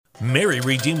Mary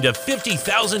redeemed a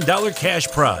 $50,000 cash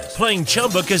prize playing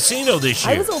Chumba Casino this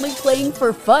year. I was only playing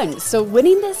for fun, so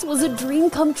winning this was a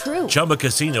dream come true. Chumba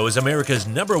Casino is America's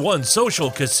 #1 social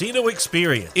casino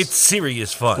experience. It's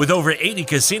serious fun. With over 80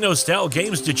 casino-style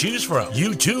games to choose from,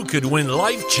 you too could win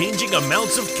life-changing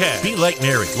amounts of cash. Be like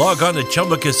Mary. Log on to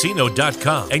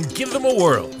ChumbaCasino.com and give them a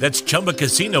whirl. That's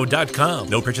ChumbaCasino.com.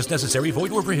 No purchase necessary.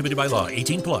 Void where prohibited by law.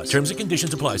 18 plus. Terms and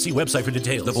conditions apply. See website for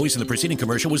details. The voice in the preceding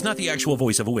commercial was not the actual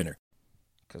voice of a winner.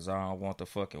 Because I don't want the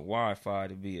fucking Wi-Fi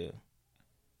to be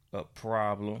a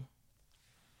problem.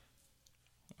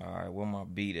 All right, where my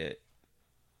beat at?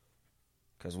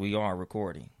 Because we are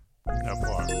recording. That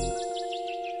part.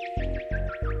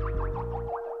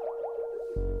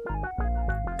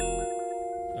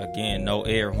 Again, no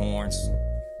air horns.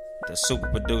 The super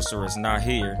producer is not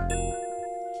here.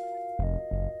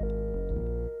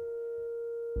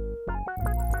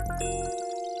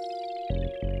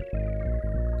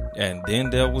 And then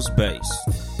there was bass.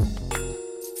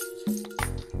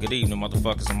 Good evening,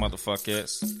 motherfuckers and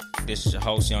motherfuckers. This is your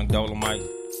host, Yung Dolemite,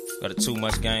 of the Too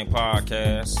Much Game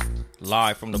podcast,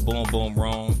 live from the Boom Boom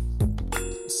Room.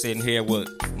 Sitting here with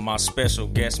my special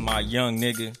guest, my young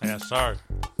nigga. Yes, sir.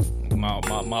 My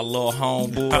little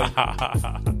homeboy,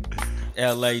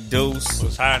 L.A. Duce.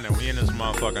 What's happening? We in this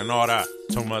motherfucker and all that.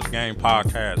 Too Much Game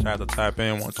podcast. Had to tap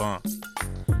in one time.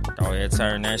 Go ahead,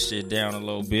 turn that shit down a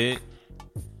little bit.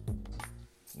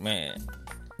 Man,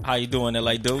 how you doing,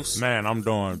 L.A. Duce? Man, I'm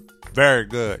doing very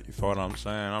good. You feel what I'm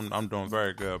saying? I'm doing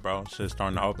very good, bro. Shit's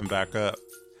starting to open back up.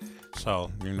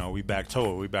 So, we back to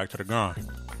it. We back to the grind.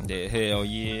 Yeah, hell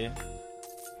yeah.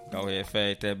 Go ahead,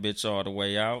 fade that bitch all the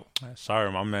way out.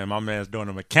 Sorry, my man's doing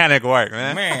the mechanic work,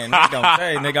 man. Man, nigga, don't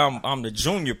say, nigga, I'm the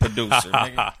junior producer,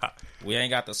 nigga. We ain't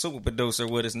got the super producer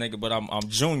with us, nigga, but I'm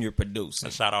junior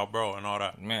producer. Shout out, bro, and all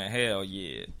that. Man, hell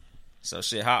yeah. So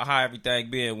shit, how everything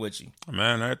been with you?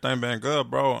 Man, everything been good,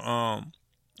 bro. I'm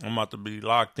about to be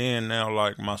locked in now.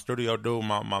 Like my studio dude,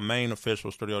 my main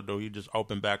official studio dude, he just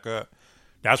opened back up.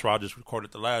 That's where I just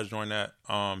recorded the last joint at.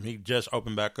 He just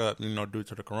opened back up, due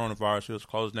to the coronavirus. He was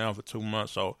closed down for 2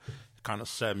 months, so it kind of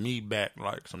set me back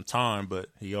like some time. But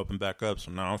he opened back up,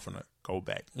 so now I'm finna go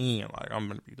back in. Like I'm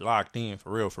gonna be locked in for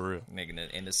real.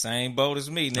 Nigga, in the same boat as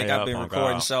me, nigga. I've been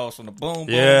recording shows from the Boom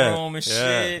Boom Room and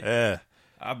shit. Yeah.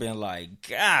 I've been like,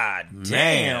 God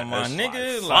damn, my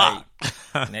nigga. Like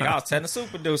nigga, I was telling the super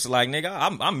producer, like, nigga,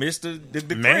 I missed the crib.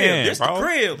 This the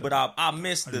crib, but I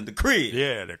missed the crib.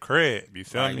 Yeah, the crib. You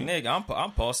feel like, me? Nigga,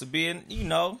 I'm supposed to be in,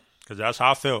 Because that's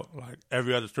how I felt. Like,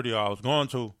 every other studio I was going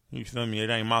to, you feel me? It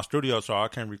ain't my studio, so I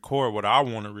can't record what I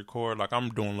want to record. Like, I'm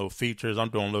doing little features. I'm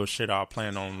doing little shit I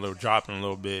plan on, a little dropping a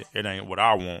little bit. It ain't what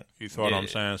I want. You feel what I'm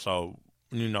saying? So,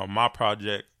 my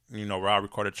project, where I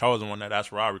recorded Chosen One,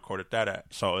 that's where I recorded that at.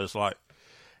 So it's like,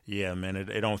 yeah, man,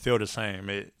 it don't feel the same.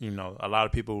 It, a lot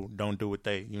of people don't do what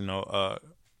they,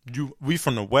 we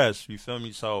from the West, you feel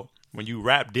me? So when you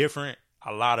rap different,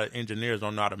 a lot of engineers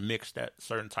don't know how to mix that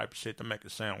certain type of shit to make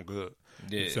it sound good.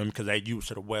 Yeah. You feel me? Because they used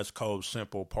to the West Coast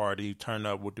simple party, turn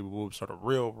up with the whoops, sort of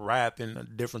real rap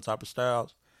and different type of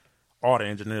styles. All the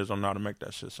engineers don't know how to make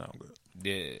that shit sound good.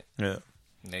 Yeah. Yeah.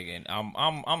 Nigga, and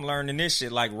I'm learning this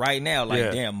shit like right now.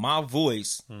 Like, damn, my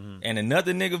voice and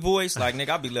another nigga voice. Like, nigga,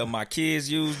 I be letting my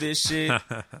kids use this shit.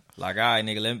 Like, all right,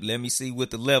 nigga, let me see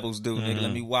what the levels do, nigga.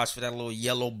 Let me watch for that little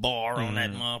yellow bar on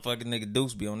that motherfucking nigga.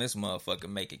 Duce be on this motherfucker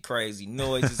making crazy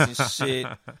noises and shit.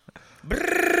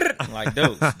 Like,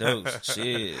 Duce,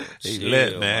 chill. He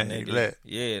lit, man. Nigga. He lit.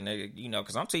 Yeah, nigga,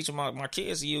 because I'm teaching my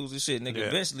kids to use this shit, nigga. Yeah.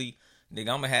 Eventually, nigga,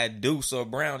 I'm gonna have Duce or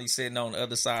Brownie sitting on the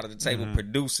other side of the table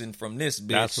producing from this bitch.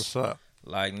 That's what's up.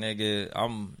 Like, nigga,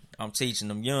 I'm teaching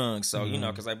them young, so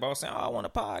because they both saying, "Oh, I want a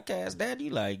podcast, Daddy."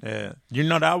 Like, yeah,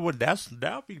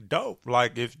 that'd be dope.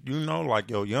 Like, if like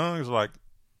your youngs, like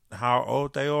how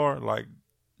old they are, like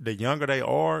the younger they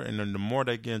are, and then the more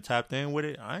they getting tapped in with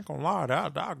it, I ain't gonna lie,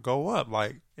 that'll go up.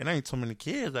 Like, it ain't too many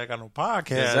kids that got no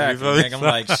podcast. Exactly, nigga. I'm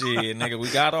like, shit, nigga, we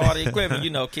got all the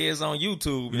equipment, kids on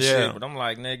YouTube and shit, but I'm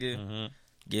like, nigga,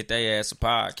 get their ass a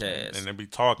podcast. And they be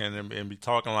talking and be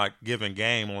talking like giving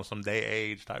game on some day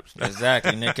age type stuff.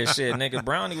 Exactly, nigga. Shit, nigga,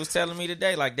 Brownie was telling me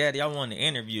today, like, Daddy, I want to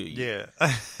interview you. Yeah.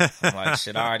 I'm like,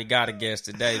 shit, I already got a guest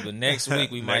today, but next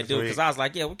week we might do it. Because I was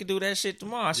like, yeah, we could do that shit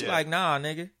tomorrow. She like, nah,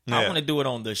 nigga. I want to do it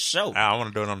on the show. I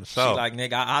want to do it on the show. She like,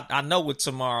 nigga, I know what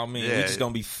tomorrow means. We just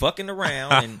going to be fucking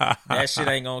around and that shit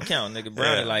ain't going to count, nigga.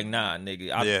 Brownie like, nah,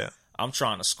 nigga. I'm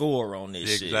trying to score on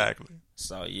this shit. Exactly.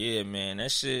 So, yeah, man,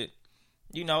 that shit...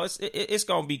 it's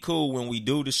gonna be cool when we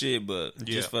do the shit, but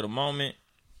just for the moment,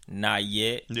 not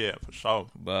yet. Yeah, for sure.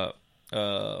 But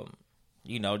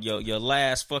you know, your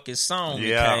last fucking song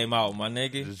that came out, my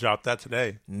nigga. Just dropped that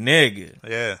today. Nigga.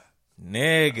 Yeah.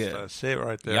 Nigga. That's shit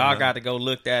right there. Y'all got to go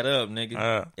look that up,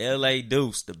 nigga. L.A.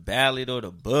 Duce, the Ballot or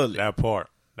the Bullet. That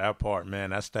part, man.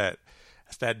 That's that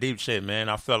deep shit, man.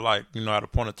 I felt like, you know, at a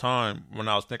point of time when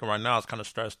I was thinking right now, I was kind of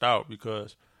stressed out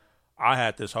because I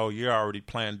had this whole year already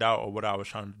planned out of what I was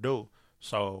trying to do.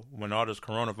 So when all this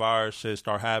coronavirus shit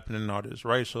start happening, all this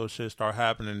racial shit start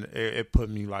happening, it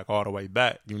put me like all the way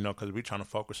back, you know, because we trying to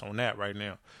focus on that right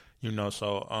now, you know.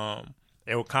 So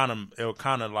it will kind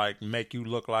of like make you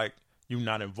look like you're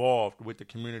not involved with the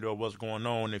community or what's going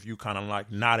on if you kind of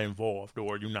like not involved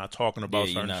or you're not talking about certain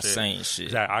shit. You're not saying shit.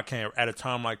 Exactly. I can't, at a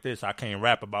time like this, I can't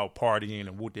rap about partying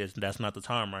and what this. That's not the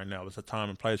time right now. It's a time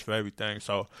and place for everything.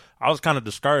 So I was kind of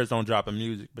discouraged on dropping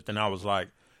music, but then I was like,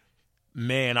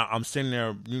 man, I'm sitting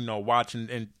there, you know, watching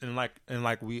and like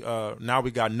we now we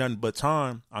got nothing but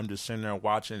time. I'm just sitting there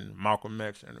watching Malcolm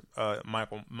X and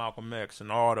Malcolm X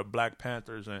and all the Black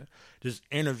Panthers and just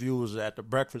interviews at the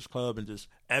Breakfast Club and just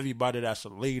everybody that's a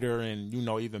leader and, you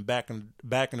know, even back in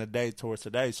the day towards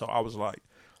today. So I was like,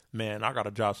 man, I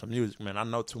gotta drop some music, man. I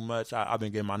know too much. I've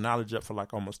been getting my knowledge up for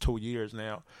like almost 2 years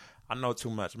now. I know too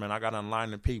much, man. I got to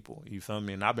enlighten the people. You feel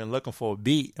me? And I've been looking for a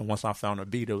beat, and once I found a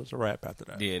beat, it was a rap after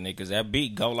that. Yeah, niggas, that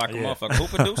beat go like a motherfucker. Who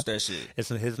produced that shit? It's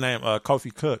his name,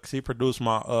 Kofi Cooks. He produced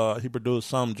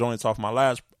some joints off my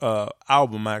last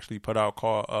album I actually put out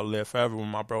called Live Forever with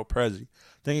my bro Prezi.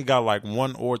 I think he got like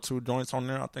 1 or 2 joints on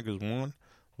there. I think it's 1.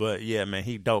 But yeah, man,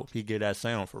 he dope. He get that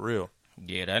sound for real.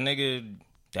 Yeah, that nigga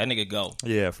go.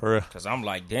 Yeah, for real. Cause I'm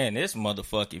like, damn, this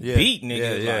motherfucking beat,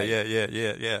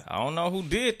 nigga. Yeah. I don't know who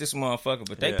did this motherfucker,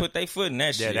 but they put their foot in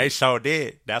that shit. Yeah, they sure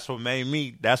did. That's what made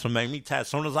me tap. As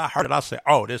soon as I heard it, I said,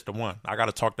 oh, this the one. I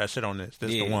gotta talk that shit on this. This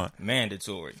the one.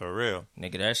 Mandatory. For real.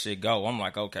 Nigga, that shit go. I'm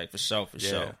like, okay, for sure.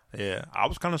 Yeah. I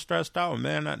was kind of stressed out,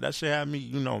 man. That shit had me,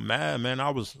 you know, mad, man. I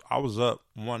was up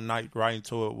one night writing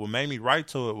to it. What made me write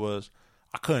to it was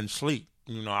I couldn't sleep.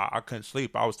 You know, I couldn't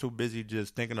sleep. I was too busy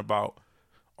just thinking about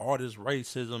all this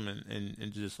racism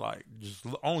and just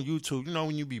on YouTube, you know,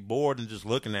 when you be bored and just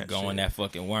looking at going shit. That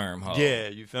fucking wormhole. Yeah,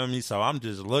 you feel me? So I'm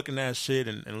just looking at shit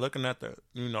and looking at the,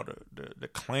 you know, the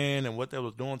Klan and what they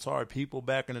was doing to our people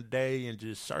back in the day and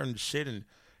just certain shit, and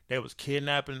they was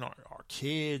kidnapping our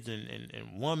kids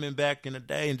and women back in the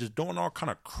day and just doing all kind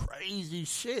of crazy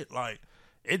shit. Like,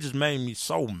 it just made me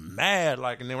so mad.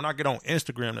 Like, and then when I get on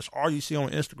Instagram, that's all you see on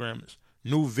Instagram is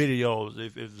new videos.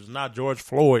 If it's not George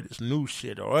Floyd, it's new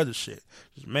shit or other shit.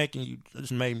 Just made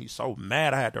me so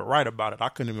mad. I had to write about it. I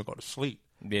couldn't even go to sleep.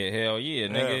 Yeah, hell yeah,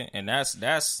 nigga. Yeah. And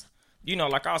that's you know,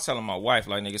 like I was telling my wife,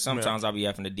 like, nigga, sometimes I be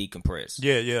having to decompress.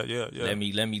 Yeah. Let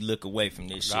me look away from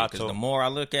this shit. Because the more I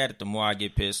look at it, the more I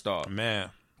get pissed off.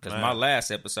 Man. Because my last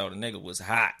episode, the nigga was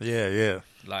hot. Yeah.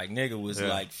 Like, nigga was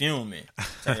like fuming.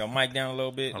 Turn your mic down a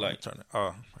little bit. Like, turn it.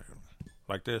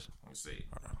 Like this. Let's see.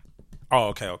 Oh,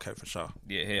 okay, for sure.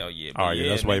 Yeah, hell yeah. Oh, yeah,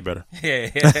 that's way better. Yeah,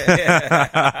 that's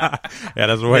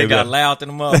way better. They got loud than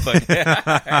the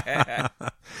motherfucker.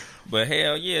 But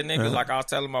hell yeah, nigga, like I was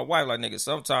telling my wife, like, nigga,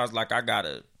 sometimes, like, I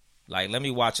gotta, like, let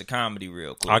me watch a comedy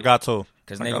real quick. I got to.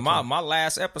 Because, nigga, my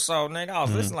last episode, nigga, I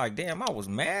was listening like, damn, I was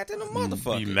mad than a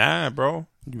motherfucker. You mad, bro.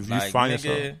 You like, find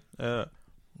nigga, yourself.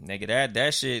 Nigga,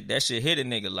 that shit hit a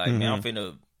nigga. Like, man, I'm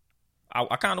finna,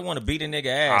 I kind of want to beat a nigga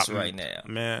ass right now.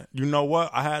 Man, you know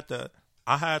what? I had to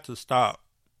stop.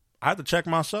 I had to check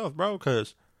myself, bro,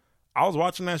 because I was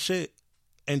watching that shit,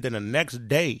 and then the next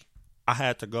day, I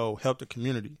had to go help the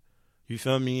community. You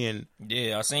feel me? And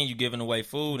yeah, I seen you giving away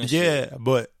food and shit. Yeah,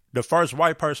 but the first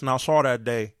white person I saw that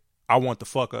day, I want the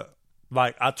fuck up.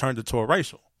 Like, I turned it to a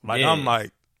racial. Like, I'm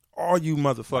like, all you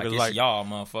motherfuckers. Like, it's y'all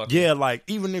motherfuckers. Yeah, like,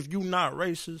 even if you not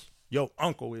racist, your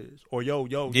uncle is. Or you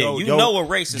know a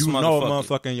racist motherfucker. You know a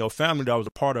motherfucker in your family that was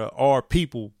a part of our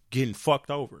people getting fucked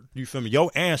over. You feel me?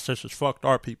 Your ancestors fucked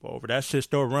our people over. That shit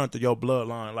still run through your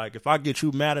bloodline. Like, if I get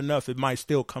you mad enough, it might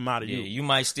still come out of you. Yeah, you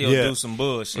might still do some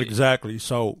bullshit. Exactly.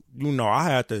 So, you know, I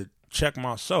had to check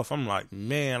myself. I'm like,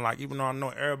 man, like, even though I know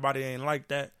everybody ain't like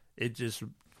that, it just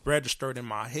registered in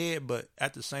my head. But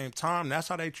at the same time, that's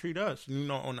how they treat us. You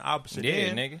know, on the opposite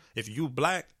end. Nigga. If you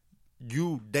black,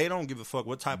 they don't give a fuck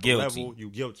what type of level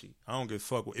you guilty. I don't give a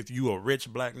fuck if you a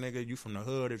rich black nigga, you from the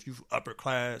hood, if you upper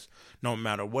class, no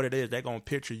matter what it is, they gonna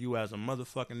picture you as a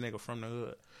motherfucking nigga from the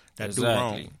hood that do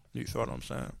wrong. You feel what I'm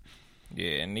saying?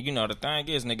 Yeah, and you know the thing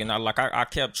is, nigga, now, like I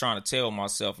kept trying to tell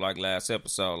myself, like last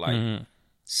episode, like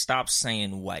stop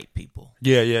saying white people.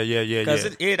 Yeah. Because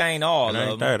it ain't all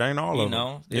of them. It ain't all of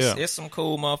them. You know, it's some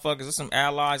cool motherfuckers, there's some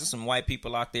allies, there's some white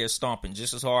people out there stomping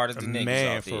just as hard as the niggas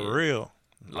out there. Man, for real.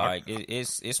 Like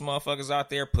it's motherfuckers out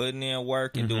there putting in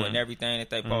work and doing everything that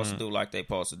they supposed to do like they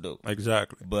supposed to do.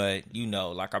 Exactly. But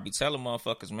like I be telling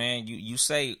motherfuckers, man, you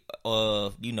say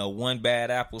one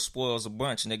bad apple spoils a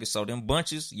bunch, nigga. So them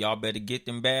bunches, y'all better get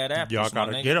them bad apples. Y'all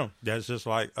gotta get them. That's just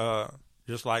like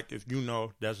if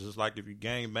that's just like if you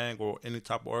gang bang or any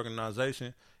type of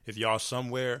organization. If y'all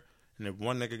somewhere and if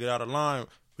one nigga get out of line,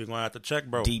 we're gonna have to check,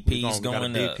 bro. DP's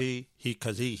going up. DP,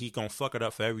 he gonna fuck it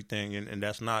up for everything, and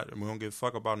that's not. We don't give a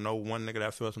fuck about no one nigga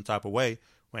that feels some type of way.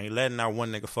 We ain't letting that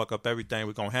one nigga fuck up everything.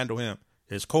 We gonna handle him.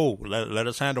 It's cool. Let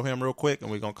us handle him real quick,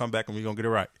 and we gonna come back and we gonna get it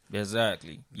right.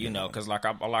 Exactly. Because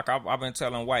I've been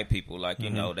telling white people, like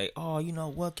they,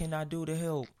 what can I do to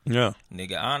help? Yeah.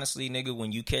 Nigga, honestly,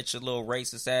 when you catch a little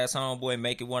racist ass homeboy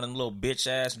making one of them little bitch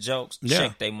ass jokes,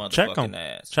 check they motherfucking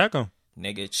ass. Check them.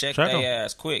 Nigga, check their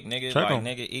ass quick, nigga. Check like,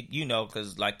 nigga,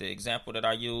 because like the example that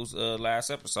I used last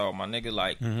episode, my nigga,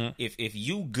 like, if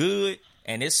you good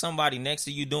and it's somebody next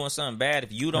to you doing something bad,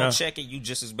 if you don't check it, you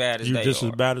just as bad as they are. You just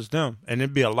as bad as them. And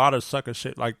it'd be a lot of sucker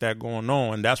shit like that going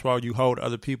on, and that's why you hold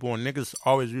other people, and niggas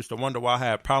always used to wonder why I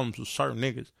had problems with certain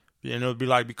niggas. And it would be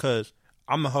like, because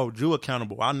I'm going to hold you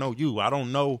accountable. I know you. I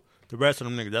don't know the rest of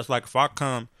them niggas. That's like if I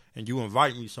come and you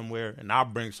invite me somewhere and I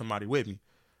bring somebody with me.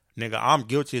 Nigga, I'm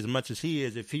guilty as much as he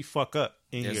is if he fuck up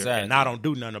in here and I don't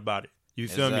do nothing about it. You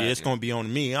feel me? It's gonna be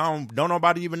on me. Don't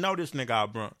nobody even know this nigga I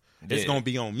brought. It's gonna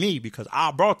be on me because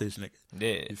I brought this nigga.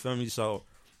 Yeah. You feel me? So,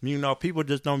 people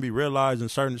just don't be realizing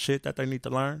certain shit that they need to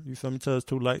learn. You feel me? Till it's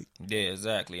too late. Yeah,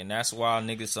 exactly. And that's why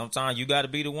niggas sometimes you gotta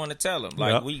be the one to tell them.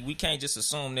 Like we can't just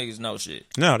assume niggas know shit.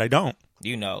 No, they don't.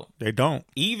 They don't.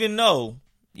 Even though,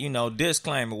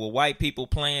 disclaimer with white people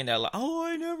playing that like, oh,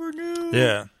 I never knew.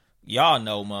 Yeah. Y'all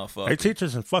know, motherfucker. They teach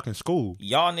us in fucking school.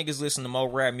 Y'all niggas listen to more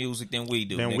rap music than we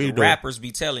do. Rappers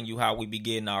be telling you how we be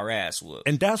getting our ass whooped.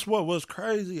 And that's what was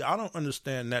crazy. I don't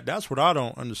understand that. That's what I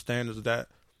don't understand is that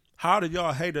how do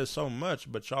y'all hate us so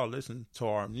much, but y'all listen to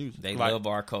our music? They love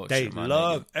our culture. They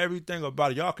love everything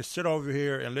about it. Y'all can sit over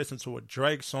here and listen to a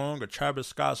Drake song, a Travis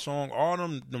Scott song, all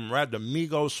them rap, the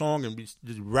Migos song, and be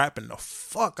just rapping the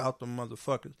fuck out them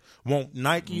motherfuckers. Want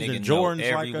Nikes and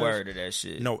Jordans like us. Every word of that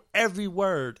shit. Know every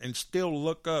word and still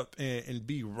look up and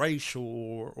be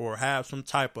racial or have some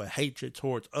type of hatred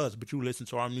towards us, but you listen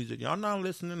to our music. Y'all not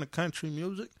listening to country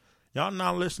music. Y'all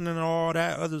not listening to all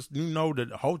that others,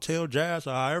 the hotel jazz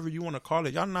or however you want to call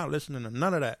it. Y'all not listening to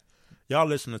none of that. Y'all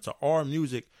listening to our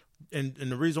music. And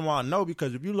the reason why I know,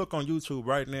 because if you look on YouTube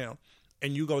right now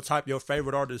and you go type your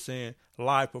favorite artist in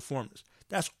live performance,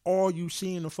 that's all you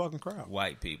see in the fucking crowd.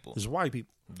 White people. It's white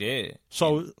people. Yeah.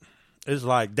 So it's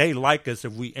like they like us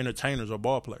if we entertainers or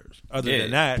ball players. Other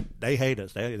than that, they hate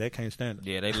us. They can't stand us.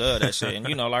 Yeah, they love that shit. And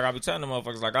like I be telling them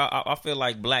motherfuckers, like I feel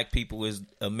like black people is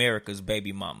America's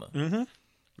baby mama. Mm-hmm.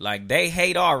 Like they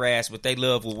hate our ass, but they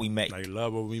love what we make. They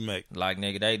love what we make. Like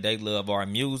nigga, they love our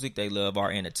music. They love our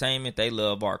entertainment. They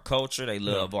love our culture. They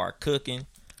love our cooking.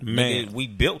 Man, nigga, we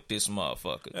built this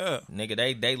motherfucker. Yeah,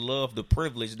 nigga, they love the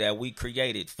privilege that we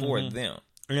created for them.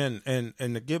 And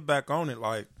to get back on it,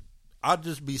 like. I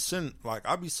be sitting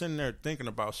there thinking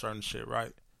about certain shit,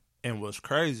 right? And what's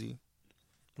crazy,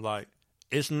 like,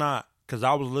 it's not, because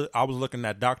I was looking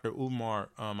at Dr. Umar,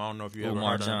 I don't know if you ever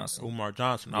heard of him. Umar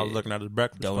Johnson. I was looking at his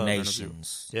Breakfast Club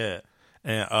donations. Yeah.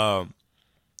 And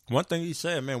one thing he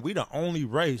said, man, we the only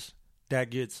race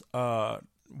that gets,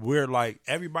 we're like,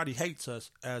 everybody hates us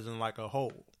as in like a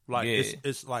whole. Like,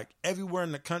 it's like everywhere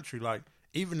in the country, like,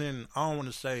 even in, I don't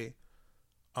want to say,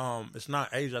 it's not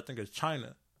Asia, I think it's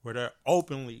China, where they're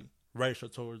openly racial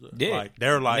towards us. Yeah. Like,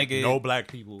 they're like, nigga, no black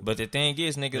people. But the thing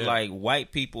is, nigga, like,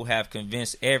 white people have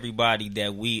convinced everybody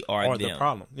that we are them. the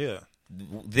problem,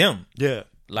 Them. Yeah.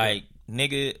 Like,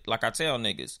 nigga, like I tell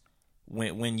niggas,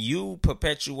 when you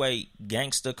perpetuate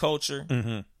gangster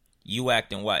culture, you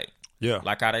acting white. Yeah.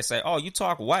 Like how they say, oh, you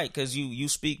talk white because you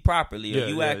speak properly or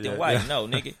you acting white. Yeah. No,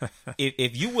 nigga.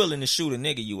 if you willing to shoot a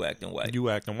nigga, you acting white. You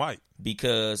acting white.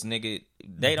 Because, nigga,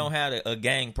 they don't have a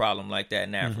gang problem like that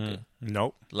in Africa.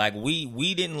 Nope. Like,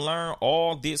 we didn't learn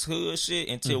all this hood shit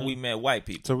until we met white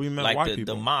people. So we met like white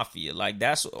people. The mafia. Like,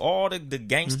 that's all the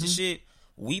gangster shit.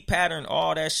 We patterned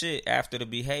all that shit after the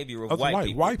behavior of white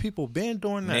people. White people been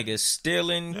doing that. Nigga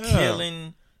stealing,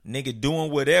 killing, nigga doing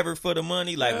whatever for the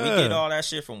money. Like, we get all that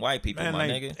shit from white people, my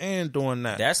nigga. And doing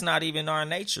that. That's not even our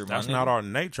nature, That's not our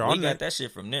nature. We got that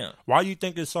shit from them. Why you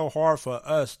think it's so hard for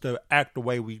us to act the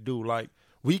way we do? Like,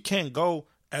 we can't go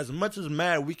as much as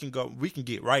mad we can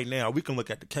get right now. We can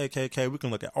look at the KKK. We can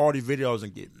look at all these videos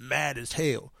and get mad as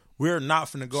hell. We're not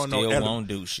finna go won't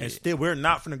do shit. And still, we're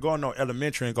not finna go in no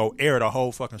elementary and go air the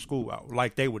whole fucking school out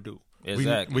like they would do.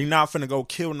 Exactly. We not finna go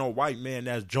kill no white man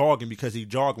that's jogging because he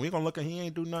jogging. We gonna look at he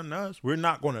ain't do nothing to us. We're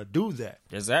not gonna do that.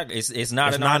 Exactly. It's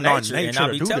not in our nature. And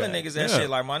I be telling niggas that shit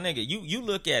like, my nigga, you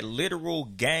look at literal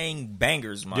gang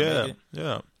bangers, my nigga.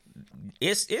 Yeah.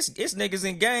 It's niggas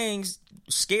in gangs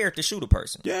scared to shoot a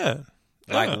person. Yeah.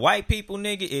 Like white people,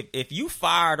 nigga, if you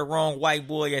fire the wrong white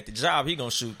boy at the job, he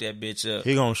gonna shoot that bitch up.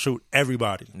 He gonna shoot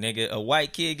everybody. Nigga, a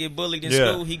white kid get bullied in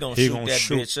school, he gonna shoot that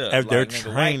bitch up. If they're like, nigga,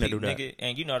 trained white to people, do that. nigga,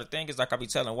 and you know the thing is, like I be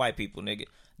telling white people, nigga,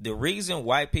 the reason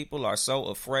white people are so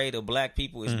afraid of black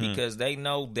people is because they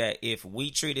know that if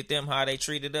we treated them how they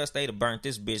treated us, they'd have burnt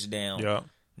this bitch down,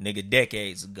 nigga,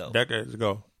 decades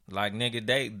ago. Like,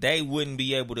 nigga, they wouldn't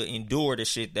be able to endure the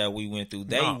shit that we went through.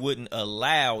 They wouldn't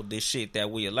allow the shit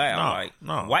that we allow.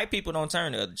 White people don't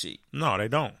turn the other cheek. No, they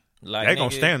don't. Like, they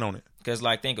gonna stand on it. Because,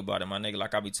 like, think about it, my nigga.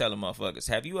 Like I be telling motherfuckers,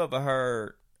 have you ever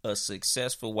heard a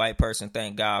successful white person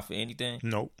thank God for anything?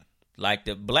 Nope. Like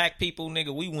the black people,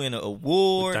 nigga, we win an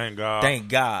award. Thank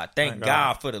God. Thank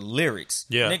God for the lyrics.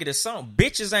 Yeah. Nigga, the song,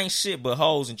 bitches ain't shit but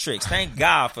hoes and tricks. Thank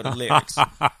God for the lyrics.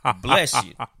 Bless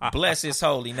you. Bless his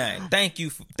holy name. Thank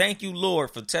you,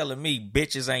 Lord, for telling me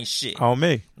bitches ain't shit. On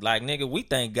me. Like, nigga, we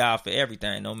thank God for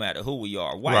everything, no matter who we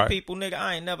are. White people, nigga,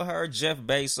 I ain't never heard Jeff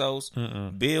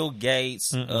Bezos, Bill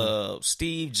Gates,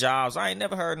 Steve Jobs. I ain't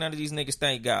never heard none of these niggas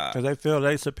thank God. Because they feel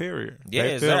they superior. Yeah,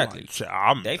 exactly.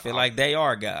 They feel like they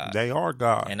are God. They are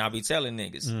God. And I be telling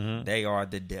niggas, they are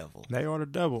the devil. They are the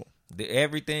devil.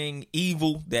 Everything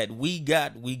evil that we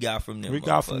got from them. We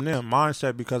got from them.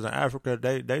 Mindset, because in Africa,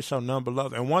 they show none but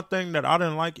love. And one thing that I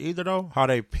didn't like either, though, how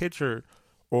they pictured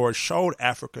or showed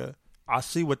Africa. I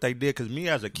see what they did, because me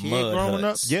as a kid growing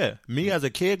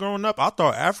up, I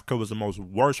thought Africa was the most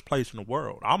worst place in the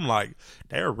world. I'm like,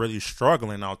 they're really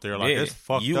struggling out there. Like, it's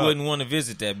fucked up. You wouldn't want to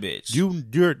visit that bitch.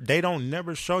 They don't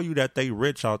never show you that they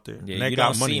rich out there. Yeah, they you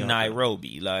got don't money see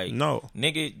Nairobi. Like, no.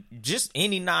 Nigga, just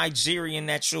any Nigerian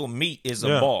that you'll meet is a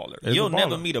baller. You'll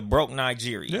never meet a broke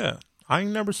Nigerian. Yeah. I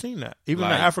ain't never seen that. Even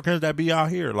the Africans that be out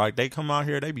here, like, they come out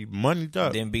here, they be moneyed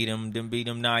up. Then be them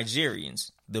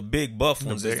Nigerians. The big buff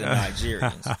ones is the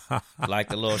Nigerians. Like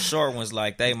the little short ones,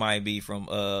 like they might be from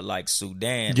like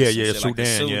Sudan. Yeah, Sudan. Like the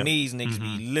Sudanese niggas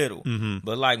be little.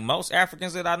 But like most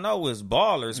Africans that I know is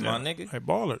ballers, my nigga. Hey,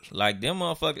 ballers. Like them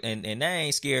motherfuckers, and they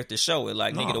ain't scared to show it.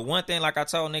 Like, nigga, the one thing, like I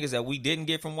told niggas, that we didn't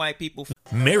get from white people.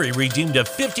 Mary redeemed a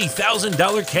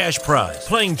 $50,000 cash prize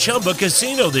playing Chumba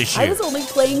Casino this year. I was only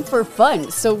playing for fun,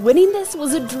 so winning this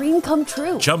was a dream come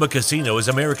true. Chumba Casino is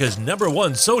America's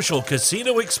 #1 social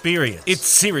casino experience.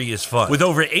 It's serious fun. With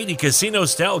over 80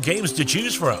 casino-style games to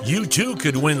choose from, you too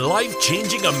could win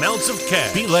life-changing amounts of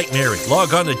cash. Be like Mary.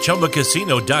 Log on to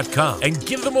ChumbaCasino.com and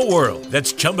give them a whirl.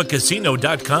 That's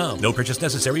ChumbaCasino.com. No purchase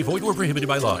necessary. Void or prohibited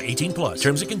by law. 18 plus.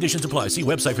 Terms and conditions apply. See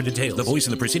website for details. The voice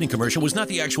in the preceding commercial was not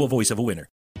the actual voice of a winner.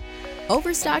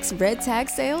 Overstock's Red Tag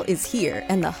Sale is here,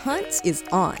 and the hunt is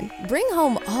on. Bring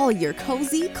home all your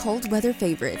cozy, cold weather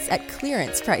favorites at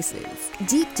clearance prices.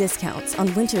 Deep discounts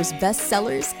on winter's best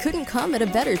sellers couldn't come at a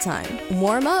better time.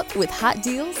 Warm up with hot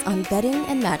deals on bedding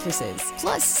and mattresses.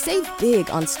 Plus, save big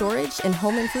on storage and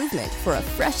home improvement for a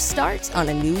fresh start on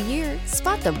a new year.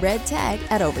 Spot the red tag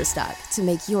at Overstock to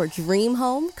make your dream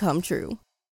home come true.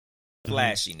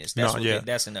 Flashiness.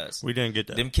 That's in us. We didn't get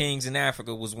that. Them kings in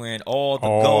Africa was wearing all the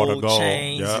gold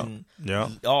chains and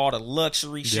all the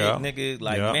luxury shit, nigga.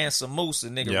 Like Mansa Musa,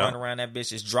 nigga, running around that bitch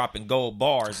just dropping gold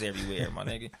bars everywhere, my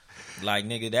nigga. Like,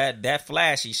 nigga, that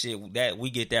flashy shit, that we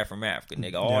get that from Africa,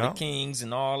 nigga. All the kings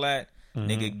and all that,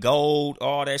 nigga, gold,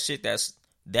 all that shit,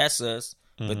 that's us.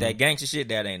 But that gangster shit,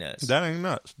 that ain't us. That ain't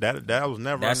us. That was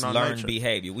never. That's learned nature.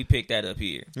 behavior. We picked that up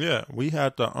here. Yeah, we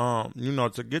had to,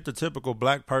 to get the typical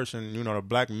black person, the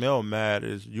black male mad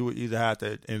is you would either have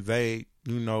to invade,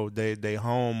 they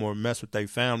home or mess with their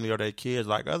family or their kids.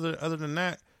 Like other than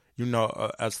that,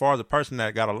 as far as a person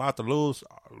that got a lot to lose,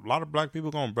 a lot of black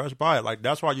people gonna brush by it. Like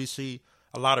that's why you see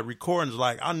a lot of recordings.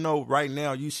 Like I know right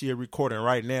now, you see a recording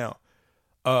right now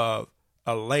of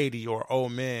a lady or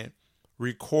old man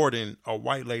recording a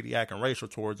white lady acting racial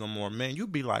towards them, or man,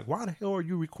 you'd be like, why the hell are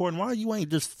you recording? Why you ain't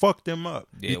just fuck them up?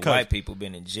 Yeah, because white people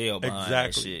been in jail behind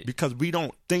that shit. Because we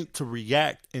don't think to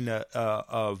react in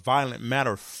a violent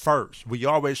manner first. We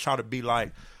always try to be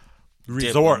like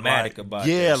diplomatic about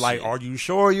that like shit. Are you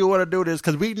sure you want to do this?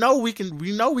 Because we know we can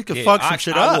fuck some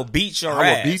shit up. I will beat your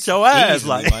ass. Beat your ass,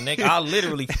 easily, my nigga. I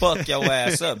literally fuck your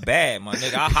ass up bad, my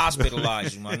nigga. I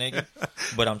hospitalize you, my nigga.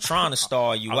 But I'm trying to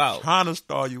stall you out.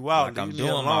 Like I'm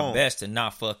doing my best to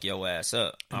not fuck your ass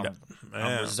up.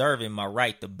 I'm reserving my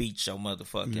right to beat your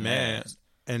motherfucking ass.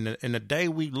 And the day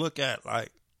we look at, like,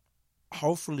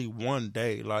 hopefully one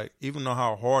day, like, even though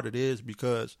how hard it is,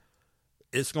 because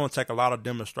it's going to take a lot of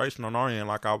demonstration on our end,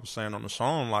 like I was saying on the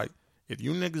song. Like, if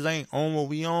you niggas ain't on what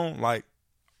we on, like,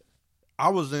 I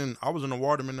was in the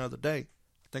Waterman the other day.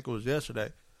 I think it was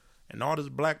yesterday. And all this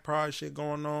Black Pride shit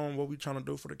going on, what we trying to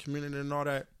do for the community and all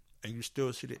that, and you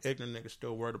still see the ignorant niggas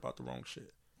still worried about the wrong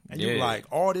shit. And you like,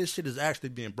 all this shit is actually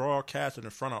being broadcasted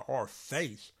in front of our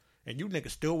face. And you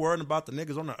niggas still worrying about the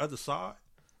niggas on the other side?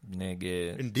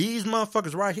 Nigga. And these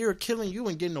motherfuckers right here are killing you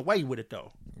and getting away with it,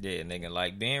 though. Yeah, nigga,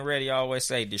 like, being ready, I always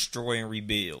say, destroy and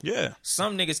rebuild. Yeah.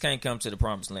 Some niggas can't come to the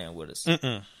promised land with us.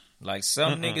 Like,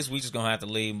 some niggas, we just gonna have to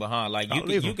leave them behind. Like,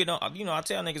 you can, I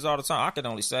tell niggas all the time, I can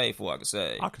only save who I can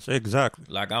save. I can say exactly.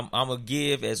 Like, I'm gonna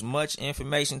give as much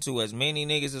information to as many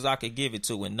niggas as I could give it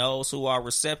to, and those who are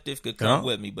receptive could come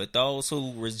with me. But those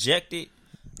who reject it,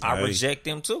 I reject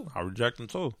them too. I reject them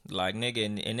too. Like, nigga,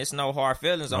 and it's no hard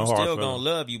feelings. I'm still gonna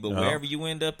love you, but wherever you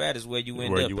end up at is where you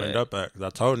end up at. Because I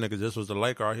told niggas this was the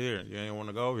lake right here. You ain't want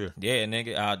to go over here. Yeah,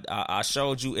 nigga, I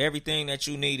showed you everything that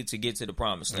you needed to get to the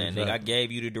promised land. Exactly. Nigga, I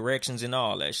gave you the directions and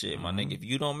all that shit, my nigga. If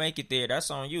you don't make it there, that's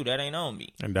on you. That ain't on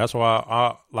me. And that's why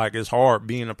I like, it's hard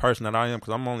being the person that I am,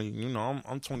 because I'm only,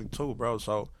 I'm 22, bro.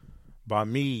 So by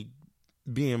me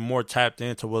being more tapped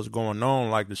into what's going on,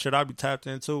 like the shit I be tapped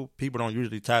into, people don't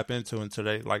usually tap into until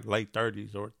they like late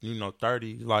 30s or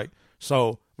 30s. Like,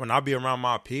 so when I be around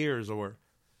my peers or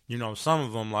some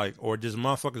of them, like, or just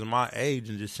motherfuckers my age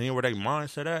and just seeing where they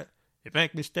mindset at, it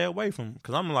make me stay away from them.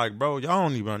 Because I'm like, bro, y'all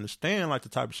don't even understand like the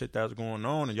type of shit that's going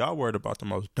on, and y'all worried about the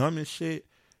most dumbest shit.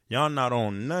 Y'all not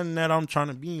on nothing that I'm trying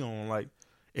to be on. Like,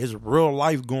 it's real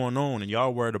life going on, and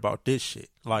y'all worried about this shit.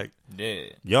 Like,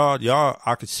 y'all,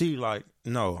 I could see, like,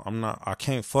 no, I'm not, I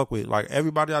can't fuck with, like,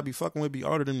 everybody I be fucking with be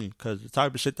older than me, because the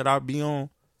type of shit that I be on,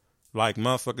 like,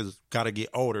 motherfuckers gotta get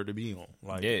older to be on.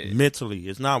 Like, mentally,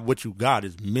 it's not what you got,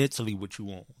 it's mentally what you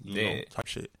want. You know, type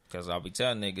shit. Because I'll be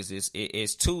telling niggas,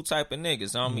 it's two type of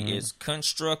niggas on me. It's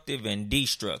constructive and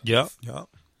destructive. Yep.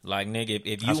 Like, nigga,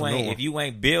 if you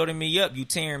ain't building me up, you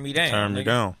tearing me down. Tearing me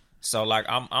down. So, like,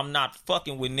 I'm not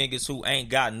fucking with niggas who ain't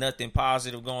got nothing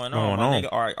positive going on. Nigga,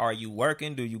 are you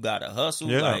working? Do you got a hustle?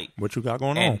 Yeah, like, what you got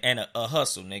going on? And a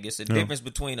hustle, nigga. It's a difference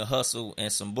between a hustle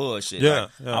and some bullshit. Yeah,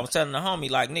 I was telling the homie,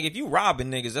 like, nigga, if you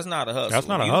robbing niggas, that's not a hustle. That's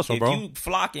not a hustle, bro. If you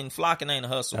flocking ain't a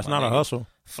hustle. That's not a hustle.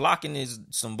 Flocking is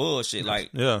some bullshit.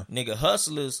 Like, nigga,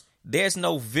 hustlers, there's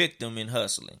no victim in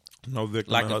hustling. No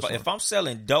victim like in hustling. If I'm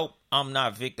selling dope, I'm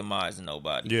not victimizing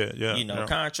nobody. Yeah.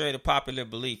 Contrary to popular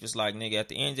belief, it's like, nigga, at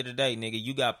the end of the day, nigga,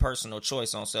 you got personal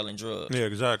choice on selling drugs. Yeah,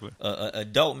 exactly. A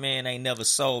dope man ain't never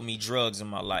sold me drugs in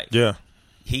my life. Yeah.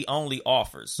 He only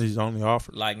offers. He's only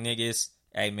offered. Like, niggas,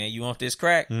 hey, man, you want this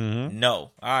crack?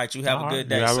 No. All right, you have a good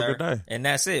day, you have sir. a good day. And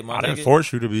that's it, my nigga. I didn't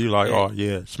force you to be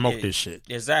like, smoke this shit.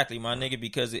 Exactly, my nigga,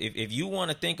 because if you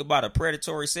want to think about a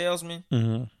predatory salesman,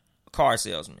 a car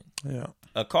salesman. Yeah.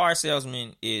 A car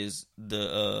salesman is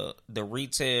the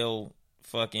retail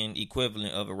fucking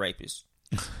equivalent of a rapist.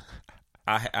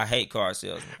 I hate car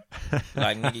salesmen.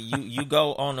 Like, nigga, you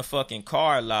go on the fucking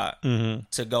car lot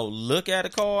to go look at a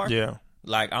car. Yeah.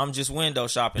 Like, I'm just window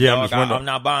shopping, dog. I'm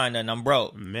not buying nothing. I'm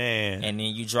broke. Man. And then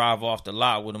you drive off the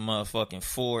lot with a motherfucking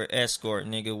Ford Escort,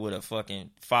 nigga, with a fucking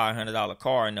 $500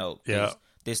 car note. Yeah.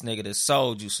 This nigga that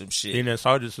sold you some shit. He done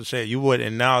sold you some shit. You would,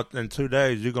 and now in 2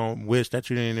 days, you're going to wish that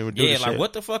you didn't even do this shit. Yeah, like,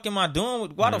 what the fuck am I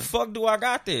doing? Why the fuck do I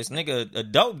got this? Nigga, a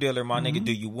dope dealer, my nigga,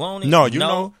 do you want it? No, you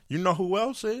know who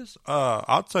else is?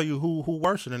 I'll tell you who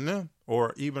worse than them,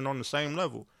 or even on the same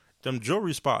level. Them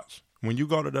jewelry spots. When you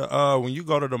go to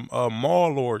the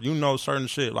mall, or certain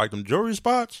shit, like them jewelry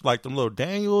spots, like them little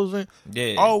Daniels and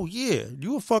oh yeah,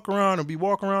 you will fuck around and be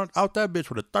walking around out that bitch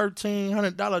with a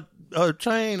 $1,300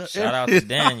 chain. Shout out to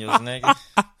Daniels, nigga.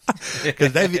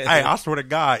 Because they be, hey, I swear to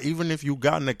God, even if you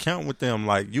got an account with them,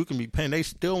 like, you can be paying, they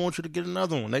still want you to get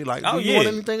another one. They like, you want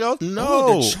anything else?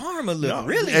 No. Ooh, the charmer look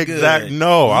really good.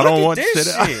 No, I don't want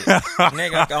this shit.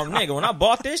 Nigga, when I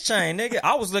bought this chain, nigga,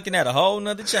 I was looking at a whole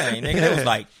nother chain. Nigga, it was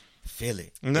like, feel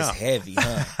it. It's heavy,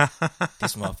 huh?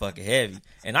 This motherfucker heavy.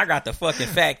 And I got the fucking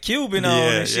fat Cuban on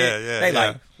and shit. They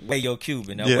like, weigh your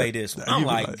Cuban, now weigh this one. I'm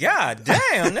like, God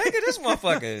damn, nigga, this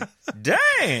motherfucker,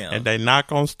 damn. And they not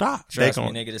gonna stop. Trust me,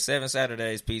 nigga, the 7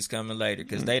 Saturdays piece coming later,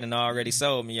 because they done already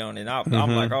sold me on it.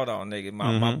 I'm like, hold on, nigga,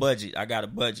 my budget, I got a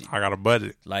budget.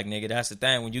 Like, nigga, that's the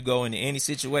thing. When you go into any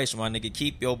situation, my nigga,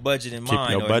 keep your budget in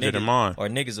mind. Or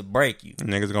niggas will break you.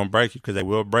 Niggas gonna break you, because they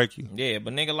will break you. Yeah,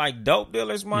 but nigga, like dope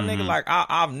dealers, my nigga, like,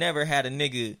 I've never had a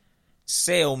nigga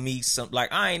sell me some,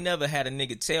 like, I ain't never had a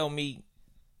nigga tell me,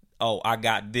 oh, I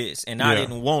got this, and I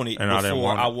didn't want it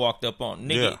before I walked up on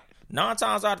it. Nigga, 9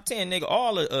 times out of 10, nigga,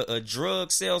 all a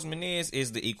drug salesman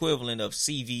is the equivalent of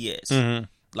CVS.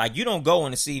 Like, you don't go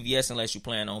into CVS unless you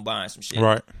plan on buying some shit.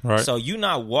 Right. So you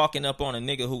not walking up on a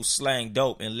nigga who's slang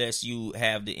dope unless you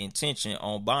have the intention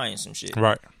on buying some shit.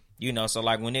 Right. You know, so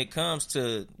like when it comes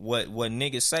to what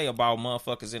niggas say about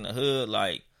motherfuckers in the hood,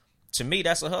 like, to me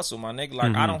that's a hustle, my nigga.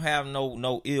 Like, I don't have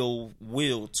no ill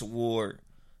will toward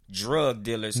drug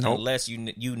dealers unless you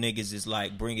niggas is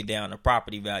like bringing down the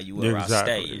property value where I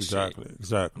stay and shit.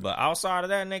 Exactly. But outside of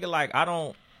that, nigga, like, I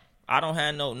don't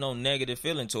have no negative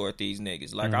feeling toward these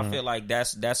niggas. Like, I feel like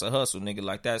that's a hustle, nigga.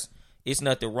 Like, it's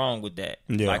nothing wrong with that.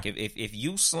 Yeah. Like, if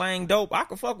you slang dope, I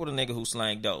can fuck with a nigga who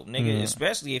slang dope, nigga.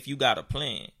 Especially if you got a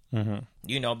plan.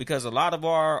 You know, because a lot of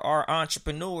our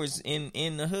entrepreneurs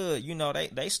in the hood, you know,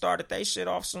 they started they shit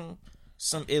off some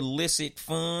illicit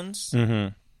funds.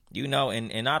 You know,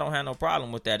 and I don't have no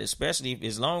problem with that, especially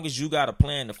as long as you got a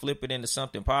plan to flip it into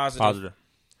something positive.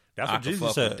 That's what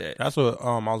Jeezy said. That's what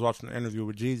I was watching an interview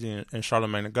with Jeezy and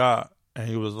Charlamagne the God, and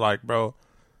he was like, bro,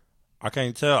 I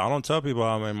don't tell people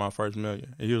how I made my first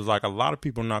million. And he was like, a lot of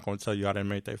people not going to tell you how they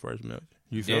made their first million.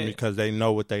 You feel me? Because they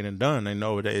know what they done. They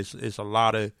know that it's a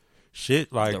lot of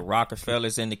shit. Like the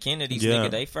Rockefellers and the Kennedys,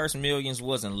 nigga, they first millions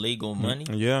wasn't legal money.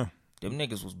 Yeah. Them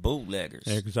niggas was bootleggers.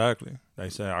 Exactly. They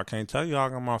say, I can't tell you how I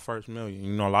got my first million.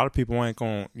 You know, a lot of people ain't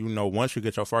going to, you know, once you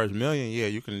get your first million, yeah,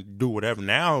 you can do whatever.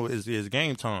 Now is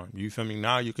game time. You feel me?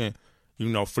 Now you can, you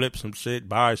know, flip some shit,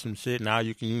 buy some shit. Now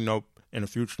you can, you know, in the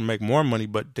future make more money.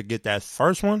 But to get that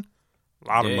first one, a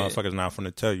lot of motherfuckers not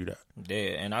finna tell you that.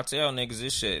 Yeah, and I tell niggas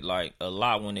this shit like a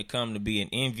lot when it come to being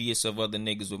envious of other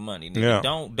niggas with money. Nigga,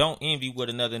 don't envy what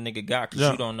another nigga got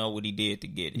because you don't know what he did to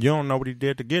get it. You don't know what he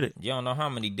did to get it. You don't know how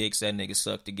many dicks that nigga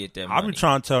sucked to get that money. I be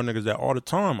trying to tell niggas that all the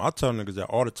time. I tell niggas that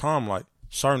all the time. Like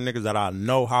certain niggas that I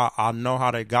know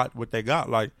how they got what they got.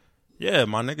 Like, yeah,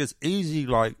 my niggas easy.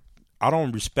 Like, I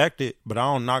don't respect it, but I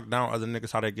don't knock down other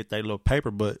niggas how they get their little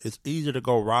paper. But it's easy to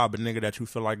go rob a nigga that you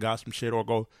feel like got some shit, or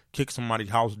go kick somebody's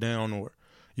house down, or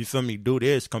you feel me, do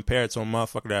this compared to a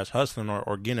motherfucker that's hustling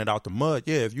or getting it out the mud.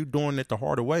 Yeah, if you doing it the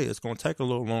harder way, it's gonna take a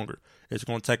little longer. It's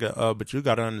gonna take but you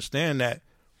gotta understand that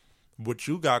what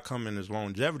you got coming is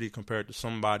longevity compared to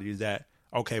somebody that,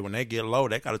 okay, when they get low,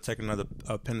 they gotta take another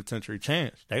penitentiary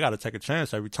chance. They gotta take a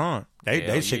chance every time.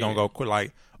 They shit gonna go quick.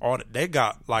 Like they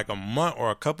got like a month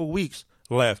or a couple weeks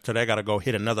left till they gotta go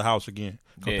hit another house again.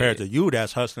 Compared to you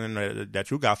that's hustling, that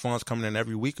you got funds coming in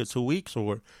every week or 2 weeks,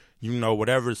 or you know,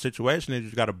 whatever the situation is,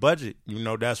 you got a budget. You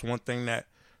know, that's one thing that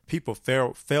people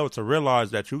fail to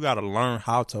realize, that you gotta learn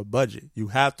how to budget. You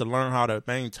have to learn how to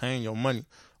maintain your money.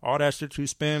 All that shit you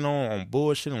spend on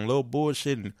bullshit and little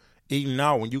bullshit and eating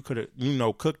out when you could have, you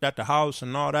know, cooked at the house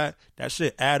and all that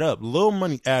shit add up. Little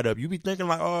money add up. You be thinking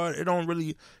like, oh,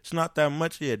 it's not that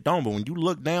much. Yeah, it don't. But when you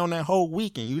look down that whole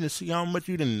week and you didn't see how much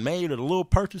you done made of the little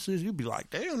purchases, you be like,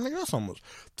 damn, nigga, that's almost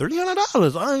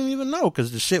 $300. I didn't even know,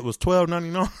 because the shit was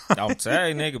 $12.99. I'm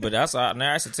telling you, nigga, but that's now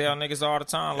I used to tell niggas all the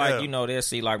time, like, you know, they'll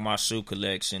see like my shoe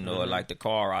collection or like the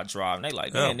car I drive, and they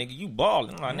like, man, nigga, you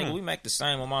balling. I'm like, nigga, we make the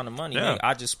same amount of money. Nigga.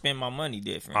 I just spend my money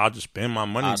different. I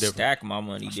stack my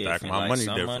money different.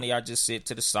 Some money I just sit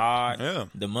to the side. Yeah.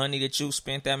 The money that you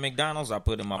spent at McDonald's, I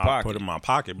put in my pocket. I put in my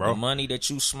pocket, bro. The money that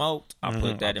you smoked, I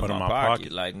put that in my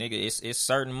pocket. Like, nigga, it's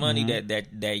certain money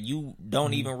that you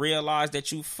don't even realize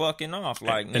that you fucking off.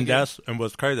 Like, nigga. And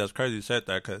what's crazy, that's crazy you said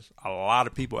that, because a lot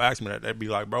of people ask me that. They'd be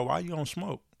like, bro, why you don't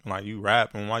smoke? Like, you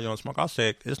rap, and why you don't smoke? I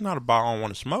said, it's not about I don't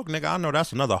want to smoke, nigga. I know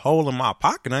that's another hole in my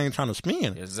pocket. I ain't trying to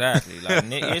spend. Exactly. Like,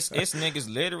 it's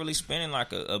niggas literally spending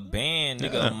like a band,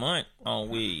 nigga, a month on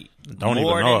weed.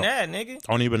 More than that, nigga.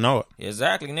 Don't even know it.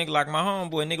 Exactly, nigga. Like my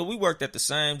homeboy, nigga, we worked at the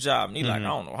same job. And he like, I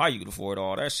don't know how you could afford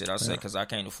all that shit. I said, because I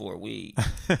can't afford weed.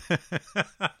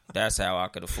 That's how I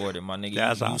could afford it, my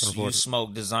nigga. You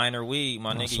smoke designer weed,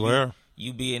 my nigga. I swear.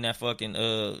 You be in that fucking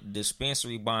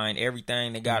dispensary buying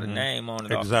everything that got a name on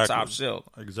it off the top shelf.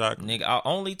 Exactly. Nigga,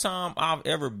 only time I've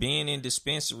ever been in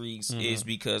dispensaries is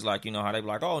because, like, you know how they be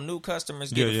like, oh, new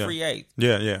customers get a free eighth.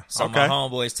 Yeah. So my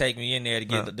homeboys take me in there to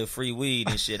get the free weed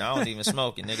and shit. I don't even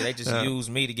smoke it, nigga. They just use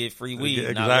me to get free weed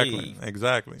and I leave.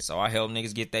 Exactly. So I help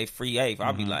niggas get their free eighth.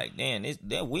 I be like, damn,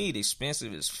 that weed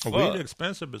expensive as fuck. Weed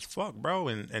expensive as fuck, bro.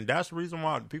 And that's the reason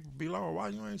why people be like, oh, why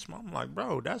you ain't smoking? I'm like,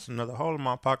 bro, that's another hole in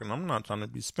my pocket. I'm not trying to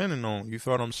be spending on. You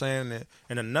feel what I'm saying?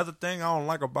 And another thing I don't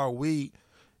like about weed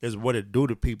is what it do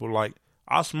to people. Like,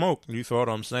 I smoke, you feel what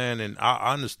I'm saying? And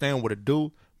I understand what it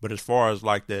do, but as far as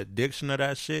like the addiction of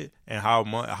that shit and how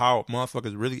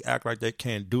motherfuckers really act like they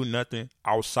can't do nothing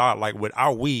outside, like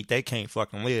without weed, they can't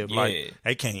fucking live. Yeah. Like,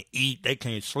 they can't eat, they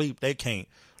can't sleep, they can't.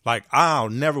 Like, I'll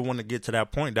never want to get to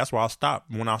that point. That's why I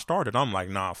stopped. When I started, I'm like,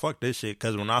 nah, fuck this shit.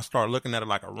 Because when I start looking at it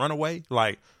like a runaway,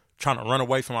 like, trying to run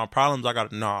away from my problems,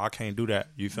 I can't do that.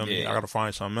 You feel me? I got to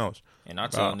find something else. And I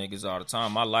tell niggas all the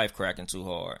time, my life cracking too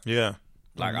hard. Yeah.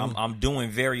 Like, I'm doing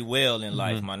very well in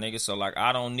life, my nigga. So, like,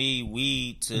 I don't need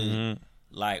weed to,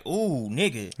 like, ooh,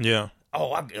 nigga. Yeah.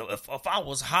 Oh, if I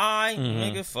was high,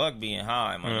 nigga, fuck being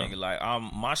high, my nigga. Like,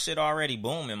 my shit already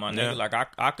booming, my nigga. Like,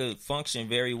 I could function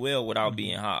very well without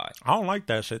being high. I don't like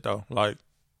that shit, though. Like,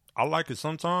 I like it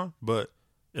sometimes, but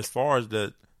as far as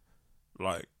that,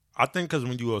 like, I think because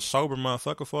when you a sober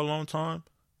motherfucker for a long time,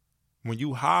 when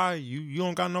you high, you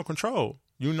don't got no control.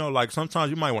 You know, like, sometimes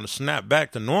you might want to snap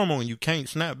back to normal and you can't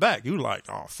snap back. You like,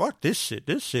 oh, fuck this shit.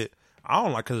 I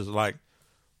don't like, because, like,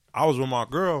 I was with my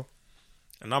girl,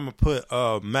 and I'm going to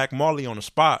put Mac Marley on the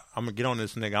spot. I'm going to get on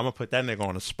this nigga. I'm going to put that nigga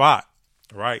on the spot,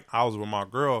 right? I was with my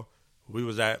girl. We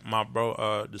was at my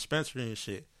bro dispensary and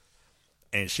shit,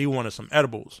 and she wanted some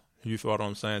edibles. You feel what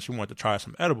I'm saying? She wanted to try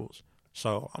some edibles.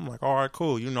 So I'm like, all right,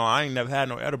 cool. You know, I ain't never had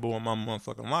no edible in my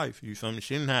motherfucking life. You feel me?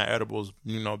 She didn't have edibles,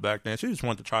 you know, back then. She just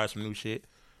wanted to try some new shit.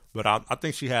 But I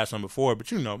think she had some before.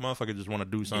 But, you know, motherfuckers just want to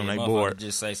do something. They bored.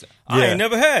 Just say something. I ain't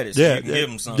never had it. So you can give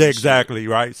them something. Yeah, exactly,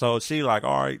 right? So she like,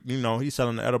 all right, you know, he's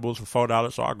selling the edibles for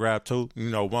 $4. So I grabbed two. You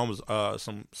know, one was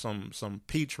some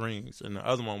peach rings, and the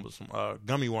other one was some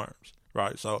gummy worms,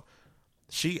 right? So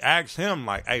she asked him,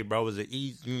 like, hey, bro, is it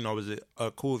easy? You know, is it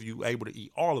cool if you able to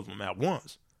eat all of them at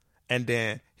once? And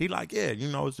then he like, yeah, you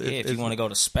know. If you want to go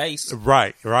to space.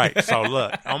 Right. So,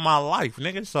 look, on my life,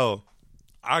 nigga. So,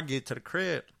 I get to the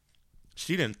crib.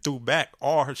 She done threw back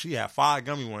she had 5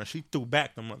 gummy ones. She threw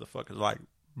back the motherfuckers, like,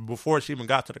 before she even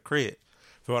got to the crib.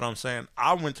 Feel what I'm saying?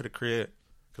 I went to the crib,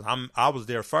 because I was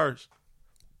there first.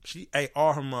 She ate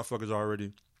all her motherfuckers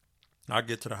already. I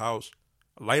get to the house.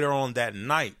 Later on that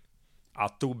night, I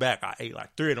threw back. I ate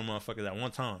like 3 of them motherfuckers at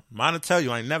one time. Mine to tell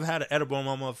you, I ain't never had an edible in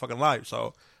my motherfucking life.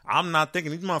 So I'm not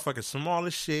thinking these motherfuckers small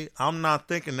as shit. I'm not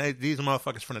thinking these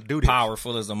motherfuckers finna do this.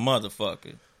 Powerful as a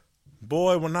motherfucker.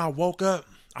 Boy, when I woke up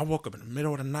in the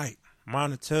middle of the night. Mine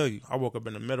to tell you, I woke up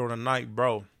in the middle of the night,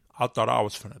 bro. I thought I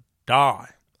was finna die.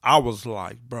 I was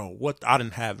like, bro, what? I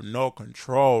didn't have no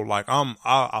control. Like,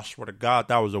 I swear to God,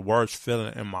 that was the worst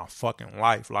feeling in my fucking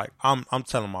life. Like, I'm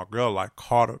telling my girl, like,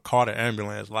 call the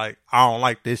ambulance. Like, I don't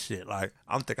like this shit. Like,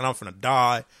 I'm thinking I'm finna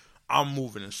die. I'm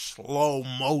moving in slow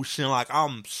motion. Like,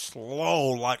 I'm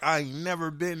slow. Like, I ain't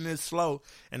never been this slow.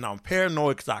 And I'm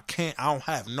paranoid because I don't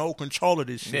have no control of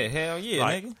this shit. Yeah, hell yeah,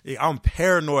 like, nigga. Yeah, I'm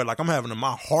paranoid. Like, I'm having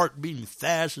my heart beating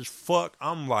fast as fuck.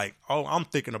 I'm like, oh, I'm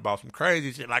thinking about some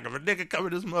crazy shit. Like, if a nigga come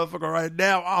in this motherfucker right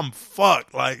now, I'm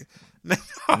fucked. Like,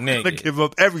 I'm gonna give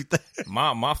up everything.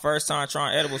 My first time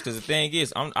trying edibles, because the thing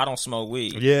is, I don't smoke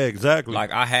weed. Yeah, exactly.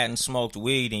 Like, I hadn't smoked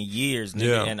weed in years, nigga.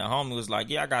 Yeah. And the homie was like,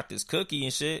 yeah, I got this cookie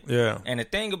and shit. Yeah. And the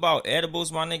thing about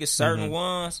edibles, my nigga, certain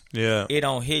ones, it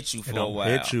don't hit you for a while.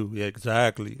 Hit you, yeah,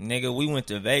 exactly. Nigga, we went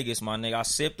to Vegas, my nigga. I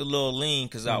sipped a little lean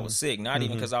because I was sick. Not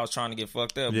even because I was trying to get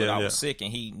fucked up, but I was sick,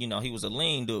 and he was a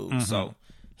lean dude, so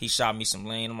he shot me some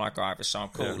lean. I'm like, all right, for sure, I'm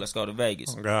cool. Let's go to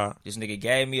Vegas. Oh, God. This nigga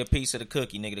gave me a piece of the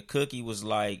cookie. Nigga, the cookie was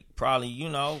like probably,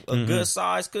 a good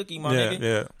sized cookie, my nigga.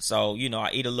 Yeah. So, I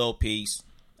eat a little piece.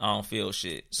 I don't feel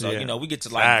shit. So, we get to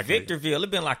like Victorville. It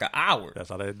been like an hour. That's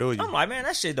how they do you. I'm like, man,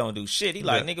 that shit don't do shit. He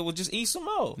like, nigga, well, just eat some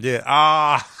more.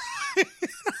 Yeah.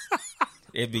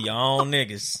 It be on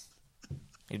niggas.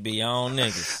 It be on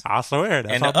niggas. I swear.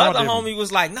 That's and the other homie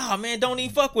was like, nah, man, don't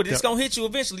even fuck with it. It's going to hit you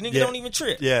eventually. Nigga, don't even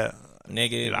trip. Yeah.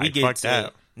 Nigga, we get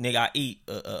to, nigga, I eat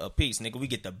a piece. Nigga, we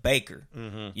get the Baker.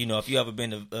 If you ever been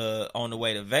to on the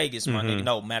way to Vegas, my nigga,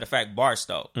 no, matter of fact,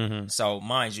 Barstow. So,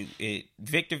 mind you,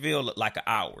 Victorville like an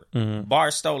hour.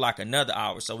 Barstow like another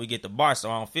hour. So, we get to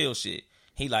Barstow. I don't feel shit.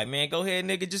 He like, man, go ahead,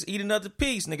 nigga, just eat another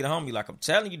piece. Nigga, the homie like, I'm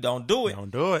telling you, don't do it.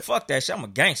 Don't do it. Fuck that shit. I'm a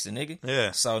gangster, nigga.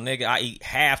 Yeah. So, nigga, I eat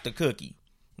half the cookie.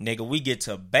 Nigga, we get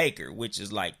to Baker, which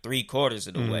is like 3/4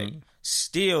 of the way.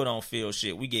 Still don't feel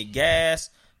shit. We get gas.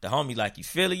 The homie like, you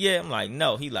feel it yet? I'm like,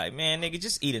 no. He like, man, nigga,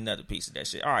 just eat another piece of that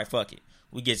shit. All right, fuck it.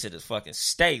 We get to the fucking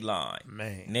state line.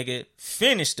 Man. Nigga,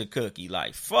 finish the cookie.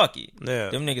 Like, fuck it. Yeah.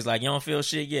 Them niggas like, you don't feel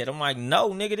shit yet? I'm like, no,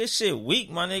 nigga, this shit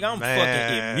weak, my nigga. I'm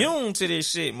fucking immune to this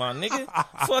shit, my nigga.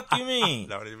 Fuck you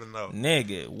mean? I don't even know.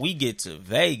 Nigga, we get to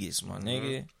Vegas, my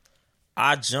nigga.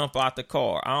 I jump out the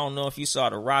car. I don't know if you saw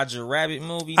the Roger Rabbit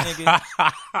movie, nigga.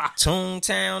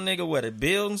 Toontown, nigga, where the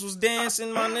buildings was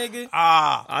dancing, my nigga.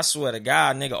 I swear to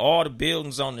God, nigga, all the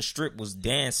buildings on the strip was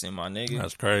dancing, my nigga.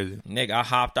 That's crazy. Nigga, I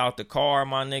hopped out the car,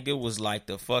 my nigga, was like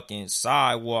the fucking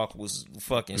sidewalk was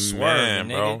fucking swerving,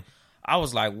 nigga. Bro. I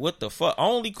was like, what the fuck?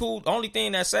 Only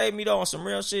thing that saved me, though, on some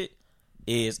real shit,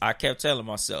 is I kept telling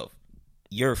myself,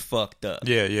 you're fucked up.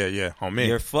 Yeah. On me.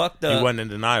 You're fucked up. You wasn't in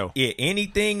denial. Yeah,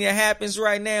 anything that happens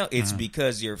right now, it's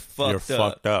because you're fucked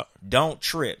up. Don't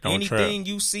trip. Anything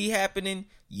you see happening,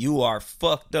 you are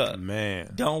fucked up.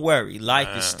 Man. Don't worry.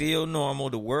 Life is still normal.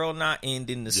 The world not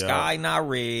ending. The sky not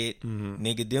red.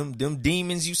 Nigga, them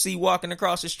demons you see walking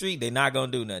across the street, they not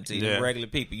gonna do nothing to you. Them regular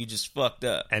people, you just fucked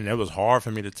up. And it was hard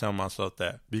for me to tell myself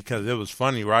that because it was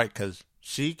funny, right? Because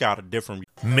she got a different...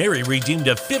 Mary redeemed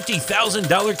a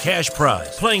 $50,000 cash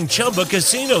prize playing Chumba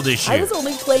Casino this year. I was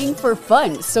only playing for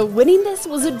fun, so winning this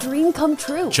was a dream come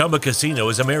true. Chumba Casino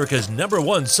is America's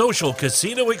 #1 social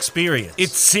casino experience.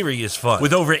 It's serious fun.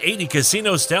 With over 80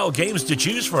 casino-style games to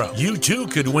choose from, you too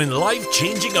could win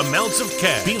life-changing amounts of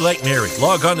cash. Be like Mary.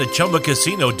 Log on to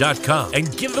ChumbaCasino.com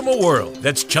and give them a whirl.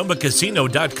 That's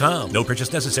ChumbaCasino.com. No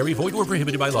purchase necessary. Void or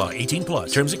prohibited by law. 18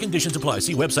 plus. Terms and conditions apply.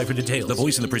 See website for details. The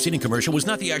voice in the preceding commercial was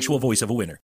not the actual voice of a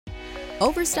winner.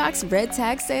 Overstock's red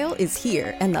tag sale is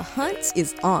here and the hunt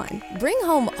is on. Bring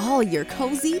home all your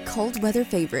cozy, cold weather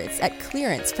favorites at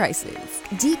clearance prices.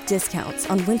 Deep discounts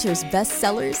on winter's best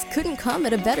sellers couldn't come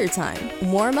at a better time.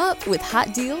 Warm up with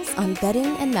hot deals on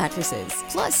bedding and mattresses.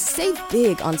 Plus, save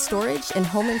big on storage and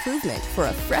home improvement for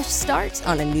a fresh start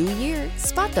on a new year.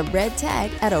 Spot the red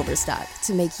tag at Overstock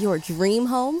to make your dream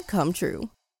home come true.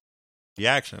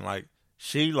 Reaction,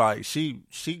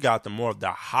 she got the more of the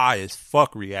highest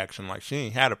fuck reaction. Like, she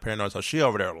ain't had a paranoid, so she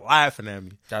over there laughing at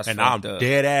me. And I'm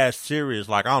dead ass serious.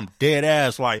 Like, I'm dead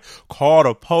ass, like, call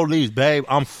the police, babe.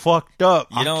 I'm fucked up.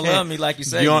 You don't love me like you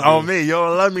say you do. On me. You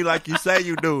don't love me like you say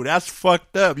you do. That's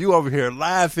fucked up. You over here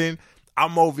laughing.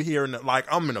 I'm over here,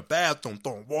 I'm in the bathroom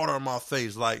throwing water in my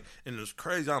face. Like, and it's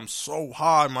crazy. I'm so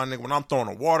high, my nigga. When I'm throwing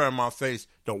the water in my face,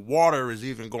 the water is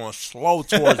even going slow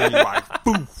towards me, like,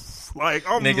 poof. Like,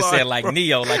 I'm nigga said like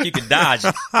Neo, like you could dodge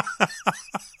it.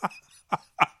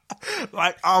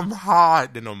 Like, I'm high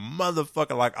than a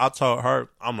motherfucker. Like, I told her,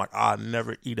 I'm like, I'll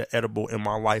never eat an edible in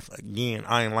my life again.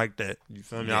 I ain't like that. You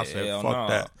feel me? Yeah, I said, fuck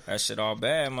that. That shit all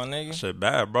bad, my nigga. That shit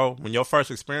bad, bro. When your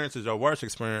first experience is your worst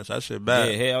experience, that shit bad.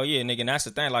 Yeah, hell yeah, nigga. And that's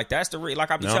the thing. Like, that's the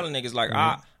like I be telling niggas, like,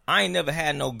 I ain't never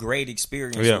had no great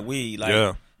experience with weed.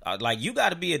 Like, like, you got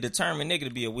to be a determined nigga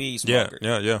to be a weed smoker.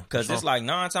 Yeah. Because it's like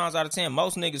 9 times out of 10,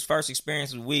 most niggas' first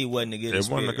experience with weed wasn't a good experience.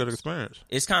 It wasn't a good experience.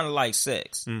 It's kind of like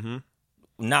sex. Mm-hmm.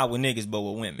 Not with niggas, but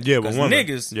with women. Yeah, with women.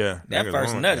 Niggas, that niggas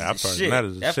first nut is the shit.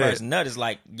 That shit. first nut is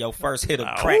like your first hit of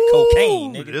crack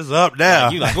cocaine, nigga. It's up now.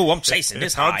 Like, you like, oh, I'm chasing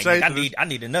this high. I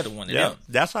need another one of them.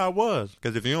 That's how it was.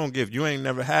 Because if you ain't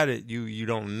never had it, you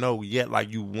don't know yet.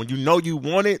 Like, when you know you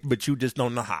want it, but you just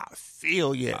don't know how I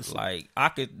feel yet. Like, I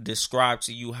could describe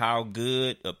to you how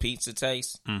good a pizza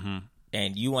tastes. Mm-hmm.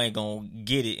 And you ain't gonna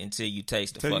get it until you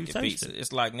taste the fucking pizza.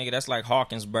 It's like, nigga, that's like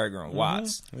Hawkins Burger and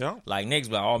Watts. Yeah. Like, niggas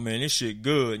be like, oh man, this shit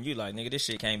good. And you like, nigga, this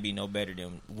shit can't be no better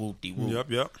than whoop-de-whoop.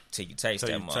 Yep. Till you taste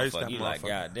that motherfucker. You like,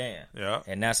 god damn. Yeah.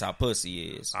 And that's how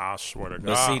pussy is. I swear to God.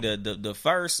 But see, the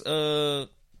first,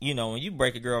 you know, when you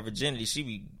break a girl virginity, she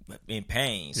be in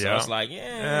pain. So it's like,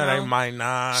 they might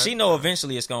not. She know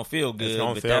eventually it's gonna feel good.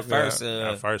 But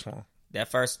that first one.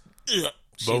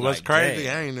 But what's crazy,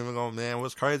 I ain't even gonna,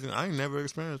 what's crazy, I ain't never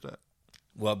experienced that.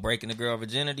 Well, breaking a girl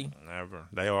virginity? Never.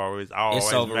 I always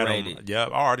it's overrated. Yep,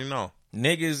 I already know.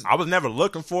 Niggas, I was never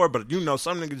looking for it, but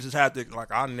some niggas just had to,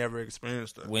 like, I never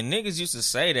experienced it. When niggas used to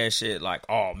say that shit, like,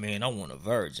 oh man, I want a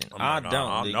virgin. I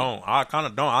kind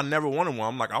of don't. I never wanted one.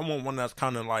 I'm like, I want one that's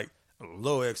kind of like a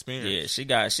little experience.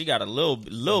 Yeah, she got a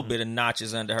little bit of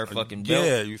notches under her fucking belt.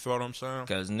 Yeah, you feel what I'm saying?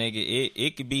 Because nigga,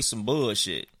 it could be some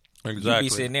bullshit. Exactly. You be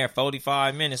sitting there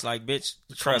 45 minutes like, bitch,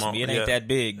 trust me, it ain't that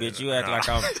big, bitch. You act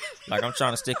like I'm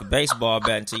trying to stick a baseball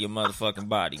bat into your motherfucking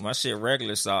body. My shit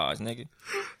regular size, nigga.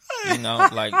 You know,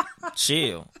 like,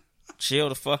 chill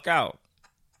the fuck out.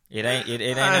 It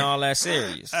ain't all that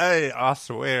serious. Hey, I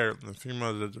swear, the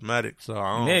females are dramatic, so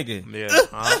I don't. Nigga.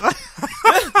 Yeah.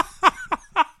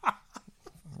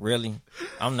 Really?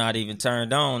 I'm not even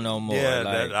turned on no more. Yeah,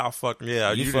 like,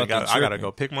 I gotta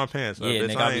go pick my pants up. Yeah,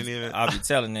 bitch, nigga, I'll be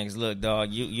telling niggas, look,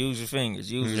 dog, you use your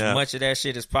fingers. Use as much of that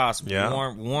shit as possible.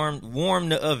 Yeah. Warm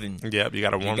the oven. Yep, you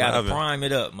gotta warm the oven. You gotta prime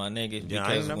it up, my nigga.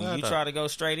 Because when you try to go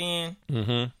straight in,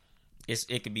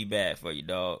 it could be bad for you,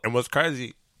 dog. And what's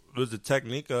crazy was the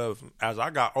technique of, as I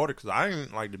got older, because I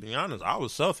ain't, like, to be honest, I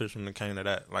was selfish when it came to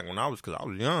that. Like, because I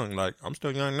was young. Like, I'm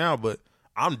still young now, but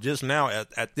I'm just now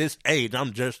at this age.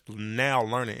 I'm just now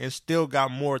learning. It's still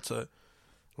got more to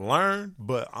learn,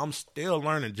 but I'm still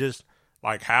learning just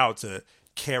like how to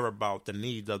care about the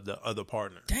needs of the other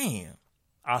partner. Damn,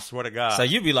 I swear to God. So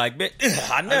you be like, bitch,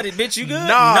 I nutted, bitch. You good?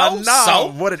 Nah.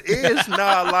 So? What it is?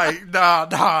 Nah.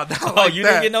 Oh, like you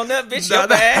didn't get no nut, bitch. Your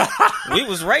bad. We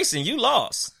was racing. You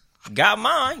lost. Got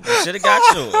mine. You should have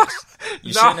got yours.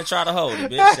 You shouldn't have tried to hold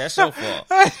it, bitch. That's your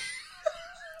fault.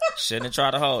 Shouldn't have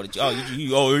tried to hold it. You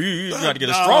got to get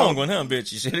a strong one, huh,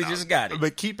 bitch? You should have just got it.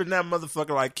 But keeping that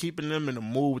motherfucker, like, keeping them in the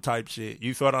mood type shit.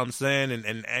 You feel what I'm saying?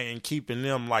 And keeping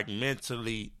them, like,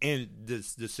 mentally in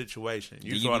this situation.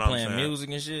 You feel what I'm saying? Playing music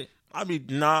and shit? I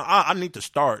need to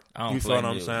start. I you feel what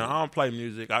I'm saying? I don't play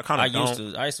music. I kind of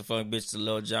don't. I used to fuck bitch to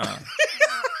Lil Jon.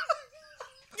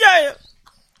 Yeah.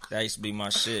 That used to be my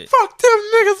shit. Fuck them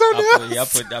niggas on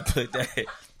there.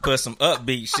 Put some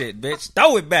upbeat shit, bitch.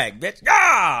 Throw it back, bitch.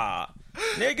 Ah,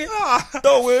 nigga.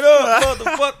 Throw it up,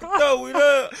 motherfucker. Throw it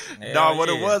up. What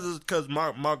it was is because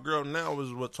my girl now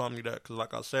was what told me that. Because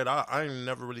like I said, I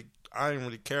ain't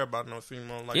really care about no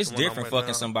female. Like, it's different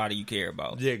fucking somebody you care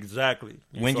about. Yeah, exactly.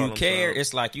 When you care,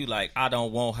 it's like I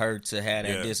don't want her to have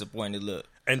that disappointed look.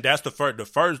 And that's the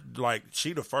first, like,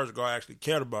 she the first girl I actually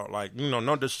cared about. Like,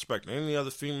 no disrespect to any other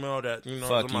female that,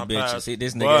 fuck was you, my bitch. past. See,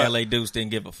 this nigga LA Duce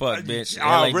didn't give a fuck, bitch.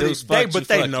 LA Duce fucked you,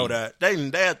 they know that. They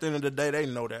at the end of the day, they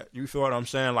know that. You feel what I'm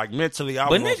saying? Like, mentally,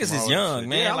 But niggas is young,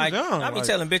 man. Yeah, like, young. I be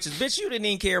telling bitches, bitch, you didn't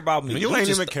even care about me. You ain't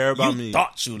even care about me. You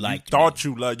thought you liked me.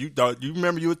 You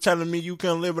remember you were telling me you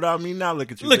couldn't live without me? Now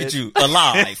look at you, Look bitch. at you,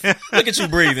 alive. Look at you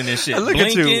breathing and shit. Look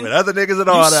Blinking, at you with other niggas and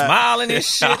all that. Smiling and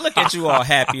shit. Look at you all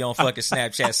happy on fucking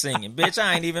Snapchat singing. Bitch,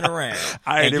 I ain't even around.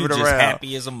 I ain't even just around.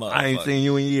 Happy as a motherfucker. I ain't seen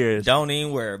you in years. Don't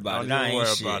even worry about it. I ain't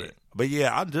shit. But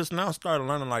yeah, I just now started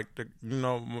learning, like, the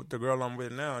girl I'm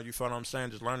with now. You feel what I'm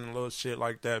saying? Just learning little shit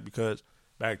like that, because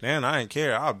back then I ain't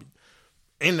care. I'll be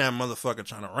in that motherfucker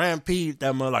trying to rampage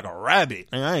that mother like a rabbit,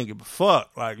 and I ain't give a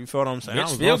fuck. Like, you feel what I'm saying?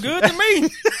 Bitch, feel good to me.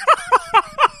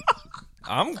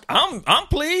 I'm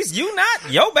pleased. You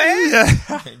not. Yo bad.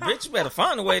 Yeah. Bitch, you better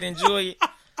find a way to enjoy it.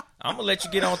 I'm gonna let you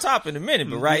get on top in a minute,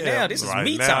 but right now this is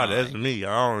me time. That's me.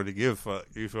 I don't really give a fuck.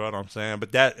 You feel what I'm saying?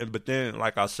 But then,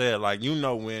 like I said, like,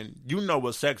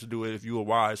 what sex do if you a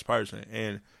wise person.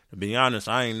 And to be honest,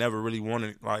 I ain't never really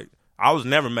wanted, like, I was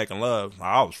never making love.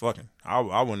 I was fucking. I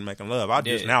wasn't making love. I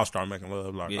just now start making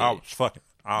love. Like, I was fucking.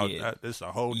 It's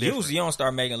a whole different. Usually you don't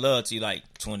start making love till you like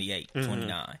 28,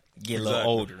 29. Get a little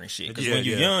older and shit. Because when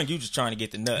you're young, you just trying to get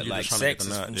the nut. Like, sex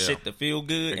is some shit to feel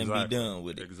good and be done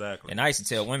with it. Exactly. And I used to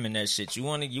tell women that shit. You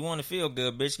want to feel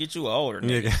good, bitch, get you an older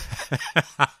nigga.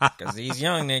 Because these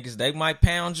young niggas, they might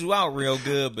pound you out real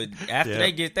good, but after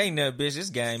they get they nut, bitch,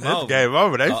 it's game over. It's game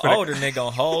over. An older nigga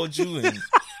gonna hold you and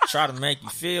try to make you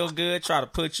feel good, try to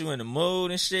put you in the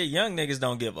mood and shit. Young niggas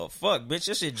don't give a fuck, bitch.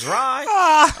 Your shit dry.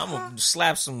 I'm gonna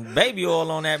slap some baby oil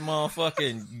on that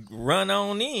motherfucker and run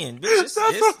on in, bitch.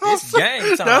 It's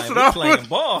game time. We playing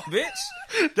ball, bitch.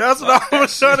 That's what I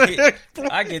was trying to explain.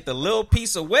 I get the little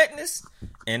piece of wetness,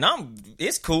 and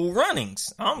it's cool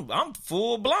runnings. I'm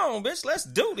full blown, bitch. Let's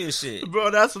do this shit,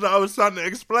 bro. That's what I was trying to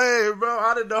explain, bro.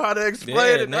 I didn't know how to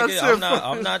explain it. Nigga,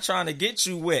 I'm not trying to get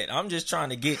you wet. I'm just trying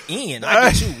to get in.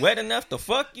 I get you wet enough to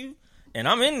fuck you, and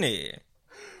I'm in there.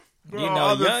 Bro,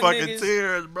 young niggas,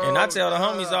 tears, bro. And I tell the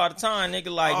homies all the time,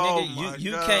 nigga, like,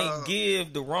 you can't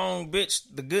give the wrong bitch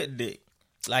the good dick.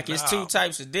 Like, it's two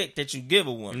types of dick that you give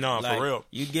a woman. No, like, for real.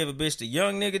 You give a bitch the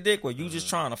young nigga dick where you just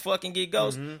trying to fucking get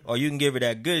ghost, or you can give her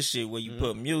that good shit where you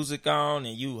put music on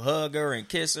and you hug her and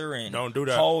kiss her and don't do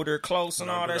that. Hold her close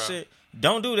and all that shit.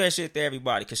 Don't do that shit to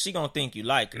everybody, because she gonna think you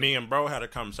like her. Me and bro had a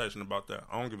conversation about that.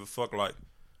 I don't give a fuck. Like,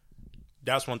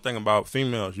 that's one thing about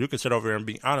females. You can sit over here and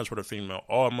be honest with a female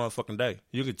all motherfucking day.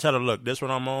 You can tell her, look, this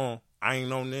what I'm on. I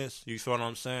ain't on this. You feel what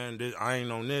I'm saying? I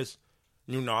ain't on this.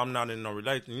 I'm not in no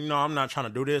relation. I'm not trying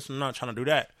to do this. I'm not trying to do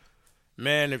that.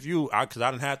 Man, because I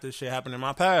done had this shit happen in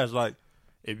my past. Like,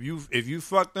 if you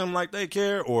fuck them like they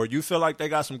care, or you feel like they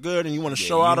got some good and you want to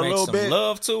show out a little bit,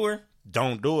 love to her,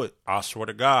 don't do it. I swear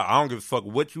to God, I don't give a fuck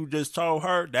what you just told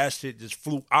her. That shit just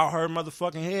flew out her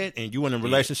motherfucking head, and you in a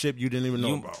relationship you didn't even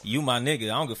know about. You my nigga.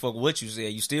 I don't give a fuck what you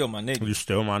said. You still my nigga. You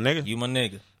still my nigga. You my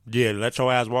nigga. Yeah, let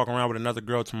your ass walk around with another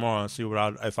girl tomorrow and see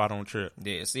if I don't trip.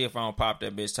 Yeah, see if I don't pop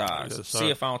that bitch tires. Yes, see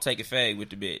if I don't take a fade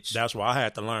with the bitch. That's why I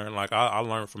had to learn. Like, I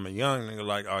learned from a young nigga,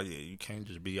 like, oh yeah, you can't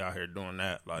just be out here doing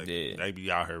that. Like, they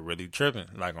be out here really tripping,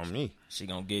 like, on me. She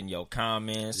gonna get in your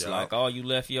comments, like, oh, you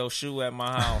left your shoe at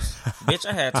my house. Bitch,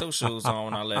 I had 2 shoes on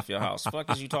when I left your house.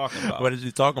 Fuck is you talking about? What is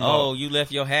you talking about? Oh, you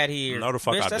left your hat here. No, the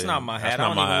fuck bitch, I that's didn't. Not my hat. I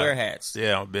don't even wear hats.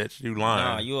 Yeah, bitch, you lying.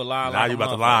 Nah, you a lie. Now you about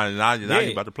to lie. Now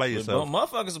you about to play yourself. But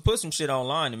motherfuckers will put some shit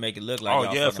online to make it look like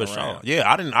y'all yeah, fucking for around. sure. Yeah,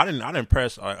 I didn't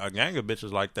press a gang of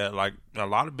bitches like that. Like, a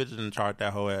lot of bitches didn't chart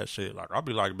that whole ass shit. Like, I'll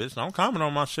be like, bitch, don't comment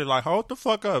on my shit. Like, hold the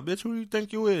fuck up, bitch. Who you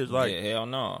think you is? Like, yeah, hell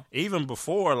no. Even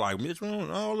before, like, bitch,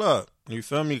 hold up. You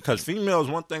feel me? Because females,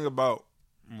 one thing about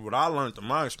what I learned through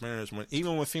my experience,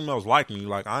 even when females like me,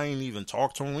 like I ain't even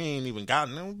talked to them, we ain't even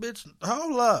gotten them, bitch,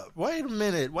 hold up, wait a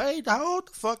minute, hold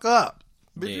the fuck up.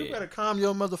 Bitch, you better calm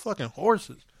your motherfucking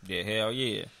horses. Yeah, hell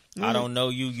yeah. I don't know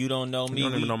you, you don't know me. You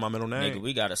don't even know my middle name. Nigga,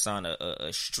 we got to sign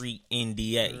a street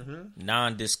NDA,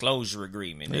 non-disclosure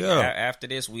agreement. Nigga, after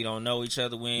this, we don't know each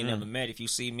other. We ain't never met. If you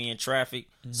see me in traffic,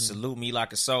 salute me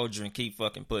like a soldier and keep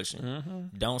fucking pushing.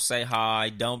 Don't say hi.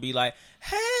 Don't be like,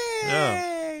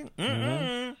 hey.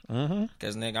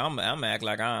 Because, nigga, I'm act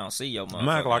like I don't see your motherfucker. I'm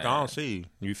act like I don't see you.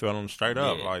 You feel them straight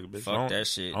up. Like, bitch, fuck that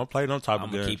shit. Don't play no type of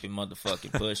game. I'm going to keep it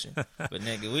motherfucking pushing. But,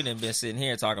 nigga, we done been sitting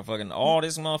here talking fucking all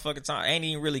this motherfucking time. Ain't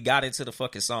even really got into the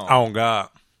fucking song. Oh, God.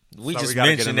 We just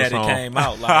mentioned that it came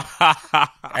out like,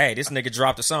 hey, this nigga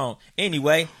dropped a song.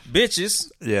 Anyway,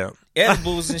 bitches. Yeah.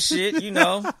 Edibles and shit, you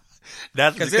know.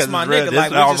 That's because this my nigga.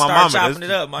 Like, we just start chopping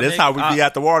it up. My this nigga, how we be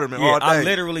at the Waterman all day. I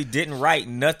literally didn't write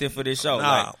nothing for this show.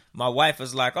 Nah. Like, my wife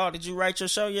was like, "Oh, did you write your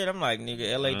show yet?" I'm like,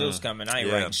 "Nigga, LA Duce coming. I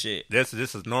ain't writing shit. This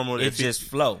is normal. It just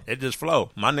flow. It just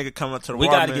flow. My nigga coming to the We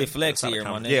Waterman. got to get flex here,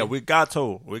 my nigga. Yeah, we got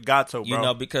to, bro. You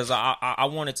know, because I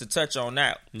wanted to touch on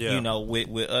that. Yeah. You know,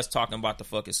 with us talking about the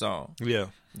fucking song. Yeah.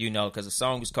 You know, because the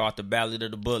song is called The Ballot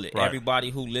of the Bullet. Right. Everybody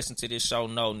who listens to this show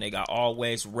know, nigga, I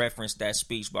always reference that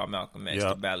speech by Malcolm X,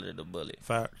 The Ballot of the Bullet.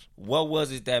 Facts. What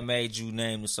was it that made you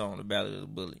name the song The Ballot of the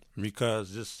Bullet?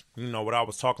 Because just, you know, what I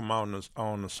was talking about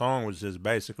on the song was just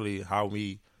basically how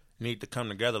we need to come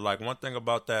together. Like, one thing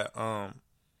about that,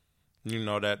 you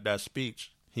know, that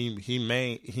speech, he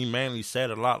mainly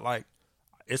said a lot, like,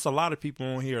 it's a lot of people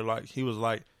on here, like, he was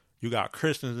like, you got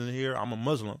Christians in here, I'm a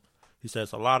Muslim. He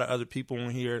says a lot of other people in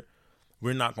here,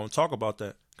 we're not going to talk about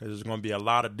that because there's going to be a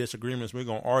lot of disagreements. We're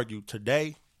going to argue.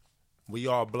 Today, we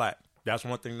all black. That's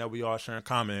one thing that we all share in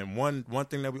common. And one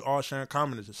thing that we all share in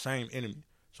common is the same enemy.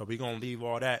 So we're going to leave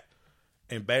all that.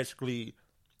 And basically,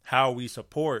 how we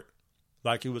support,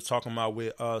 like he was talking about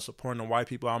with supporting the white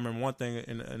people. I remember one thing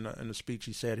in the speech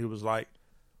he said, he was like,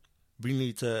 we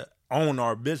need to own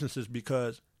our businesses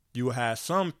because you have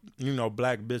some, you know,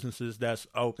 black businesses that's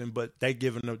open, but they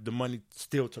giving the money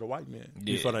still to the white man.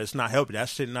 You feel that it's not helping. That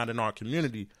shit not in our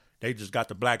community. They just got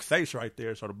the black face right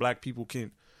there, so the black people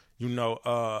can, you know,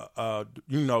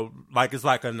 like it's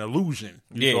like an illusion.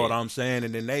 You know what I'm saying?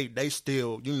 And then they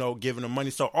still, you know, giving them money.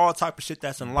 So all type of shit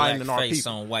that's enlightening our people. Black face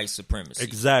on white supremacy.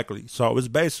 Exactly. So it's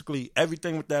basically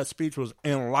everything with that speech was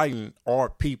enlightening our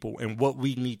people and what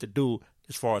we need to do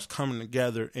as far as coming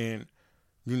together and,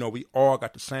 you know, we all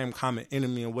got the same common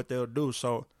enemy and what they'll do.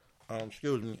 So,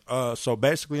 so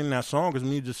basically in that song is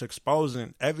me just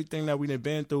exposing everything that we've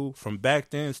been through from back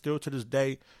then still to this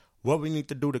day, what we need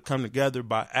to do to come together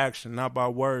by action, not by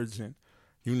words. And,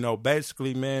 you know,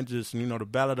 basically, man, just, you know, the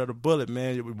Ballot of the Bullet,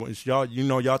 man. It's y'all, you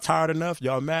know, y'all tired enough?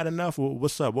 Y'all mad enough? Well,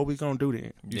 what's up? What we gonna do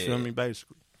then? You feel me,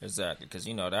 basically? Exactly, because,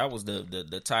 you know, that was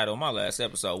the title of my last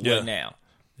episode. What now?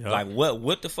 Yep. Like,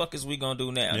 what the fuck is we gonna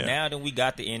do now? Yeah. Now that we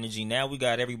got the energy, now we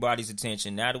got everybody's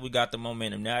attention, now that we got the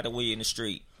momentum, now that we in the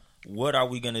street, what are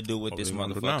we gonna do with this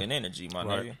motherfucking energy, my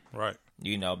nigga? Right.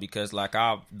 You know, because like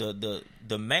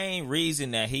the main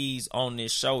reason that he's on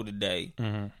this show today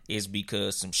is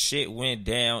because some shit went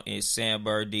down in San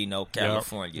Bernardino,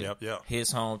 California. Yep.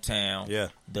 His hometown. Yeah.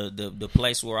 The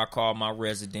place where I call my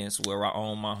residence, where I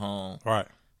own my home. Right.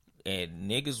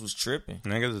 And niggas was tripping.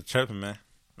 Niggas was tripping, man.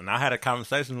 And I had a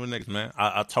conversation with niggas, man.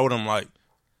 I told him, man,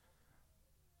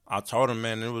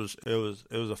 it was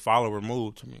a follower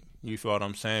move to me. You feel what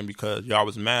I'm saying? Because y'all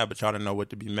was mad, but y'all didn't know what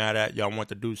to be mad at. Y'all want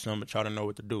to do something, but y'all didn't know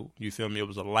what to do. You feel me? It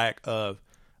was a lack of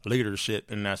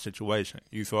leadership in that situation.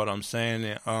 You feel what I'm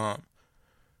saying? And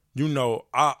you know,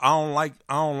 I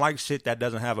don't like shit that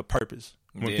doesn't have a purpose.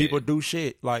 When people do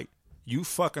shit like you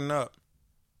fucking up,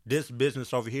 this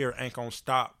business over here ain't gonna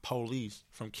stop police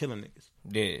from killing niggas.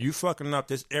 Yeah. You fucking up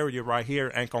this area right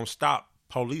here ain't gonna stop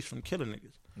police from killing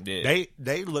niggas. Yeah.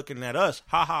 They looking at us,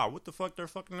 what the fuck they're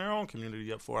fucking their own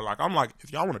community up for? Like, I'm like,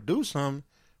 if y'all want to do something,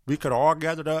 we could all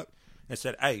gathered up and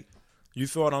said, hey, you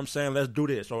feel what I'm saying? Let's do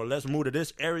this, or let's move to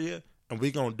this area and we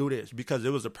gonna do this. Because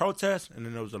it was a protest and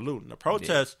then there was a looting. The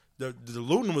protest, the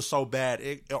looting was so bad,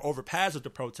 it overpasses the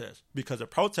protest because the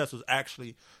protest was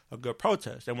actually a good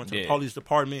protest. They went to the police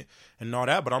department and all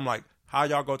that, but I'm like, how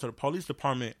y'all go to the police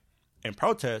department and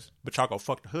protest, but y'all go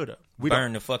fuck the hood up?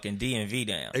 Burn the fucking DMV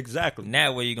down. Exactly.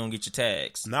 Now where you gonna get your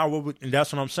tags? Now and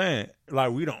that's what I'm saying.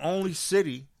 Like, we the only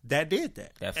city that did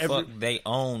that. That fuck they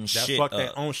own shit up.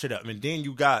 Their own shit up. And then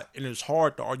you got, and it's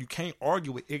hard to argue. You can't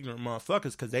argue with ignorant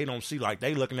motherfuckers because they don't see, like,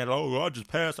 they looking at, I just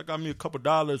passed, I got me a couple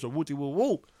dollars or wooty woo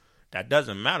woo. That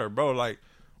doesn't matter, bro. Like,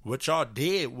 what y'all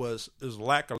did is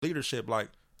lack of leadership. Like,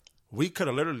 we could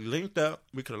have literally linked up.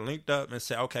 We could have linked up and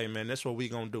said, okay, man, that's what we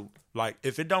gonna do. Like,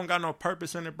 if it don't got no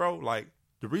purpose in it, bro, like,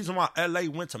 the reason why LA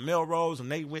went to Melrose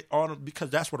and they went all because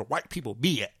that's where the white people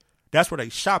be at. That's where they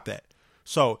shop at.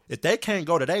 So if they can't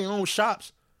go to their own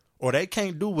shops or they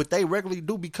can't do what they regularly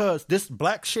do because this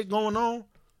black shit going on,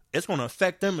 it's going to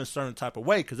affect them in a certain type of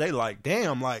way because they like,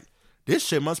 damn, like, this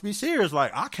shit must be serious.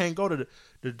 Like, I can't go to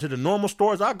the normal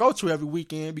stores I go to every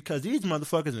weekend because these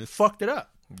motherfuckers have fucked it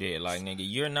up. Yeah, like, nigga,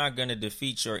 you're not going to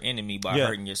defeat your enemy by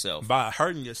hurting yourself. By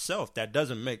hurting yourself. That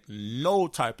doesn't make no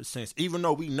type of sense. Even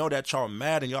though we know that y'all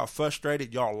mad and y'all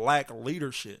frustrated, y'all lack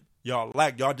leadership.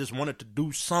 Y'all just wanted to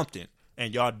do something,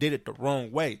 and y'all did it the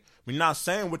wrong way. We're not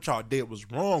saying what y'all did was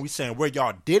wrong. We saying where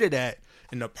y'all did it at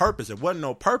and the purpose. There wasn't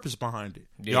no purpose behind it.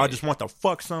 Yeah. Y'all just want to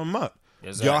fuck something up.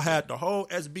 Exactly. Y'all had the whole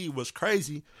SB was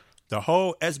crazy. The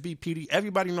whole SBPD,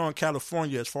 everybody know in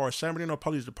California, as far as San Bernardino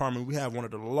Police Department, we have one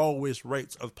of the lowest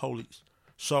rates of police.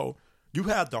 So you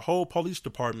have the whole police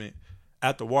department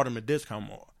at the Waterman Discount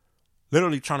Mall,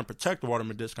 literally trying to protect the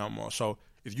Waterman Discount Mall. So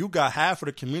if you got half of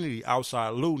the community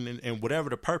outside looting and whatever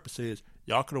the purpose is,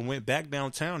 y'all could have went back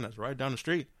downtown, that's right down the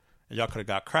street, and y'all could have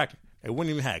got cracking. They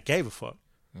wouldn't even have gave a fuck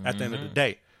at the end of the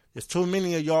day. It's too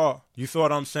many of y'all, you feel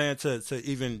what I'm saying, to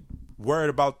even worried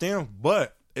about them,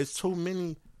 but it's too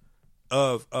many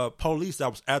of police that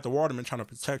was at the Waterman trying to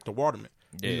protect the Waterman.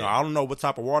 Yeah. You know, I don't know what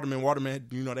type of Waterman,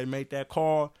 you know, they made that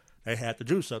call. They had the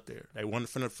Duce up there. They wasn't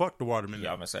finna fuck the Waterman. Yeah,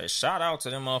 I'm gonna say, shout out to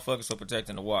them motherfuckers for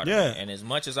protecting the Waterman. Yeah. And as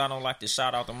much as I don't like to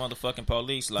shout out the motherfucking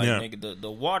police, like, nigga,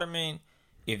 the Waterman,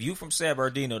 if you from San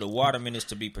Bernardino, the Waterman is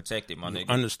to be protected, my nigga.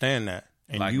 Understand that.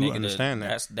 And like, you nigga, understand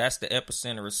that. That's the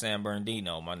epicenter of San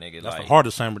Bernardino, my nigga. That's like, the heart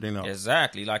of San Bernardino.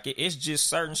 Exactly. Like, it's just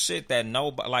certain shit that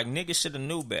nobody, like, niggas should have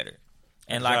knew better.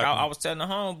 And like I was telling the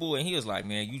homeboy, and he was like,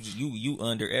 "Man, you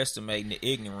underestimating the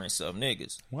ignorance of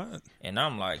niggas." What? And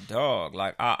I'm like, dog,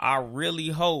 like I really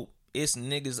hope it's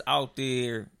niggas out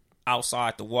there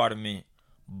outside the Waterman,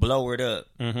 blow it up,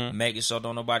 making sure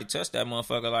don't nobody touch that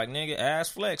motherfucker. Like, nigga, ass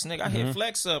flex, nigga, I hit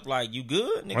flex up. Like, you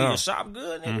good, nigga? Your shop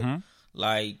good, nigga?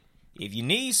 Like, if you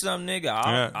need something,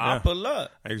 nigga, I'll pull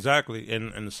up. Exactly.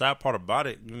 And the sad part about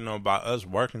it, you know, by us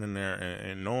working in there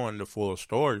and knowing the full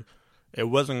story, it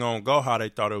wasn't going to go how they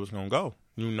thought it was going to go.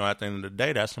 You know, at the end of the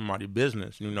day, that's somebody's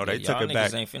business. You know, they took it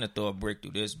back. Y'all niggas ain't finna throw a brick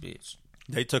through this bitch.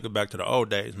 They took it back to the old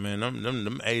days, man.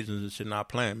 Them Asians and shit not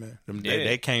playing, man.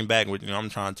 They came back with, you know, I'm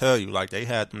trying to tell you, like, they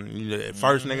had them, you know,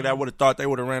 first nigga that would have thought they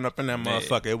would have ran up in that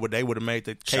motherfucker. They would have made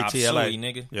the KTLA.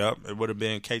 Nigga. Yep, it would have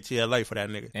been KTLA for that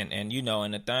nigga. And you know,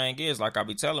 and the thing is, like I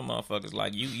be telling motherfuckers,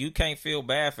 like, you can't feel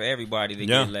bad for everybody to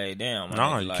get laid down. No,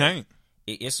 nigga. you Like, can't.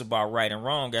 It's about right and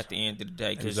wrong at the end of the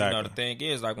day. Because, you know, the thing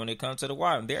is, like, when it comes to the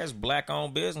Waterman, there's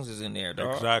black-owned businesses in there,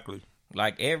 dog. Exactly.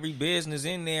 Like, every business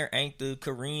in there ain't the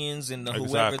Koreans and the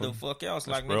whoever the fuck else.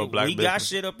 Like, nigga, we got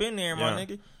shit up in there, my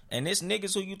nigga. And it's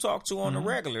niggas who you talk to on the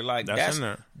regular. Like,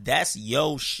 that's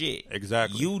yo shit.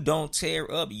 Exactly. You don't tear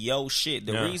up yo shit.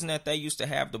 The reason that they used to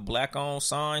have the black-owned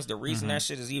signs, the reason that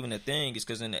shit is even a thing is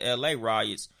because in the L.A.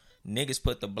 riots, niggas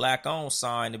put the black on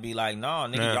sign to be like, nah,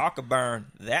 nigga, y'all could burn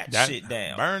that shit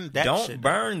down. Burn that Don't shit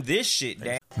burn down. this shit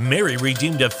down. Mary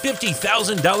redeemed a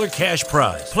 $50,000 cash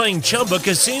prize playing Chumba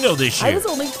Casino this year. I was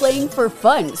only playing for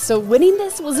fun, so winning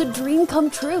this was a dream come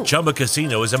true. Chumba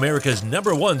Casino is America's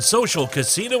 #1 social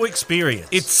casino experience.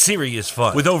 It's serious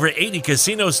fun. With over 80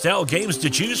 casino-style games to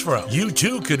choose from, you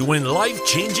too could win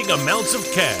life-changing amounts of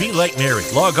cash. Be like Mary.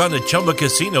 Log on to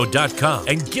ChumbaCasino.com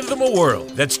and give them a whirl.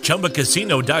 That's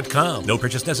ChumbaCasino.com. No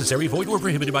purchase necessary. Void or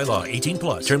prohibited by law.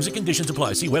 18+. Terms and conditions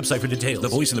apply. See website for details. The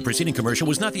voice in the preceding commercial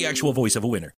was not the actual voice of a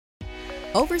winner.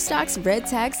 Overstock's Red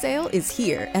Tag Sale is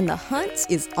here and the hunt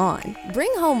is on.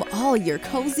 Bring home all your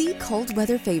cozy, cold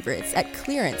weather favorites at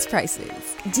clearance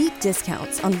prices. Deep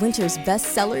discounts on winter's best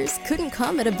sellers couldn't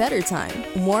come at a better time.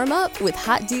 Warm up with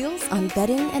hot deals on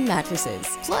bedding and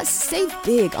mattresses. Plus, save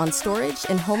big on storage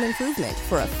and home improvement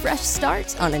for a fresh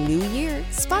start on a new year.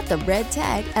 Spot the red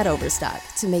tag at Overstock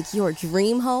to make your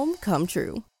dream home come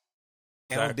true.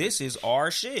 Now, this is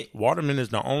our shit. Waterman is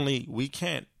the only, we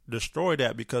can't destroy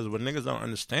that because what niggas don't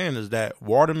understand is that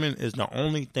Waterman is the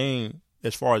only thing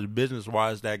as far as business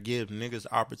wise that gives niggas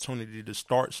opportunity to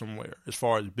start somewhere as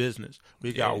far as business.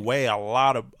 We got a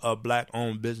lot of black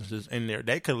owned businesses in there.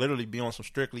 They could literally be on some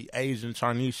strictly Asian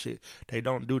Chinese shit. They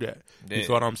don't do that. You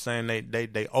feel what I'm saying?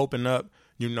 They open up,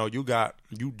 you know,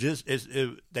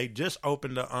 they just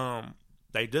opened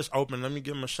let me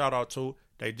give them a shout out to.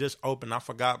 They just opened, I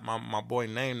forgot my boy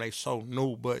name, they so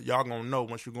new, but y'all gonna know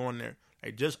once you go in there.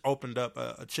 They just opened up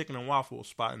a chicken and waffle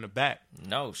spot in the back.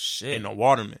 No shit. In the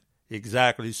Waterman.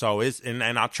 Exactly. So it's, and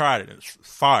I tried it. It's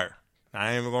fire.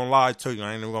 I ain't even gonna lie to you.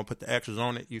 I ain't even gonna put the extras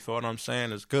on it. You feel what I'm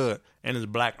saying? It's good. And it's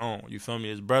black owned. You feel me?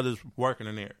 His brother's working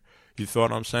in there. You feel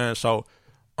what I'm saying? So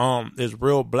there's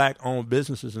real black owned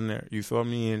businesses in there. You feel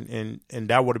me? And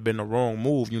that would have been the wrong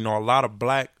move. You know, a lot of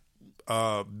black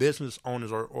business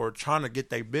owners or trying to get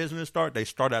their business start, they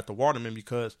start at the Waterman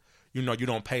because you know you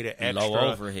don't pay the extra.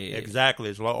 Low overhead. Exactly.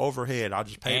 It's low overhead. I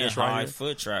just pay and this right high here.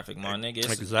 Foot traffic, my nigga.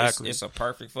 Exactly. It's a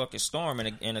perfect fucking storm.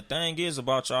 And the thing is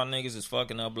about y'all niggas is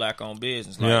fucking up black owned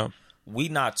business. Like, we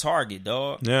not Target,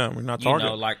 dog. Yeah, we're not Target. You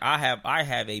know, like I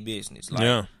have a business.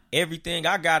 Like everything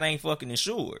I got ain't fucking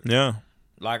insured. Yeah.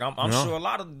 Like I'm sure a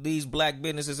lot of these black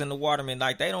businesses in the Waterman,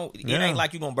 like they don't. It ain't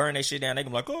like you gonna burn that shit down. They gonna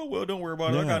be like, oh well, don't worry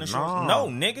about it. I got insurance. No,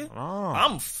 nigga,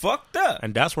 I'm fucked up.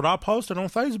 And that's what I posted on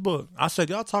Facebook. I said,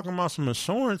 y'all talking about some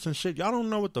insurance and shit. Y'all don't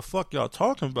know what the fuck y'all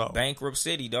talking about. Bankrupt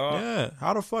city, dog. Yeah,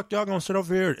 how the fuck y'all gonna sit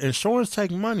over here? Insurance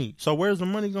take money. So where's the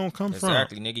money gonna come from?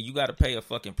 Exactly, nigga. You got to pay a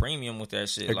fucking premium with that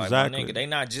shit. Exactly. Like, my nigga, they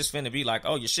not just finna be like,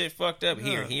 oh, your shit fucked up.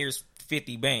 Here's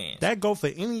 50 bands. That go for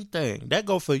anything. That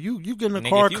go for you. You getting a nigga,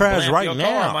 car crash right your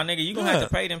now, car, my nigga. You gonna have to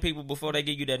pay them people before they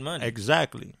give you that money.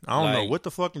 Exactly. I don't know what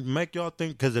the fuck make y'all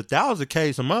think. Because if that was the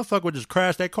case, a motherfucker would just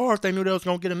crash their car if they knew they was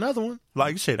gonna get another one.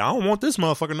 Like you said, I don't want this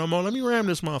motherfucker no more. Let me ram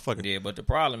this motherfucker. Yeah, but the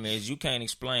problem is you can't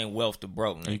explain wealth to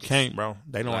broke niggas. You can't, bro.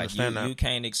 They don't understand that. You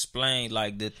can't explain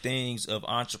like the things of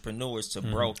entrepreneurs to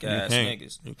broke ass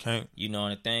niggas. You can't. You know,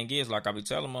 and the thing is, like I be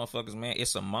telling motherfuckers, man,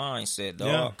 it's a mindset,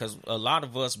 dog. Because a lot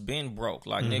of us been broke,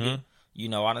 like nigga. You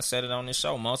know, I done said it on this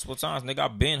show multiple times. Nigga,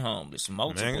 I've been homeless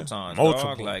multiple times,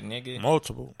 dog. Like, nigga.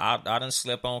 Multiple. I done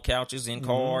slept on couches, in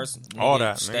cars. All nigga,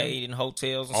 that, stayed in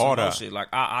hotels and all some that shit. Like,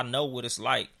 I know what it's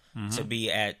like to be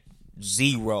at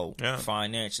zero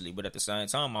financially. But at the same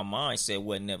time, my mindset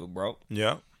wasn't never broke.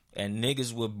 Yeah. And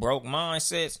niggas with broke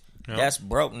mindsets, that's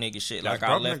broke nigga shit. Like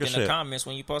I left in the comments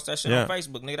when you post that shit on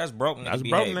Facebook, nigga, that's broke nigga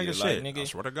behavior. Broke nigga like, shit. Nigga, I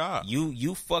swear to God.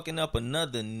 You fucking up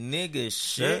another nigga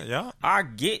shit. Yeah. I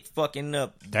get fucking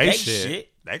up they shit.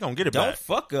 They gonna get it Don't back.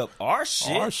 fuck up our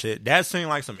shit. Our shit. That seemed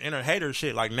like some inner hater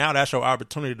shit. Like now that's your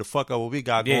opportunity to fuck up what we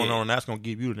got going on. And that's gonna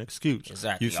give you an excuse.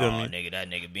 Exactly. You feel me? Nigga, that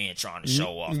nigga been trying to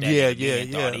show off. That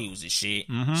nigga thought he was the shit.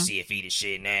 See if he the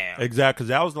shit now. Exactly. Cause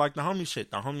that was like the homie shit.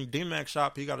 The homie D-Mac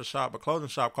shop, he got a shop, a clothing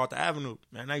shop called The Avenue.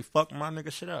 Man, they fucked my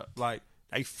nigga shit up. Like,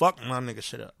 they fucked my nigga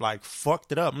shit up. Like,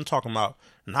 fucked it up. I'm talking about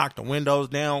knocked the windows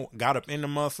down, got up in the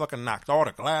motherfucker, knocked all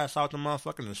the glass out the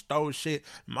motherfucker and stole shit.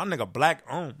 My nigga black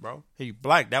owned, bro. He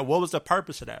black. What was the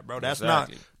purpose of that, bro? That's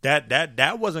not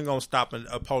that wasn't gonna stop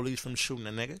a police from shooting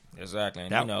a nigga. Exactly.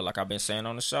 And you know, like I've been saying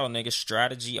on the show, nigga,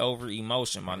 strategy over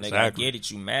emotion, my nigga. I get it,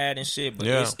 you mad and shit, but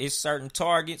it's certain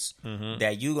targets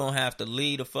that you gonna have to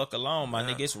leave the fuck alone, my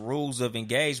nigga. It's rules of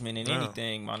engagement in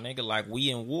anything, my nigga. Like we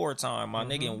in wartime, my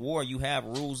nigga. In war, you have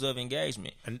rules of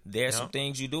engagement. And there's some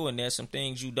things you do and there's some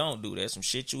things you don't do. There's some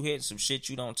shit you hit and some shit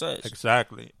you don't touch.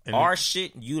 Exactly. And our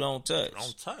shit you don't touch.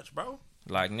 Don't touch, bro.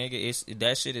 Like nigga,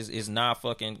 that shit is not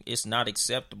fucking. It's not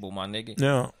acceptable, my nigga.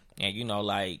 Yeah. And you know,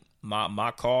 like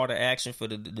my call to action for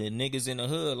the niggas in the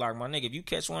hood, like my nigga, if you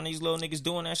catch one of these little niggas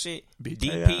doing that shit,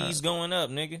 DP's going up,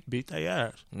 nigga. Beat their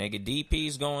ass, nigga.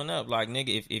 DP's going up, like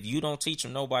nigga. If you don't teach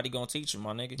them, nobody gonna teach them,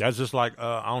 my nigga. That's just like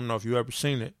I don't know if you ever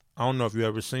seen it.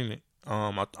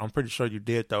 I'm pretty sure you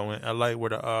did though in LA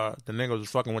where the nigga was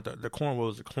fucking with the corn. What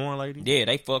was the corn lady? Yeah,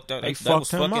 they fucked up. They fucked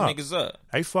was fucking up. Niggas up.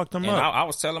 They fucked them and up. I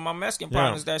was telling my Mexican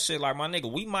partners that shit. Like my nigga,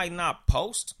 we might not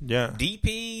post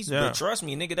DPs, but trust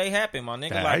me, nigga, they happen, my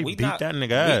nigga. Like we beat not that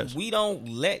nigga ass. We don't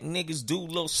let niggas do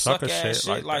little suck ass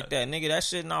shit like that, nigga. That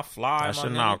shit not fly. That my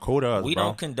shit nigga. Not cool to us, we bro.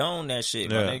 don't condone that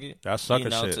shit, my nigga. That sucker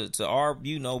shit. To our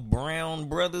brown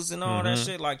brothers and all that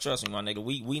shit. Like trust me, my nigga,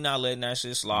 we not letting that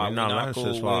shit slide. We not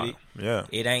cool with it. Yeah,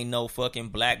 it ain't no fucking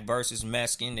black versus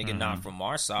Mexican, nigga. Not from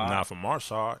our side. Not from our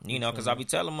side. You know, because I be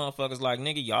telling motherfuckers like,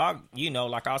 nigga, y'all, you know,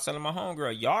 like I was telling my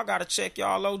homegirl, y'all gotta check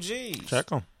y'all OGs. Check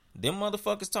them. Them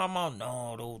motherfuckers talking about,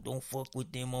 no, don't fuck with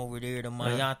them over there, the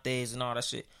mayates and all that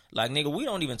shit. Like, nigga, we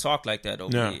don't even talk like that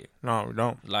over here. No, we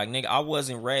don't. Like, nigga, I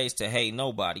wasn't raised to hate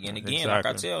nobody. And again, like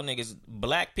I tell niggas,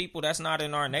 black people, that's not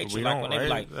in our nature. Like, when they be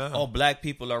like, oh, black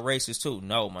people are racist too.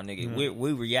 No, my nigga,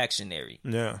 we reactionary.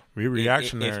 Yeah, we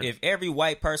reactionary. If every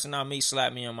white person I meet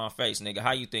slap me on my face, nigga,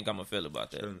 how you think I'm gonna feel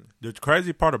about that? The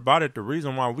crazy part about it, the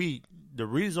reason why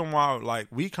like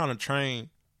we kind of train,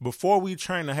 before we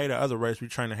train to hate the other race, we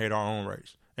train to hate our own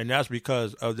race. And that's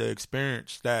because of the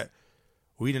experience that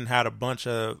we didn't had a bunch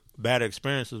of bad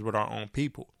experiences with our own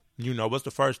people. You know, what's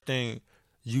the first thing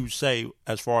you say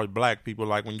as far as black people,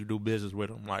 like when you do business with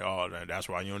them? Like, oh, that's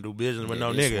why you don't do business with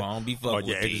no nigga. I don't be fucking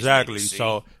with these exactly. Niggas,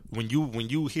 so when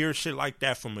you hear shit like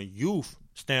that from a youth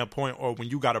standpoint, or when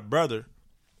you got a brother,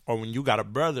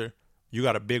 you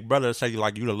got a big brother, say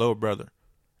like you the little brother,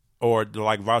 or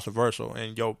like vice versa,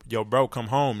 and your bro come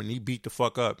home and he beat the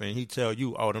fuck up, and he tell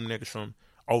you, oh, them niggas from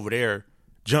over there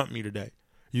jumped me today.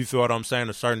 You feel what I'm saying?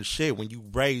 A certain shit. When you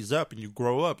raise up and you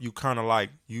grow up, you kind of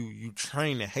like you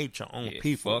train to hate your own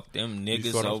people. Fuck them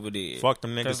niggas over there. Fuck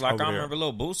them niggas. Because like over I there. remember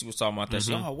Lil Boosie was talking about that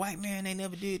shit. Oh, white man, they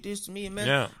never did this to me, and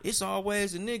man, it's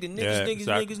always a niggas,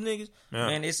 niggas. Yeah.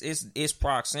 Man, it's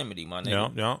proximity, my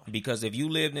nigga. Yeah. Because if you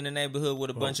lived in a neighborhood with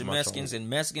a bunch of Mexicans and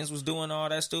Mexicans was doing all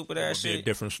that stupid ass shit, a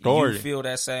different story. You feel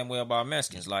that same way about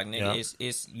Mexicans. Like nigga,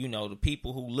 it's you know the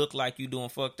people who look like you doing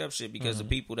fucked up shit because the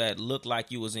people that look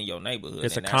like you was in your neighborhood.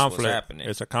 It's and a conflict. What's happening.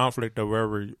 It's a conflict of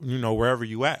wherever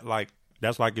you at. Like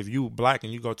that's like if you black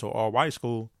and you go to an all white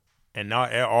school and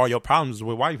now all your problems is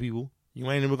with white people, you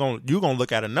ain't even gonna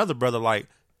look at another brother like,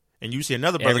 and you see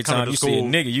another brother every coming time to you school, see a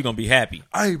nigga, you gonna be happy.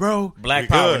 Hey, bro, Black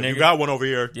power, good. nigga. You got one over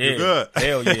here. Yeah, you good.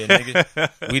 Hell yeah,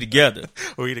 nigga. We together.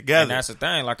 We together. And that's the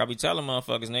thing. Like I be telling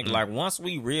motherfuckers, nigga. Like once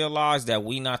we realize that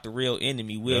we not the real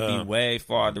enemy, we'll be way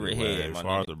farther ahead, my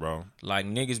nigga. Bro. Like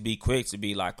niggas be quick to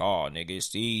be like, oh, nigga, it's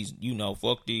these,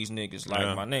 fuck these niggas.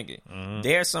 Like my nigga,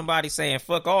 there's somebody saying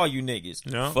fuck all you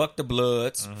niggas. Yeah. Fuck the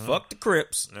Bloods. Fuck the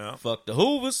Crips. Fuck the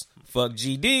Hoovers. Fuck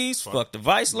GDs. Fuck the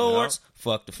Vice Lords.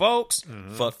 Fuck the folks.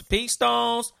 Fuck the P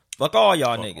Stones. Fuck all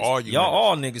y'all niggas. Y'all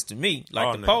all niggas to me. Like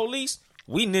all the police,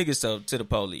 we niggas to the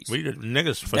police. We the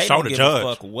niggas for they sure don't the give judge. a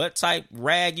fuck what type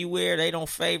rag you wear. They don't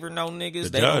favor no niggas. The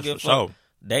they judge don't give a for fuck. sure.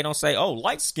 They don't say, oh,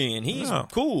 light skin, he's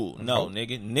cool. No,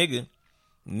 nigga,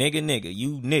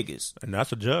 you niggas. And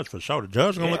that's a judge for sure. The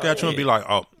judge gonna look at you and be like,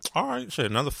 oh, all right, shit,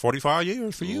 another 45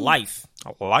 years for you. Life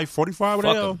 45 with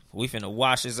hell. We finna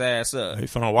wash his ass up. We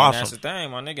finna wash him. That's the thing,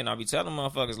 my nigga. And I be telling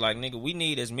motherfuckers like, nigga, we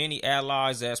need as many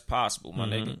allies as possible, my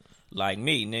nigga. Like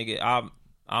me, nigga,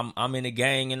 I'm in a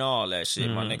gang and all that shit,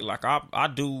 my nigga. Like I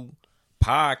do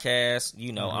podcasts,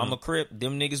 I'm a Crip,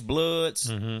 them niggas Bloods.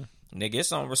 Nigga,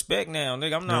 it's on respect now,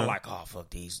 nigga. I'm not like, oh fuck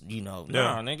these,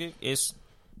 Nah, nigga. It's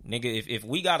nigga, if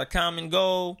we got a common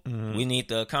goal, we need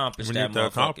to accomplish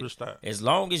that. As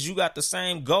long as you got the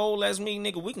same goal as me,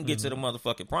 nigga, we can get to the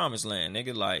motherfucking promised land,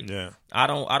 nigga. Like, I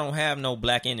don't have no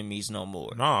black enemies no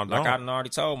more. No, I don't. Like I done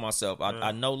already told myself,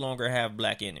 I no longer have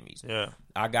black enemies. Yeah.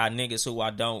 I got niggas who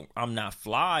I'm not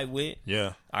fly with.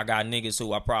 Yeah. I got niggas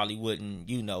who I probably wouldn't,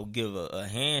 give a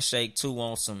handshake to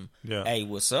on some, hey,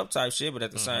 what's up type shit. But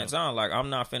at the same time, like, I'm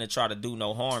not finna try to do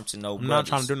no harm to no brothers. I'm not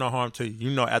trying to do no harm to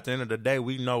you. At the end of the day,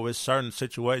 we know it's certain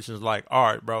situations like, all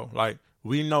right, bro, like,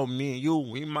 we know me and you,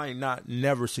 we might not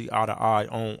never see eye to eye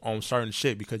on certain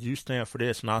shit because you stand for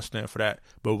this and I stand for that.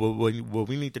 But what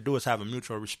we need to do is have a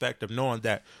mutual respect of knowing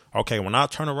that, okay, when I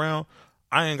turn around,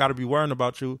 I ain't got to be worrying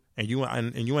about you, and you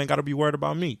ain't got to be worried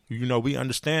about me. We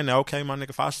understand that, okay, my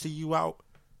nigga, if I see you out,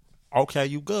 okay,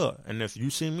 you good. And if you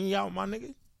see me out, my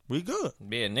nigga, we good.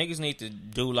 Yeah, niggas need to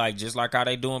do just like how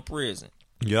they do in prison.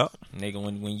 Yep. Nigga,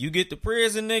 when you get to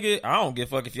prison, nigga, I don't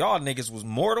give a fuck if y'all niggas was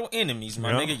mortal enemies,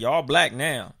 my nigga. Y'all black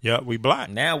now. Yeah, we black.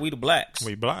 Now we the blacks.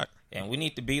 We black. And we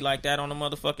need to be like that on the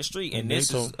motherfucking street. And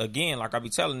this is, again, like I be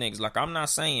telling niggas, like I'm not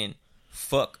saying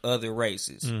fuck other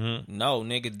races. No,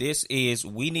 nigga, this is,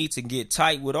 we need to get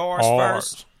tight with ours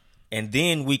first, and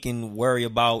then we can worry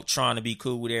about trying to be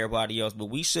cool with everybody else. But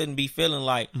we shouldn't be feeling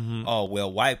like, oh,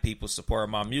 well, white people support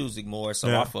my music more,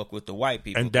 so I fuck with the white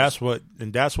people. And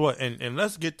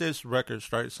let's get this record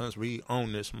straight since we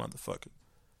own this motherfucker.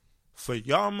 For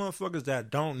y'all motherfuckers that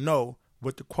don't know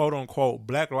what the quote-unquote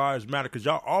Black Lives Matter, because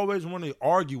y'all always want to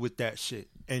argue with that shit.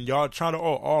 And y'all trying to,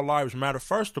 all lives matter.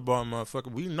 First of all,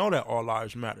 motherfucker, we know that all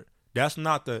lives matter. That's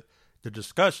not the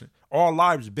discussion. All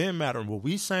lives been mattering. What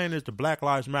we saying is the Black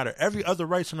Lives Matter. Every other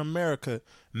race in America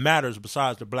matters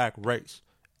besides the black race.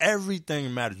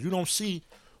 Everything matters. You don't see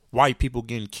white people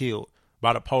getting killed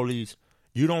by the police.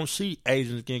 You don't see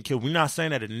Asians getting killed. We're not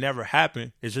saying that it never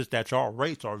happened. It's just that y'all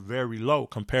rates are very low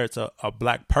compared to a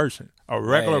black person. A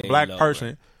regular black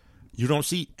person. You don't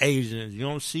see Asians. You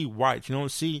don't see whites. You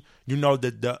don't see,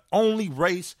 the only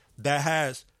race that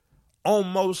has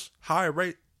almost high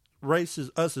race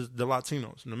is us is the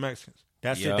Latinos and the Mexicans.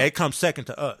 That's it. They come second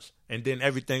to us. And then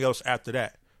everything else after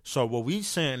that. So what we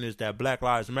saying is that Black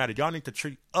Lives Matter. Y'all need to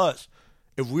treat us.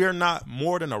 If we're not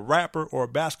more than a rapper or a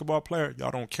basketball player,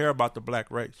 y'all don't care about the black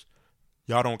race.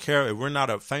 Y'all don't care if we're not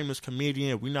a famous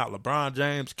comedian, if we're not LeBron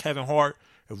James, Kevin Hart,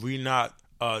 if we're not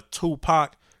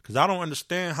Tupac. Because I don't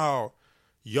understand how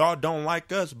y'all don't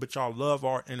like us, but y'all love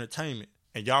our entertainment.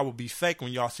 And y'all will be fake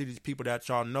when y'all see these people that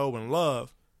y'all know and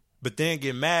love, but then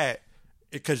get mad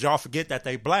because y'all forget that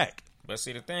they black. But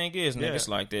see, the thing is, nigga, it's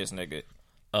like this, nigga.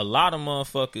 A lot of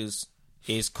motherfuckers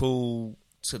is cool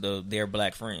to their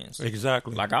black friends.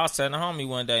 Exactly. Like I was telling a homie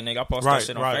one day, nigga, I posted that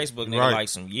shit on Facebook, nigga, like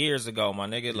some years ago, my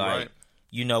nigga. Like,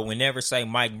 you know, whenever say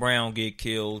Mike Brown get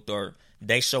killed or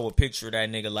they show a picture of that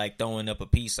nigga like throwing up a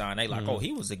peace sign, they like, oh,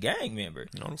 he was a gang member.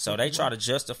 So they try to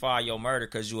justify your murder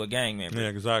because you a gang member. Yeah,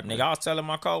 exactly. Nigga, I was telling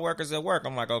my coworkers at work,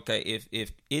 I'm like, okay,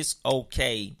 if it's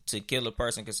okay to kill a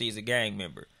person because he's a gang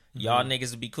member, y'all niggas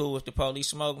would be cool if the police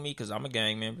smoke me because I'm a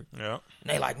gang member. Yeah.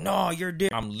 And they like, no, you're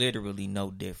different. I'm literally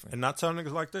no different. And not tell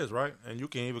niggas like this, right? And you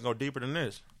can even go deeper than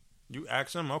this. You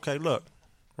ask them, okay, look,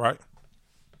 right?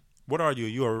 What are you?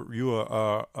 You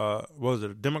a what was it,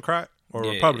 a Democrat or a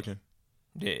Republican?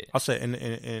 Yeah. I said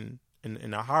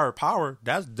in a higher power,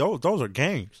 those are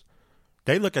gangs.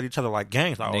 They look at each other like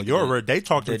gangs. Like, they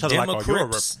talk to each other like, oh, you're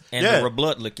a and the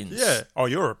Republicans. Yeah. Oh,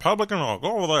 you're a Republican? Oh,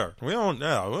 go over there. We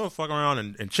don't fuck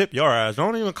around and chip your ass.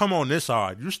 Don't even come on this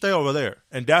side. You stay over there.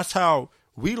 And that's how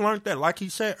we learned that, like he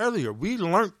said earlier, we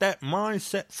learned that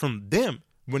mindset from them.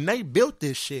 When they built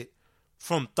this shit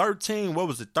from 13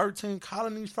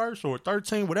 colonies first or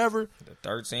 13 whatever? The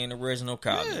 13 original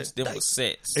colonies. Them was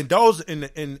sets. And those, and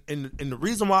the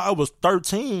reason why I was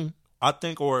 13, I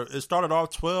think, or it started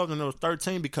off 12 and it was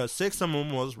 13 because 6 of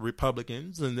them was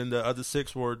Republicans and then the other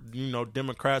 6 were,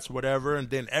 Democrats or whatever.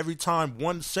 And then every time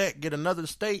one set get another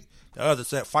state, the other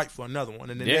set fight for another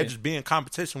one. And then they're just being in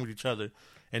competition with each other.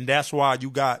 And that's why you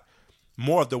got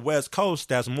more of the West Coast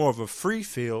that's more of a free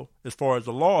field as far as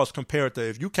the laws compared to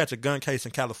if you catch a gun case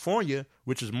in California,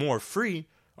 which is more free,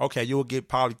 okay, you'll get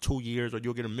probably 2 years or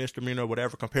you'll get a misdemeanor or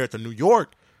whatever compared to New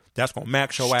York. That's going to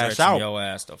max your ass out. Your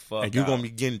ass the fuck and you're going to be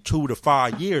getting 2 to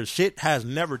 5 years. Shit has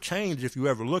never changed if you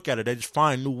ever look at it. They just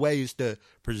find new ways to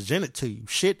present it to you.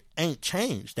 Shit ain't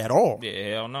changed at all.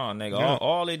 Yeah, hell no, nigga. Yeah.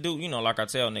 All they do, like I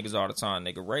tell niggas all the time,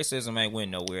 nigga, racism ain't went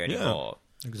nowhere anymore.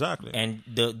 Exactly. And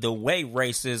the way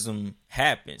racism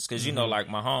happens, because, like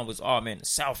my home was, oh, man, the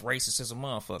South racist as a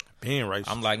motherfucker. Being racist.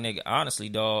 I'm like, nigga, honestly,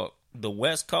 dog, the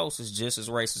West Coast is just as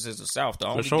racist as the South. The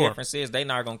only difference is they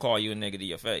not going to call you a nigga to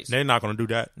your face. They're not going to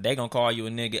do that. They going to call you a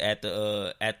nigga at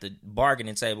the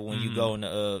bargaining table when you go and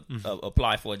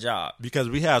apply for a job. Because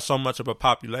we have so much of a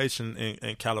population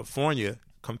in California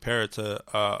compared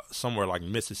to somewhere like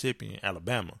Mississippi and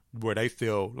Alabama, where they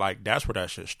feel like that's where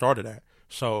that shit started at.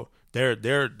 So they're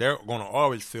going to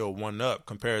always feel one up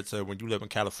compared to when you live in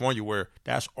California where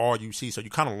that's all you see. So you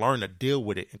kind of learn to deal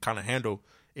with it and kind of handle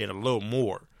it a little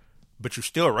more. But you're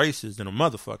still racist than a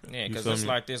motherfucker. Yeah, because it's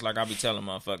like this, like I be telling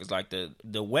motherfuckers, like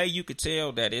the way you could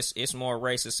tell that it's more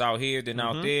racist out here than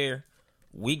out there,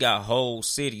 we got whole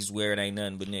cities where it ain't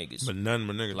nothing but niggas. But nothing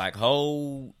but niggas. Like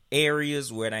whole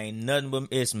areas where it ain't nothing but,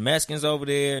 it's Mexicans over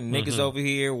there, niggas over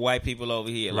here, white people over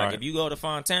here. Like if you go to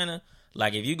Fontana,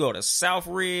 like if you go to South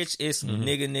Ridge, it's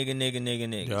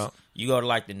niggas. Yeah. You go to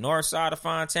like the north side of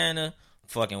Fontana,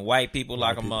 fucking white people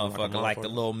like a motherfucker. Like the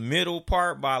little middle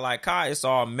part by like Kai, it's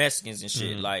all Mexicans and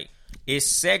shit. Like it's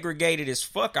segregated as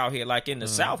fuck out here. Like in the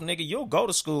South, nigga, you'll go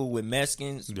to school with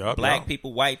Mexicans, black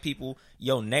people, white people.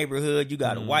 Your neighborhood, you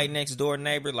got a white next door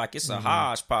neighbor. Like it's a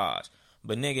hodgepodge.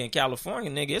 But nigga, in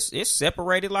California, nigga, it's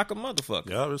separated like a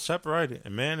motherfucker. Yeah, it's separated.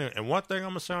 And man, and one thing I'm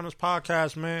gonna say on this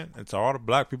podcast, man, and to all the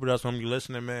black people that's gonna be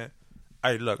listening, man,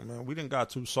 hey, look, man, we done got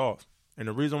too soft. And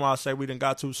the reason why I say we done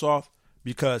got too soft,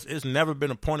 because it's never been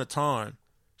a point of time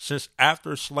since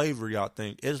after slavery, I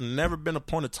think, it's never been a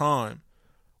point of time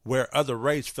where other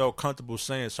race felt comfortable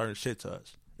saying certain shit to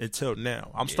us until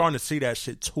now. I'm starting to see that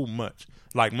shit too much.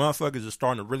 Like, motherfuckers are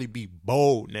starting to really be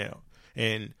bold now.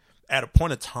 And at a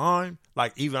point of time,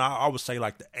 like even I would say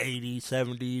like the 80s,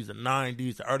 70s, the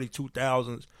 90s, the early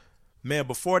 2000s, man,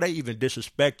 before they even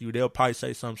disrespect you, they'll probably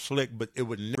say something slick, but it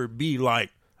would never be like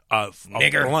a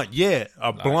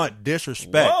blunt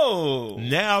disrespect. Whoa.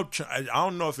 Now, I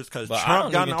don't know if it's because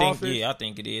Trump got in office. Yeah, I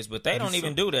think it is, but they don't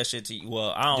even do that shit to you.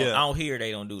 Well, I don't hear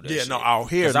they don't do that shit. Yeah, no, I'll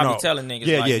hear. Because I be telling niggas,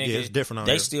 nigga, it's different.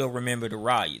 They still remember the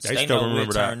riots. They still know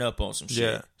remember we'll turn up on some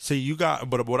shit. Yeah. See, you got,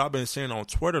 but what I've been seeing on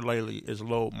Twitter lately is a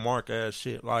little mark ass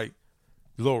shit, like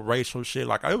little racial shit.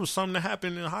 Like it was something that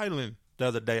happened in Highland the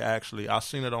other day. Actually, I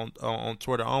seen it on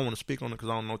Twitter. I don't want to speak on it because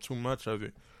I don't know too much of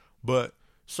it, but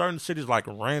certain cities like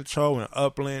Rancho and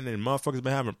Upland and motherfuckers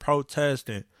been having protests,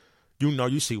 and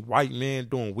you see white men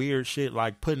doing weird shit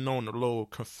like putting on the little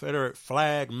Confederate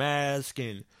flag mask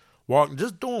and walking,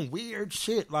 just doing weird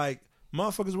shit. Like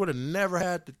motherfuckers would have never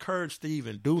had the courage to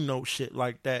even do no shit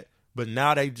like that, but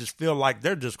now they just feel like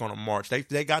they're just gonna march.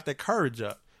 They got their courage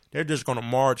up. They're just gonna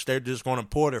march. They're just gonna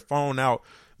pull their phone out.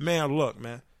 Man, look,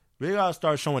 man, we gotta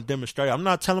start showing demonstration. I'm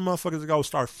not telling motherfuckers to go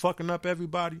start fucking up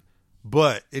everybody,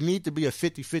 but it need to be a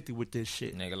 50-50 with this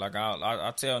shit. Nigga, like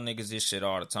I tell niggas this shit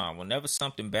all the time. Whenever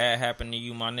something bad happen to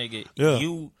you, my nigga,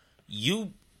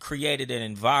 you created an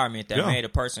environment that made a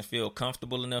person feel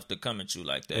comfortable enough to come at you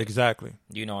like that. Exactly.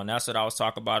 You know, and that's what I was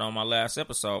talking about on my last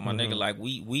episode, my nigga. Like,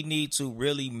 we need to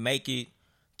really make it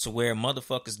to where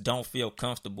motherfuckers don't feel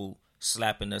comfortable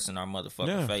slapping us in our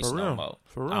motherfucking face no more.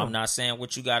 For real. I'm not saying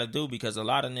what you got to do, because a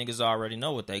lot of niggas already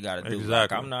know what they got to do.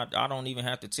 Exactly. Like, I don't even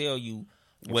have to tell you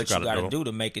what you got to do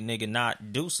to make a nigga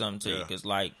not do something to you. Because,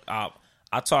 like,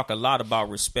 I talk a lot about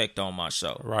respect on my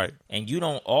show. Right. And you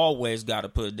don't always got to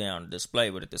put it down on display,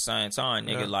 but at the same time,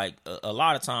 nigga, like, a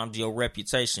lot of times your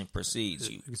reputation precedes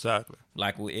you. Exactly.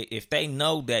 Like, if they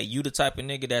know that you the type of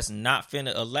nigga that's not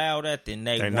finna allow that, then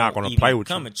they're not going to play with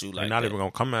come you. At you. They're like not that. even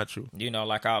going to come at you. You know,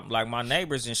 like my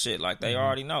neighbors and shit, like, they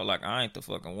already know. Like, I ain't the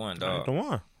fucking one, dog. I ain't the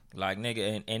one. Like,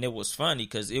 nigga, and it was funny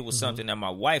because it was something that my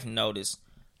wife noticed,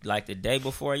 like, the day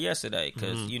before yesterday.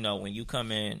 Because, you know, when you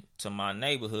come in to my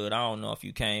neighborhood, I don't know if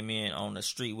you came in on the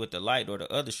street with the light or the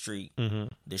other street,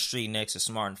 the street next to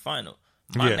Smart and Final.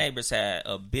 My neighbors had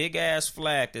a big-ass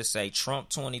flag that say Trump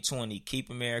 2020, keep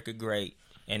America great.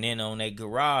 And then on their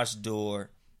garage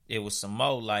door, it was some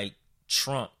more, like,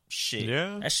 Trump shit.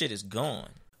 Yeah. That shit is gone.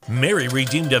 Mary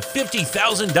redeemed a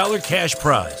 $50,000 cash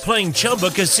prize playing Chumba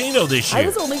Casino this year. I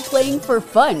was only playing for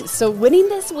fun, so winning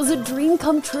this was a dream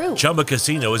come true. Chumba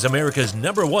Casino is America's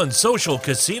 #1 social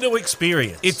casino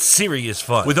experience. It's serious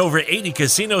fun. With over 80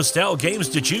 casino-style games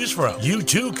to choose from, you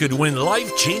too could win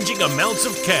life-changing amounts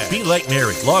of cash. Be like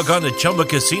Mary. Log on to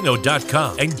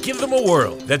ChumbaCasino.com and give them a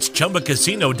whirl. That's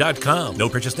ChumbaCasino.com. No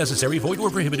purchase necessary. Void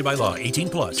where prohibited by law.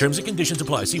 18+. Terms and conditions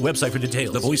apply. See website for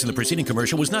details. The voice in the preceding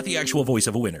commercial was not the actual voice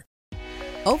of a winner.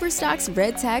 Overstock's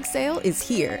Red Tag Sale is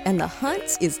here and the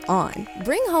hunt is on.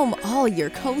 Bring home all your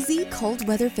cozy, cold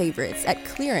weather favorites at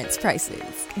clearance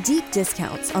prices. Deep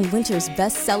discounts on winter's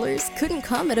best sellers couldn't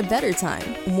come at a better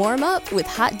time. Warm up with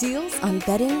hot deals on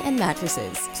bedding and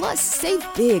mattresses. Plus, save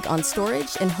big on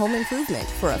storage and home improvement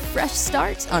for a fresh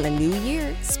start on a new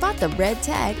year. Spot the red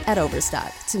tag at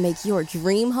Overstock to make your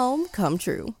dream home come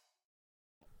true.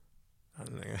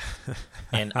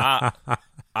 And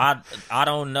I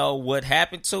don't know what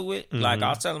happened to it. Like, I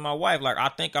was telling my wife, like, I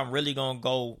think I'm really gonna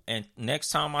go, and next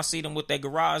time I see them with their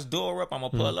garage door up, I'm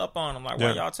gonna pull up on them. Like,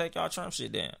 why y'all take y'all Trump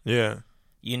shit down? Yeah.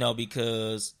 You know,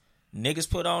 because niggas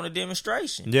put on a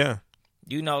demonstration. Yeah.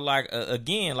 You know, like,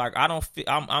 again, like, I don't feel,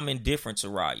 I'm indifferent to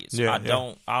riots.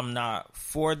 I'm not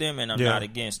for them, and I'm not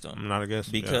against them. I'm not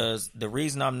against them. Because the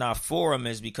reason I'm not for them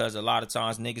is because a lot of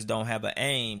times niggas don't have an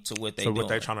aim to what they doing. what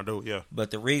they trying to do,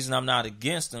 But the reason I'm not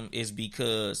against them is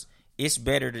because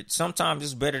sometimes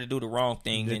it's better to do the wrong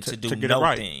thing than to do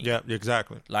no thing. Yeah,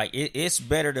 exactly. Like, it's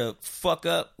better to fuck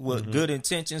up with good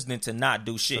intentions than to not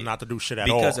do shit. Not to do shit at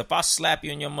all. Because if I slap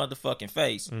you in your motherfucking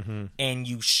face and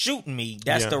you shoot me,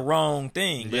 that's the wrong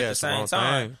thing. But at the same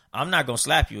time, I'm not going to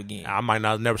slap you again. I might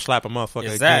not never slap a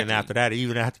motherfucker again after that,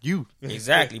 even after you.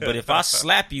 Exactly. But if I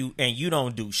slap you and you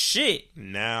don't do shit,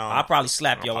 I'll probably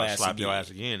slap your ass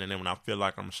again. And then when I feel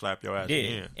like I'm going to slap your ass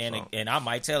again. And I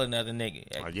might tell another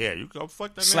nigga, you go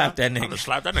fuck that nigga. Slap that nigga.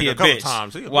 Slap that nigga a couple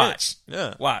times. Watch.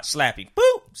 Yeah. Watch. Slap him.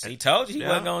 Boop. See, told you he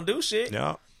wasn't going to do shit.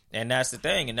 Yeah. And that's the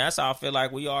thing. And that's how I feel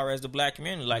like we are as the black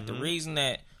community. Like, the reason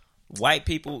that white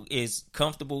people is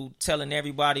comfortable telling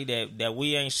everybody that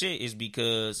we ain't shit is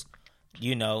because,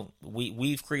 you know,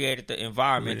 we've created the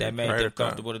environment that made them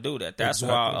comfortable to do that. That's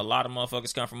why a lot of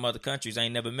motherfuckers come from other countries,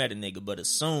 ain't never met a nigga, but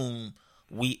assume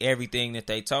we everything that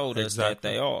they told us that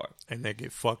they are. And they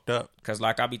get fucked up. Because,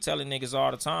 like, I be telling niggas all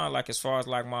the time, like, as far as,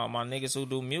 like, my niggas who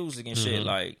do music and shit,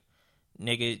 like,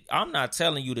 nigga, I'm not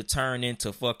telling you to turn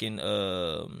into fucking,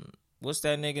 what's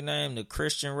that nigga name? The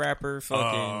Christian rapper,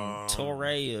 fucking Torre,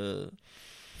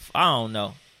 I don't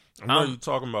know. I know what you're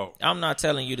talking about. I'm not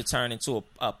telling you to turn into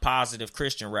a positive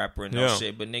Christian rapper and no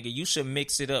shit, but nigga, you should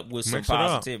mix it up with some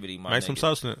positivity, my nigga. Make some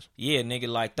substance. Yeah, nigga,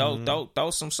 like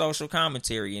throw some social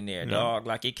commentary in there, dog.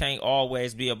 Like, it can't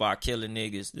always be about killing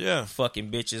niggas, fucking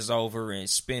bitches over and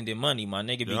spending money, my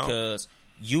nigga, because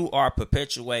you are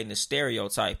perpetuating the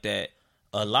stereotype that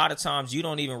a lot of times you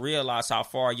don't even realize how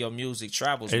far your music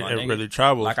travels, my nigga. It really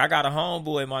travels. Like, I got a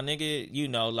homeboy, my nigga, you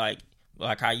know, like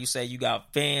how you say you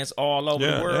got fans all over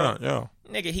the world.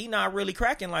 Nigga, he not really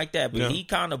cracking like that, but he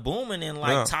kind of booming in,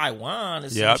 like, Taiwan or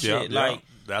some shit. Like,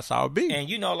 that's how it be. And,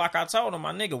 you know, like I told him,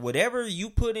 my nigga, whatever you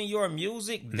put in your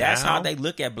music, that's how they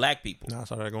look at black people. That's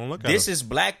how they gonna look at this is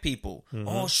black people.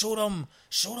 Oh, shoot them,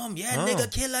 nigga,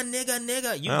 kill a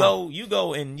nigga. You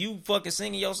go and you fucking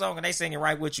singing your song and they singing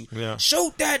right with you.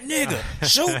 Shoot that nigga.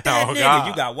 Shoot that nigga. God.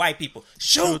 You got white people.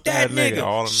 Shoot that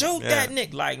nigga. Shoot that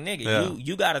nigga. Like, nigga,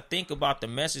 you got to think about the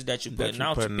message that you're putting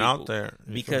out to people. There.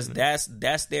 Because that's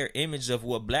that's their image of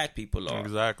what black people are.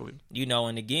 Exactly. You know,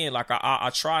 and again, like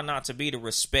I try not to be the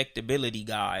respectability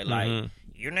guy. Like,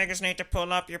 you niggas need to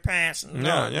pull up your pants.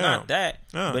 No, not that.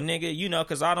 Yeah. But nigga, you know,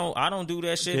 because I don't do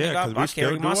that shit. Yeah, nigga. I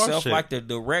carry myself like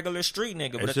the regular street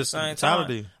nigga. But at the same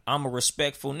time, I'm a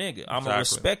respectful nigga. I'm a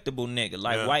respectable nigga.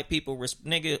 Like white people,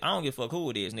 nigga, I don't give a fuck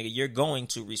who it is, nigga. You're going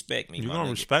to respect me. You're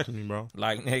gonna respect me, bro.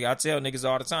 Like, nigga, I tell niggas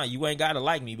all the time, you ain't gotta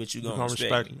like me, but you gonna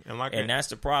respect me. And that's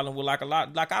the problem with like a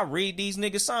lot. Like I read these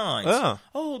niggas signs. Yeah.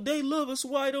 Oh, they love us.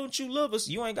 Why don't you love us?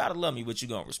 You ain't gotta love me, but you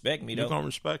gonna respect me though. You gonna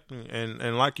respect me,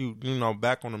 and like you know,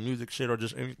 back on the music shit or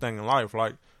just anything in life.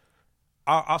 Like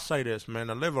I'll say this, man,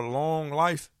 to live a long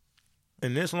life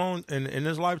in this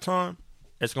lifetime,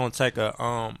 it's gonna take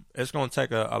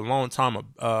a long time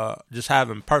of just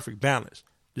having perfect balance.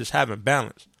 Just having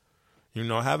balance. You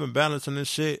know, having balance in this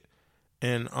shit,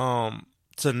 and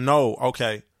to know,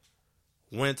 okay,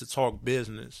 when to talk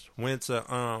business, when to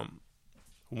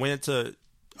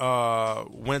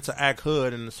act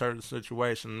hood in a certain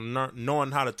situation,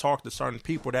 knowing how to talk to certain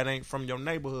people that ain't from your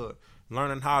neighborhood,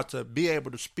 learning how to be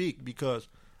able to speak, because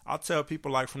I tell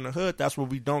people like from the hood, that's what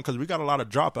we don't, because we got a lot of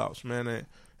dropouts, man, and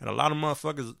a lot of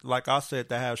motherfuckers, like I said,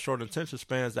 that have short attention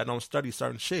spans that don't study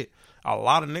certain shit. A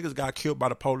lot of niggas got killed by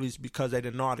the police because they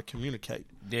didn't know how to communicate.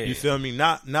 Yeah. You feel me?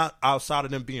 Not outside of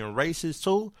them being racist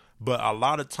too, but a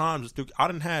lot of times, I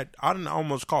didn't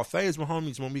almost call phase with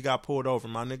homies when we got pulled over,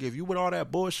 my nigga. If you with all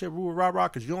that bullshit, rah,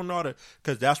 because you don't know how to,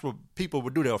 because that's what people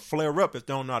would do. They'll flare up if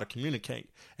they don't know how to communicate.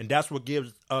 And that's what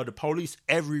gives the police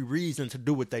every reason to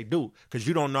do what they do, because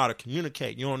you don't know how to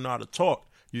communicate. You don't know how to talk.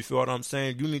 You feel what I'm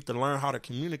saying? You need to learn how to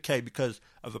communicate, because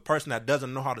of a person that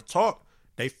doesn't know how to talk,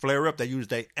 they flare up. They use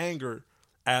their anger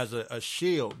as a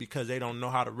shield, because they don't know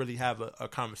how to really have a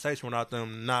conversation without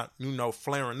them not, you know,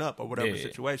 flaring up or whatever the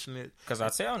situation is. Because I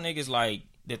tell niggas, like,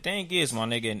 the thing is, my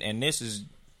nigga, and this is,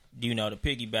 you know, to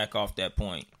piggyback off that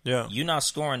point. Yeah. You're not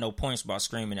scoring no points by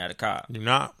screaming at a cop. You're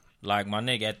not. Like, my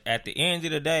nigga, at the end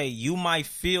of the day, you might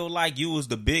feel like you was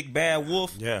the big bad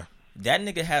wolf. Yeah. That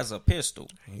nigga has a pistol.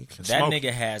 That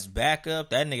nigga has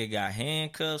backup. That nigga got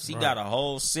handcuffs. He got a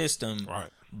whole system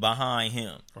behind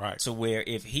him. Right. To where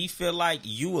if he feel like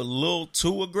you a little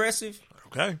too aggressive,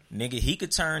 okay, nigga, he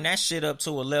could turn that shit up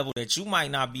to a level that you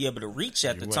might not be able to reach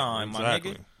at the time, my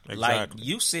nigga. Exactly. Like,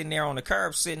 you sitting there on the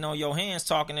curb, sitting on your hands,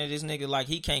 talking to this nigga like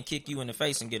he can't kick you in the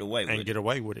face and get away with it. And get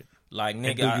away with it. Like,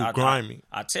 nigga,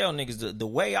 I tell niggas, the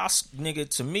way nigga,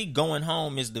 to me, going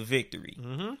home is the victory.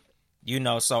 Mm-hmm. You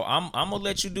know, so I'm gonna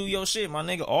let you do your shit, my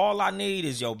nigga. All I need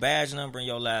is your badge number and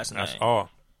your last name. That's all.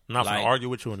 I'm not gonna argue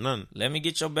with you or nothing. Let me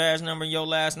get your badge number and your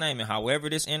last name, and however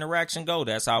this interaction go,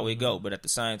 that's how it go. But at the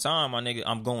same time, my nigga,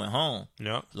 I'm going home.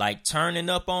 Yeah. Like, turning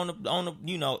up on the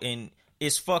you know, and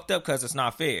it's fucked up because it's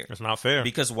not fair. It's not fair.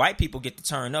 Because white people get to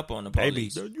turn up on the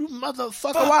police. Baby, you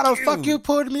motherfucker, why the fuck you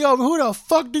pulled me over? Who the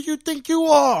fuck do you think you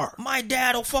are? My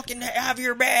dad will fucking have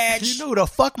your badge. You know who the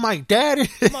fuck my dad is?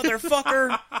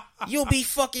 Motherfucker, you'll be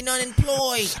fucking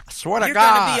unemployed. I swear to You're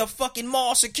God. You're gonna be a fucking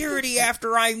mall security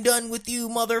after I'm done with you,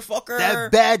 motherfucker.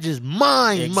 That badge is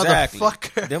mine,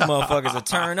 motherfucker. Them motherfuckers will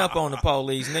turn up on the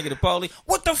police. Nigga, the police,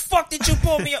 what the fuck did you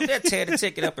pull me up? They'll tear the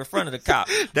ticket up in front of the cop.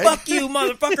 Fuck you,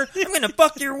 motherfucker. I'm gonna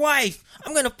fuck your wife.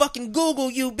 I'm gonna fucking Google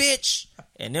you, bitch.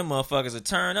 And them motherfuckers will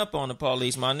turn up on the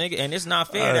police, my nigga. And it's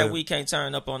not fair that we can't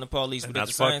turn up on the police. But at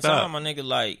the same time, my nigga,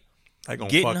 like,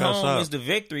 getting home is the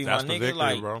victory, my nigga. Victory,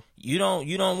 like, bro. You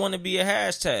don't want to be a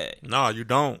hashtag. No, you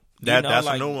don't. That's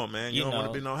like, a new one, man. You don't want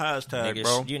to be no hashtag, nigga,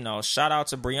 bro. You know, shout out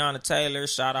to Breonna Taylor,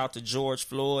 shout out to George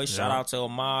Floyd, shout out to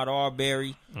Ahmaud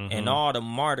Arbery, and all the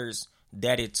martyrs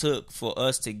that it took for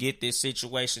us to get this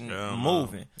situation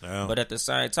moving. Yeah. But at the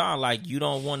same time, like, you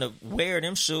don't want to wear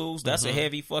them shoes. That's a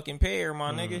heavy fucking pair,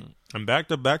 my nigga. And back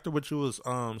to what you was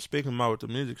speaking about with the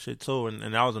music shit too, and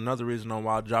that was another reason on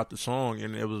why I dropped the song,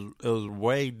 and it was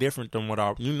way different than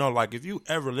what you know, like, if you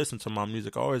ever listen to my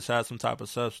music, I always had some type of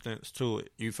substance to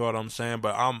it. You feel what I'm saying?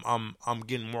 But I'm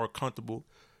getting more comfortable.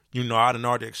 You know, I done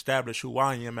already established who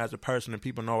I am as a person, and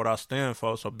people know what I stand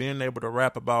for. So being able to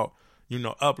rap about, you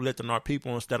know, uplifting our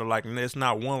people instead of, like, it's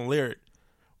not one lyric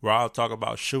where I'll talk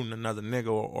about shooting another nigga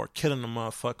or killing a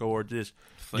motherfucker or just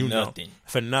for nothing.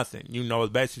 You know,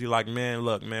 it's basically like, man,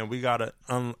 look, man, we gotta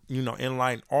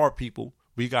enlighten our people.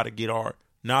 We gotta get our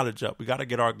knowledge up. We gotta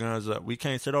get our guns up. We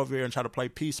can't sit over here and try to play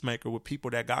peacemaker with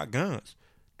people that got guns.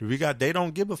 They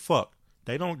don't give a fuck.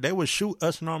 They would shoot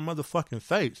us in our motherfucking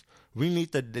face.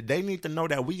 They need to know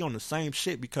that we on the same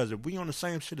shit, because if we on the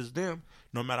same shit as them,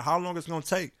 no matter how long it's gonna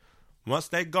take, once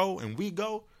they go and we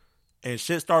go and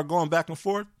shit start going back and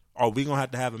forth, or we gonna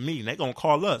have a meeting. They gonna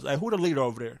call us. Like, who the leader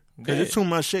over there? Because there's too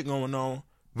much shit going on.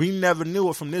 We never knew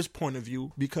it from this point of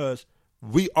view, because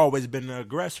we always been the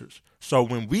aggressors. So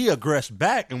when we aggress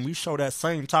back and we show that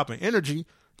same type of energy,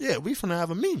 yeah, we finna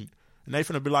have a meeting. And they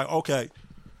finna be like, okay,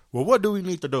 well, what do we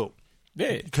need to do?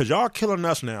 Yeah. Because y'all killing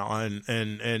us now,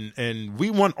 and we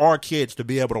want our kids to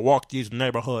be able to walk these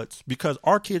neighborhoods because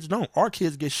our kids don't. Our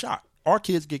kids get shot. Our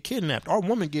kids get kidnapped. Our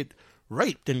women get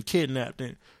raped and kidnapped.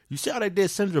 And you see how they did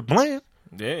Senator Bland?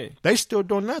 Yeah. They still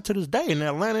doing that to this day in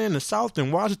Atlanta, in the South,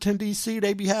 in Washington, D.C.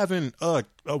 They be having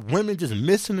women just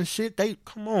missing and shit.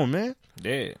 Come on, man.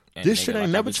 Yeah. And this shit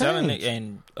ain't never changed.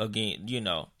 And again,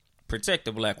 protect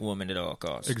the black woman at all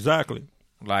costs. Exactly.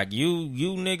 Like you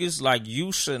niggas, like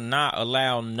you should not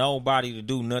allow nobody to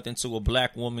do nothing to a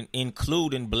black woman,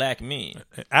 including black men.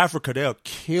 In Africa, they'll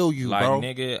kill you, like, bro.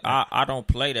 Like, nigga, I don't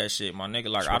play that shit, my nigga.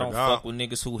 Like, I don't fuck with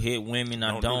niggas who hit women.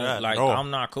 I don't like.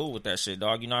 I'm not cool with that shit,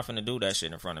 dog. You're not finna do that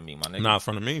shit in front of me, my nigga. Not in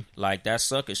front of me. Like, that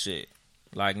sucker shit.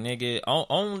 Like, nigga,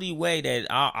 only way that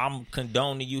I'm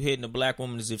condoning you hitting a black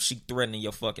woman is if she threatening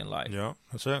your fucking life. Yeah,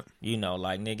 that's it.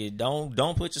 Like, nigga,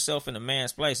 don't put yourself in a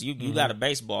man's place. You got a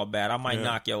baseball bat. I might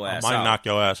knock your ass out. Knock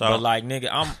your ass out. But like, nigga,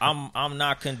 I'm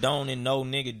not condoning no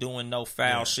nigga doing no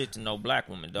foul shit to no black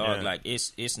woman, dog. Yeah. Like,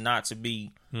 it's not to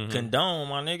be condoned,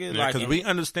 my nigga. Yeah, like, because we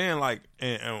understand, like,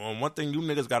 and one thing you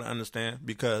niggas got to understand,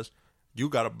 because you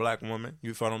got a black woman,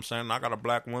 you feel what I'm saying? I got a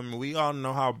black woman. We all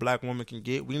know how a black woman can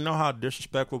get. We know how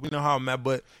disrespectful. We know how mad.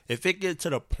 But if it gets to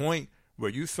the point where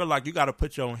you feel like you got to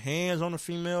put your hands on a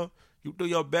female, you do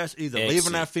your best either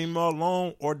leaving that female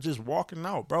alone or just walking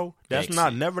out, bro. That's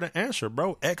never the answer,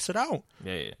 bro. Exit out.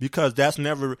 Yeah. Because that's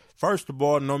never, first of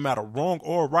all, no matter wrong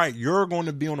or right, you're going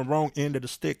to be on the wrong end of the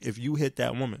stick if you hit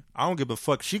that woman. I don't give a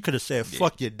fuck. She could have said,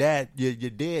 fuck your dad, your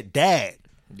dead dad.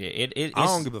 Yeah, I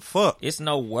don't give a fuck. It's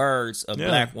no words a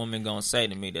black woman gonna say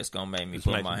to me that's gonna make me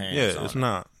put my hands on. It's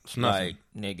not. It's nothing.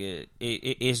 Like, nigga,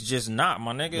 it's just not,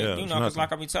 my nigga. Yeah, because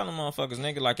like I be telling motherfuckers,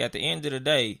 nigga, like at the end of the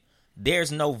day,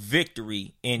 there's no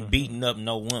victory in beating up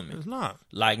no woman. It's not.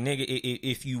 Like, nigga,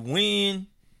 if you win,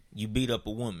 you beat up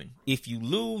a woman. If you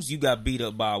lose, you got beat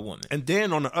up by a woman. And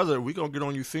then on the other, we gonna get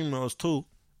on you females too.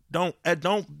 Don't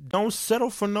settle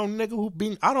for no nigga who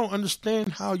beat. I don't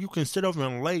understand how you can sit over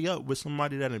and lay up with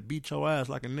somebody that beat your ass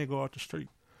like a nigga off the street.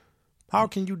 How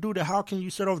can you do that? How can you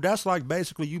sit over? That's like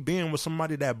basically you being with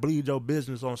somebody that bleeds your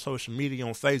business on social media,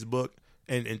 on Facebook,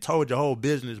 and told your whole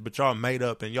business, but y'all made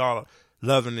up and y'all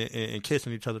loving it and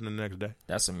kissing each other the next day.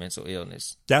 That's a mental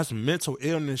illness. That's mental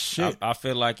illness shit. I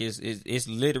feel like it's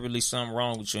literally something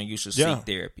wrong with you and you should seek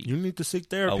therapy. You need to seek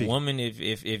therapy. A woman,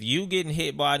 if you getting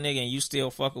hit by a nigga and you still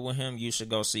fucking with him, you should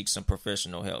go seek some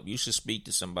professional help. You should speak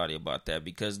to somebody about that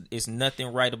because it's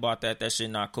nothing right about that. That shit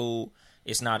not cool.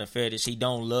 It's not a fetish. He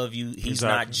don't love you. He's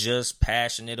not just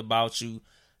passionate about you.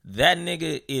 That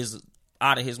nigga is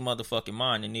out of his motherfucking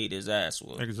mind and need his ass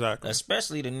whooped. Exactly.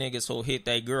 Especially the niggas who hit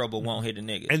that girl but won't hit a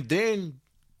nigga. And then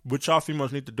what y'all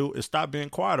females need to do is stop being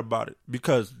quiet about it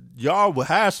because y'all will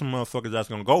have some motherfuckers that's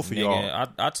gonna go for y'all.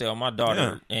 I tell my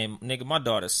daughter, and nigga, my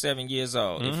daughter's 7 years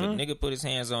old. If a nigga put his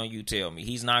hands on you, tell me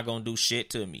he's not gonna do shit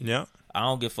to me. Yeah. I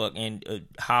don't give a fuck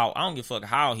I don't give a fuck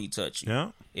how he touch you. Yeah.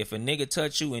 If a nigga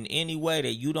touch you in any way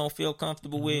that you don't feel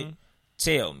comfortable with,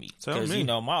 tell me. Because, you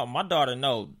know, my daughter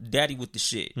know daddy with the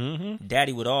shit.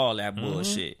 Daddy with all that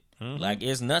bullshit. Like,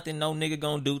 there's nothing no nigga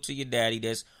gonna do to your daddy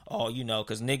that's,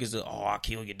 because niggas are, I'll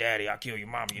kill your daddy, I'll kill your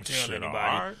mama, you tell anybody.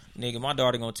 Right. Nigga, my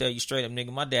daughter gonna tell you straight up,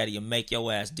 nigga, my daddy will make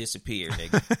your ass disappear,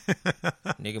 nigga.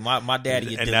 Nigga, my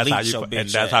daddy will delete your bitch and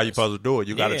that's how you supposed to do it.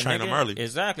 You gotta train them early.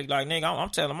 Exactly. Like, nigga, I'm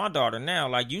telling my daughter now,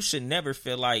 like, you should never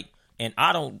feel like, and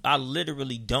I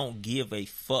literally don't give a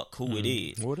fuck who it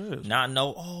is. What is? Not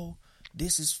know,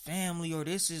 this is family, or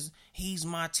he's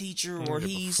my teacher, or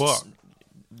he's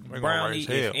Brownie.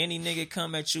 If any nigga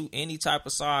come at you any type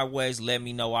of sideways, let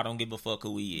me know. I don't give a fuck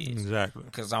who he is. Exactly.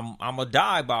 Because I'm a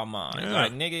die by mine. Yeah.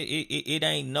 Like, nigga, it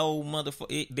ain't no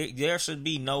motherfucker. There should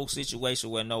be no situation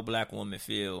where no black woman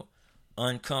feel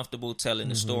uncomfortable telling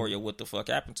the story of what the fuck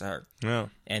happened to her. Yeah.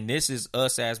 And this is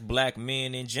us as black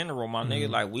men in general, my nigga.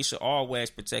 Like, we should always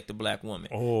protect the black woman.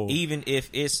 Even if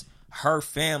it's her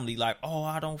family, like,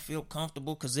 I don't feel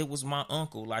comfortable because it was my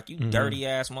uncle. Like, you dirty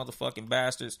ass motherfucking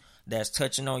bastards that's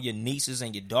touching on your nieces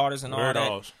and your daughters and all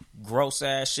that gross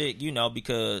ass shit,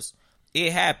 because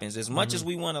it happens. As much as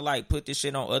we want to, like, put this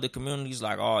shit on other communities,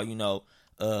 like,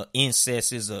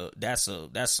 incest is that's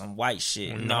some white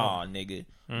shit. Nah, nigga.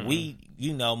 We,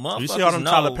 motherfuckers you see all them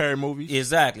know, Tyler Perry movies?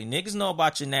 Exactly. Niggas know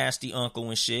about your nasty uncle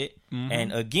and shit.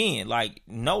 And again, like,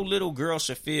 no little girl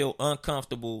should feel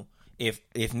uncomfortable.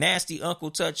 If nasty uncle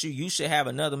touch you, you should have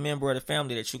another member of the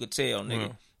family that you could tell,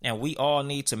 nigga. And we all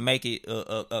need to make it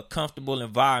a comfortable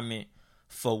environment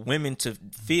for women to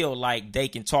feel like they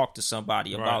can talk to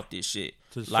somebody about this shit.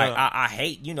 Like, I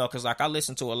hate, because, like, I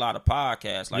listen to a lot of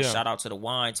podcasts. Like, shout out to the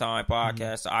Wine Time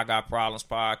podcast, the I Got Problems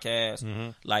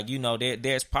podcast. Like,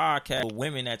 there's podcasts with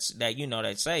women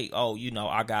that say, oh,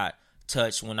 I got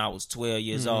touched when I was 12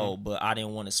 years old, but I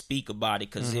didn't want to speak about it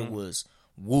because it was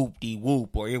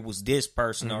whoop-de-whoop, or it was this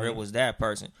person, or it was that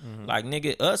person. Like,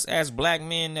 nigga, us as black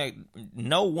men,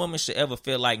 no woman should ever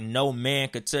feel like no man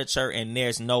could touch her and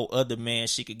there's no other man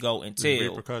she could go and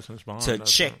tell to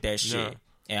check that shit. Yeah.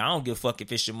 And I don't give a fuck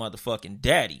if it's your motherfucking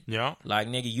daddy. Yeah. Like,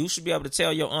 nigga, you should be able to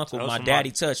tell your uncle, my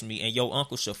daddy touched me, and your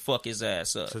uncle should fuck his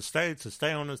ass up. To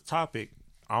stay on this topic,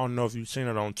 I don't know if you've seen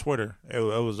it on Twitter. It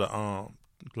was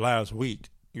last week.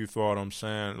 You feel what I'm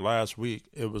saying? Last week,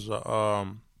 it was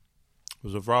a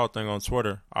fraud thing on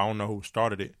Twitter. I don't know who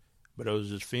started it, but it was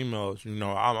just females.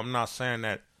 I'm not saying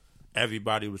that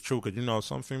everybody was true, because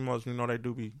some females, they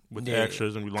do be with the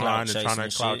extras and be lying and trying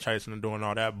to clout chasing and doing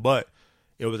all that, but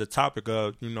it was a topic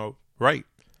of, rape.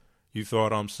 You feel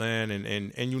what I'm saying?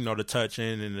 And the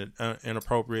touching and the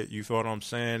inappropriate. You feel what I'm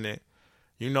saying? And,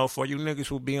 for you niggas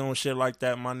who be on shit like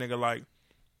that, my nigga, like,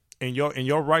 in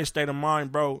your right state of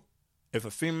mind, bro, if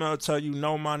a female tell you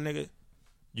no, my nigga,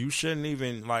 you shouldn't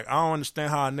even, like, I don't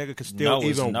understand how a nigga could still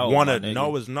want to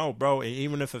know is no, bro. And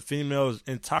even if a female is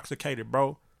intoxicated,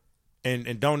 bro,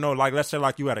 and don't know, like, let's say,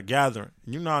 like, you at a gathering.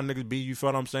 You know how niggas be, you feel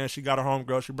what I'm saying? She got her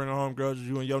homegirl, she bring her homegirls,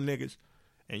 you and your niggas.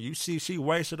 And you see she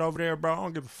wasted over there, bro. I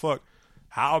don't give a fuck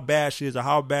how bad she is or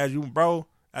how bad you, bro.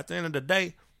 At the end of the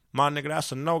day, my nigga,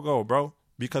 that's a no-go, bro.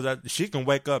 Because she can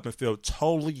wake up and feel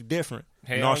totally different.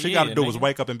 All she got to do is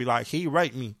wake up and be like, he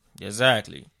raped me.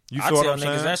 Exactly. You feel what I'm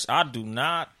saying? I do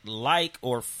not like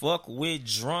or fuck with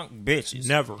drunk bitches.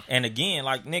 Never. And again,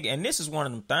 like, nigga, and this is one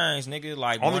of them things, nigga,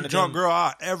 like, only drunk girl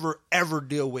I ever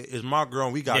deal with is my girl,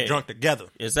 and we got drunk together.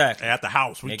 Exactly. At the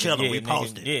house. We chilling, we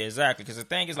posted. Yeah, exactly. Because the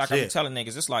thing is, like, I'm telling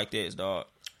niggas, it's like this, dog.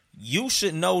 You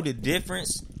should know the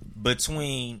difference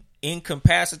between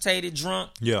incapacitated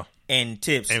drunk and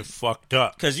tipsy. And fucked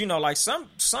up. Because, like,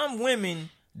 some women,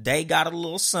 they got a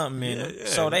little something in them.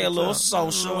 So they a little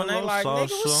social, and they like, nigga,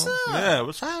 what's up? Yeah,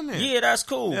 what's happening? Yeah, that's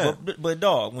cool. Yeah. But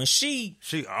dog, when she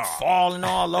falling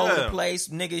all over the place,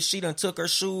 nigga, she done took her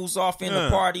shoes off in the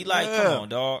party. Like, come on,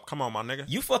 dog. Come on, my nigga.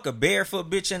 You fuck a barefoot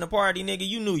bitch in the party, nigga,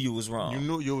 you knew you was wrong. You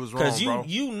knew you was wrong, bro.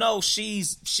 You know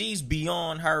she's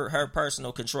beyond her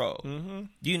personal control.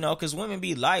 Because women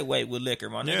be lightweight with liquor,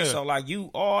 my nigga. So, like,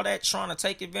 you all that trying to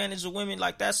take advantage of women,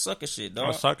 like, that's sucker shit, dog.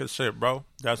 That's sucker shit, bro.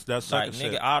 That's sucker like,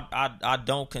 shit. Nigga, I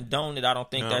don't condone it. I don't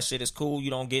think that shit is cool. You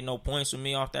don't get no points with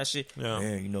me off that shit. Yeah.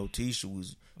 Man, Tisha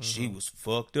was she was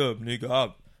fucked up,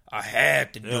 nigga. I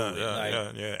had to do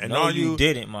it. And no, you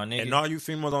didn't, my nigga. And all you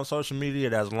females on social media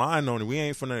that's lying on it, we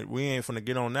ain't finna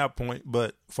get on that point.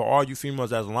 But for all you females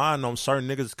that's lying on certain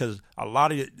niggas, because a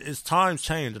lot of it's times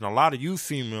changed, and a lot of you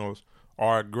females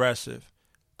are aggressive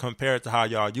compared to how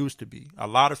y'all used to be. A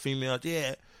lot of females,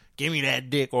 give me that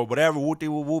dick or whatever,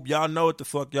 whoop-de-whoop-whoop. Y'all know what the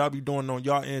fuck y'all be doing on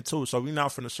y'all end too. So we not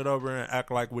finna sit over and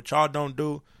act like what y'all don't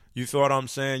do. You feel what I'm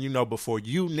saying? But for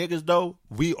you niggas though,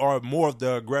 we are more of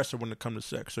the aggressor when it comes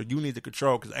to sex. So you need to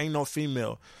control, because ain't no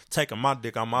female taking my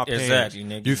dick on my pants. Exactly,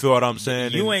 nigga. You feel what I'm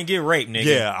saying? You ain't get raped, nigga.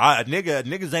 Yeah,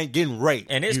 niggas ain't getting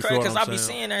raped. And it's crazy because I be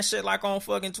seeing that shit like on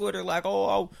fucking Twitter, like,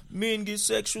 oh men get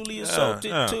sexually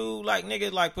assaulted too. Like,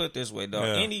 nigga, like, put it this way,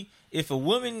 dog. If a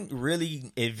woman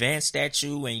really advanced at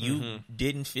you and you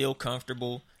didn't feel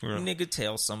comfortable, nigga,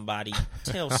 tell somebody.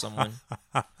 Tell someone.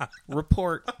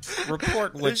 Report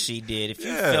what she did if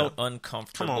you felt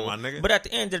uncomfortable. Come on, my nigga. But at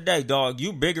the end of the day, dog,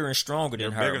 you bigger and stronger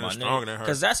than her, my nigga.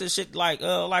 Because that's a shit like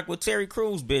with Terry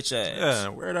Crews, bitch ass. Yeah,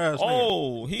 weird ass nigga.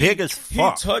 Oh, big as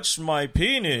fuck. He touched my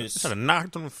penis. Should have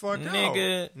knocked him the fuck out.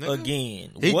 Nigga,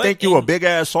 again. He think you a big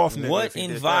ass soft nigga. What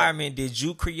environment did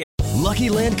you create? Lucky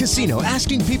Land Casino,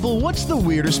 asking people, what's the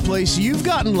weirdest place you've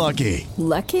gotten lucky?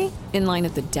 Lucky? In line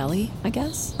at the deli, I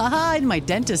guess? Aha, in my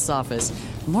dentist's office.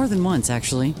 More than once,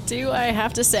 actually. Do I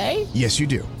have to say? Yes, you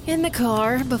do. In the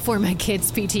car before my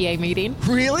kids' PTA meeting.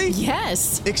 Really?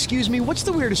 Yes. Excuse me, what's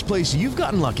the weirdest place you've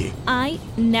gotten lucky? I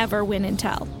never win and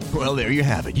tell. Well, there you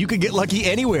have it. You can get lucky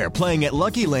anywhere, playing at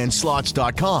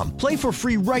LuckyLandSlots.com. Play for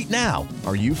free right now.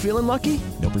 Are you feeling lucky?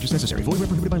 No purchase necessary. Void where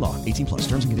prohibited by law. 18+.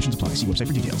 Terms and conditions apply. See website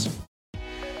for details.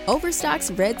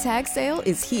 Overstock's Red Tag Sale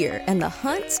is here, and the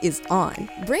hunt is on.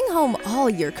 Bring home all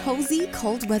your cozy,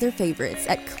 cold weather favorites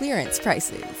at clearance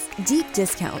prices. Deep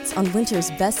discounts on winter's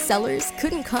best sellers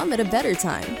couldn't come at a better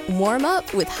time. Warm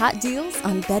up with hot deals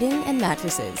on bedding and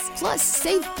mattresses. Plus,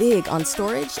 save big on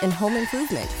storage and home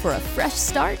improvement for a fresh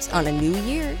start on a new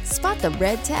year. Spot the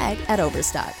red tag at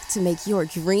Overstock to make your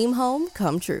dream home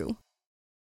come true.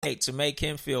 to make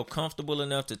him feel comfortable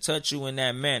enough to touch you in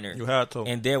that manner. You had to.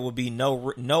 And there will be no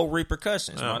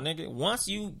repercussions, my nigga. Once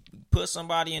you put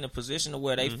somebody in a position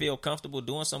where they feel comfortable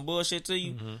doing some bullshit to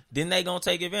you, then they gonna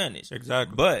take advantage.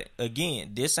 Exactly. But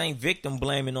again, this ain't victim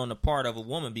blaming on the part of a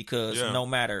woman, because no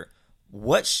matter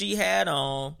what she had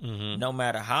on, no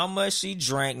matter how much she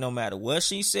drank, no matter what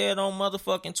she said on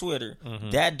motherfucking Twitter,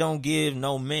 that don't give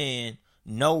no man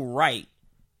no right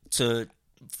to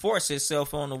force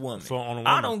itself on a woman.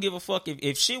 I don't give a fuck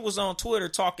if she was on Twitter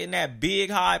talking that big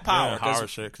high power.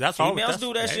 Shit. That's all females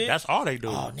do that shit. That's all they do.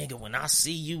 Oh, nigga, when I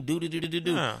see you, do.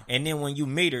 And then when you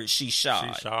meet her, she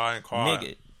shy. She shy and quiet.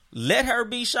 Nigga, let her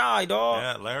be shy, dog.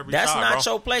 Yeah, let her be That's shy, not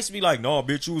your place to be like, no,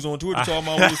 bitch, you was on Twitter talking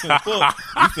about we was finna fuck.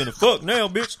 You finna fuck now,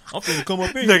 bitch. I'm finna come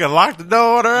up in. Nigga, lock the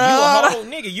door on her. You a whole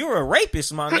nigga. You're a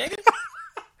rapist, my nigga.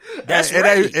 That's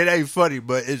it ain't funny,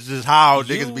 but it's just how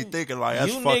niggas be thinking. Like,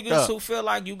 that's fucked up. You niggas who feel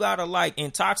like you gotta like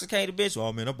intoxicate a bitch.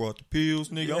 Oh man, I brought the pills,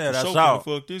 nigga. Yeah, I'm that's for sure out.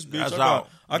 finna fuck this bitch. That's out.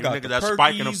 I got nigga the that's Perkies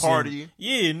spiking a party.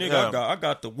 Nigga, I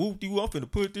got the whoop-de-whoop. I'm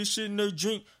finna put this shit in their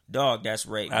drink. Dog, that's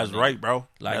rape. That's rape, bro.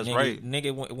 Like, that's nigga, rape.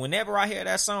 Nigga, whenever I hear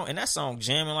that song, and that song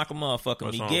jamming like a motherfucker,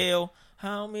 What Miguel. song?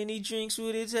 How many drinks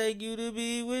would it take you to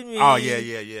be with me? Oh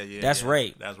yeah. That's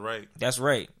rape. That's rape. That's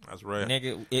rape. That's rape.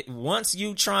 Nigga, once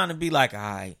you trying to be like, all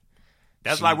right.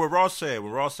 That's like what Ross said.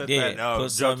 When Ross said that, put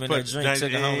something in the drink,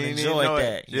 took it home and enjoyed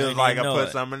that. She was like, I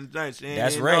put something in the drink.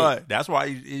 That's right. That's why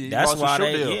he that's why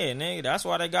they, nigga. That's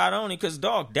why they got on it. Cause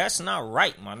dog, that's not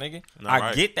right, my nigga.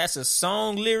 Not get that's a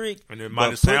song lyric, and it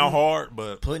might sound hard,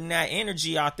 but putting that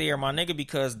energy out there, my nigga,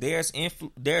 because there's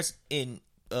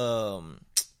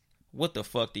what the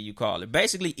fuck do you call it?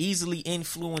 Basically, easily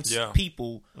influenced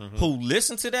people who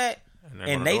listen to that.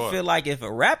 And they feel like if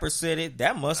a rapper said it,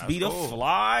 that must be the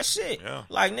fly shit. Yeah.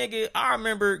 Like, nigga, I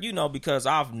remember, because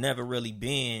I've never really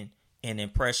been an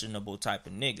impressionable type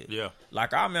of nigga. Yeah.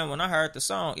 Like, I remember when I heard the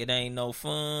song, It Ain't No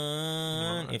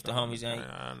Fun If the Homies Ain't.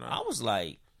 I was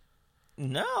like,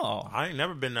 no. I ain't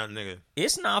never been that nigga.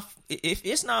 It's not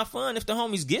fun if the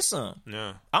homies get some.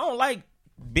 Yeah. I don't like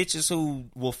bitches who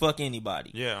will fuck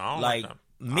anybody. Yeah, I don't like that.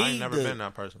 I ain't never been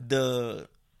that person.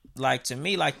 To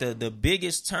me, the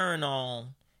biggest turn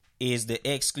on is the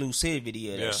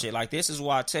exclusivity of that shit. Like, this is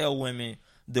why I tell women,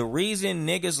 the reason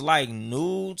niggas like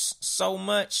nudes so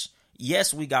much,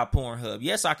 yes, we got Pornhub.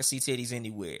 Yes, I can see titties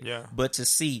anywhere. Yeah. But to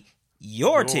see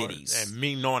your titties. And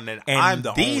me knowing that and I'm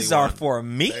the only one. These are for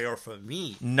me. They are for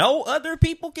me. No other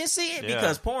people can see it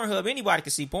because Pornhub, anybody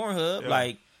can see Pornhub. Yeah.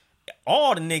 Like,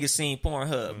 all the niggas seen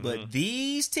Pornhub. But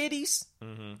these titties...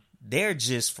 they're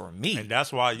just for me. And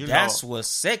that's why, that's what's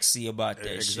sexy about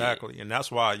that exactly. shit. And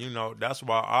that's why,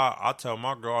 I tell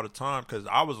my girl all the time, because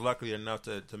I was lucky enough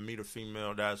to meet a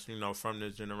female that's, from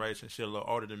this generation. She's a little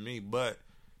older than me, but,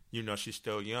 she's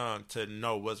still young to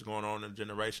know what's going on in the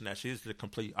generation that she's the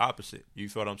complete opposite. You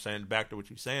feel what I'm saying? Back to what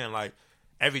you're saying, like,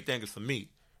 everything is for me.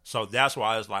 So that's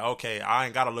why it's like, okay, I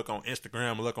ain't got to look on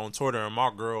Instagram or look on Twitter and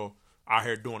my girl out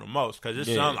here doing the most. Because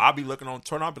it's something I'll be looking on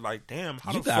Twitter, I'll be like, damn,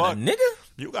 how the fuck? You got a nigga?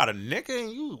 You got a nigga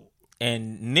and you.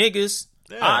 And niggas,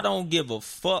 I don't give a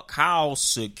fuck how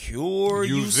secure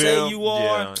you say you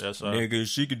are. Yeah, that's right. Nigga,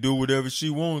 she can do whatever she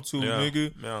wants to,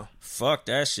 nigga. Yeah. Fuck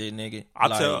that shit, nigga.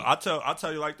 I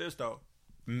tell you like this though.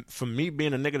 For me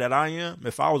being a nigga that I am,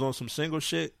 if I was on some single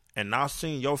shit and I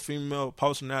seen your female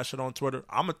posting that shit on Twitter,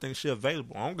 I'ma think she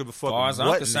available. I don't give a fuck. As far as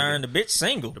I'm concerned, nigga. The bitch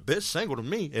single. The bitch single to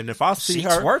me. And if I see she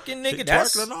her twerking, nigga,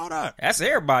 that's twerking and all that. That's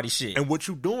everybody shit. And what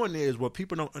you doing is what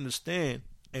people don't understand.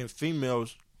 And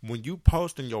females, when you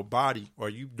posting your body or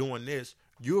you doing this,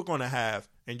 you're gonna have,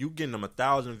 and you getting them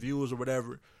 1,000 views or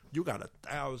whatever. You got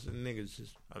 1,000 niggas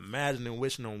just imagining,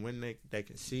 wishing on when they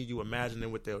can see you,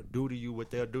 imagining what they'll do to you,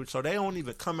 what they'll do. So they don't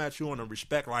even come at you on a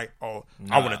respect like, oh,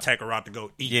 I want to take her out to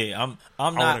go eat. Yeah,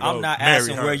 I'm not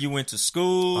asking where you went to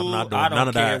school. I'm not doing none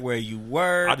of that. I don't care where you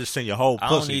work. I just send your whole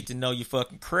pussy. I don't need to know your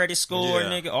fucking credit score,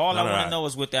 nigga. All I want to know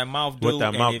is what that mouth do. What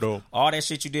that mouth do. All that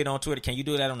shit you did on Twitter, can you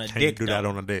do that on a dick? Can you do that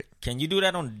on a dick? Can you do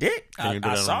that on a dick?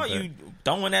 I saw you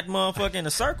throwing that motherfucker in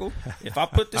a circle. If I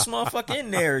put this motherfucker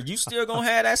in there, you still gonna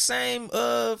have that same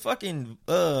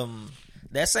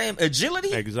that same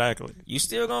agility. Exactly. You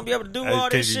still gonna be able to do all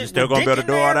this shit. You still gonna be able to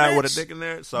do all that with a dick in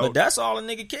there. So, but that's all a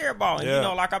nigga care about.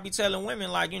 And like I be telling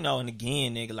women, like, and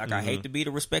again, nigga, like I hate to be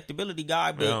the respectability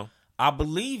guy, but I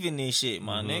believe in this shit,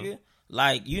 my nigga.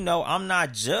 Like, I'm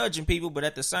not judging people, but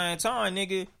at the same time,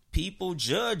 nigga, people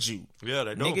judge you. Yeah,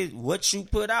 they do. Nigga, what you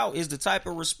put out is the type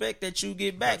of respect that you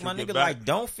get back, my nigga. Like,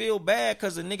 don't feel bad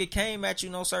because a nigga came at you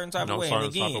no certain type of way. And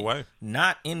again,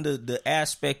 not in the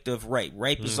aspect of rape.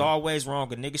 Rape is always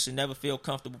wrong. A nigga should never feel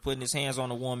comfortable putting his hands on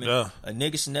a woman. Yeah. A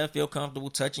nigga should never feel comfortable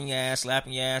touching your ass,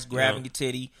 slapping your ass, grabbing your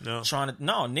titty, trying to.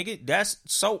 No, nigga, that's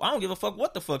so. I don't give a fuck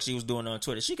what the fuck she was doing on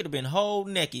Twitter. She could have been whole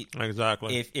naked.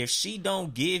 Exactly. If she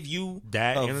don't give you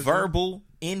that a energy? Verbal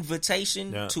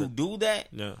invitation to do that.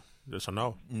 Yeah. It's a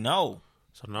no. No.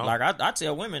 It's a no. Like I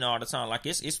tell women all the time, like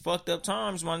it's fucked up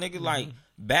times, my nigga. Like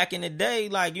back in the day,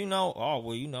 like, you know, oh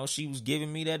well, you know, she was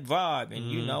giving me that vibe,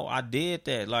 and you know, I did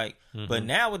that. Like, but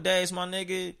nowadays, my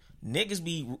nigga, niggas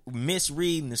be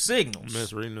misreading the signals.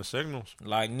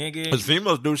 Like, nigga, because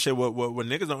females do shit. What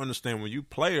niggas don't understand, when you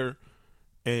play her,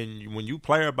 and when you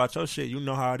play her about your shit, you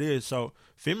know how it is. So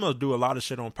females do a lot of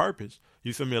shit on purpose.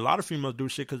 You feel me? A lot of females do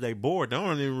shit because they bored. They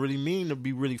don't even really mean to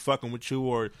be really fucking with you,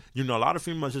 or, you know, a lot of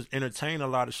females just entertain a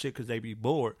lot of shit because they be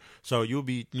bored. So you'll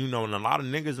be, you know, and a lot of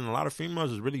niggas and a lot of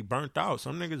females is really burnt out.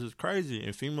 Some niggas is crazy,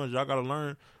 and females, y'all gotta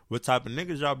learn what type of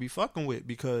niggas y'all be fucking with,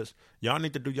 because y'all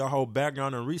need to do your whole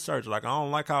background and research. Like, I don't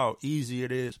like how easy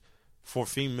it is for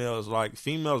females. Like,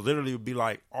 females literally would be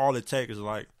like, all it takes is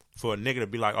like for a nigga to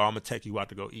be like, oh, I'm gonna take you out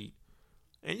to go eat.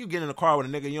 And you get in the car with a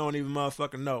nigga you don't even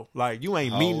motherfucking know. Like, you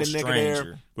ain't meeting the nigga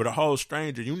there with a whole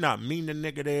stranger. You not meeting the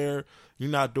nigga there. You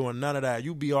not doing none of that.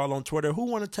 You be all on Twitter. Who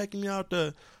want to take me out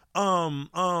to Olive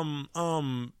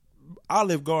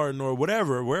Garden or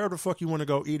whatever, wherever the fuck you want to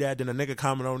go eat at? Then a nigga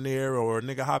comment on there, or a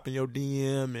nigga hop in your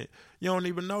DM, and you don't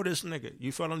even know this nigga.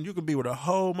 You feel them? You could be with a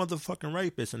whole motherfucking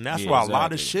rapist, and that's why a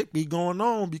lot of shit be going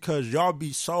on, because y'all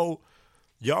be so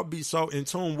in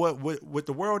tune. What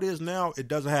the world is now, it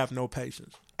doesn't have no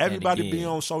patience. Everybody be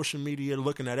on social media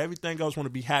looking at everything else, want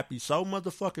to be happy so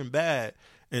motherfucking bad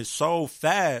and so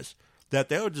fast that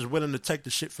they're just willing to take the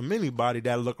shit from anybody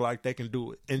that look like they can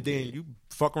do it. And then you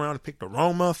fuck around and pick the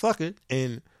wrong motherfucker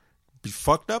and be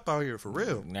fucked up out here for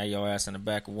real. Now your ass in the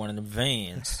back of one of them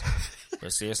vans.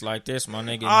 But see, it's like this, my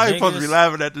nigga. I ain't supposed to be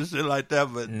laughing at this shit like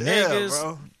that, but niggas, damn,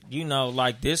 bro. You know,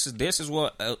 like this is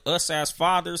what us as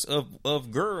fathers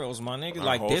of girls, my nigga. Our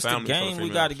like, this the game we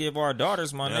got to give our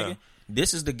daughters, my nigga.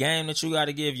 This is the game that you got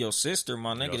to give your sister,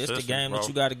 my nigga. This the game that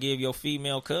you got to give your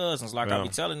female cousins. Like, I be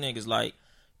telling niggas, like,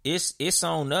 it's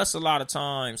on us a lot of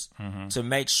times to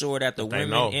make sure that the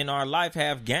women in our life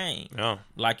have game. Yeah.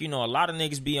 Like, you know, a lot of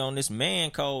niggas be on this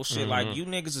man code shit. Like, you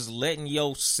niggas is letting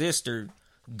your sister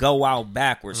go out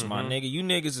backwards, my nigga. You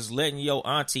niggas is letting your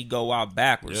auntie go out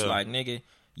backwards. Like, nigga,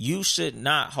 you shouldn't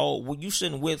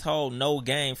withhold no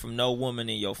game from no woman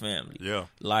in your family. Yeah.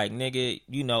 Like, nigga,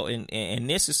 you know, and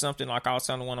this is something like I was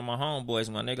telling one of my homeboys,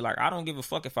 my nigga, like, I don't give a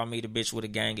fuck if I meet a bitch with a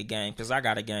gang of game, because I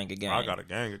got a gang of game. I got a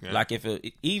gang of game. Like, if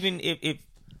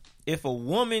a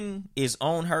woman is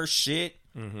on her shit,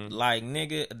 like,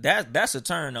 nigga, that's a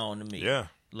turn on to me. Yeah.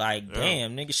 Like,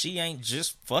 damn, nigga, she ain't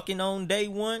just fucking on day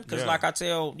one. Because, like, I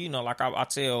tell, you know, like, I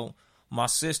tell my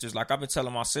sisters, like, I've been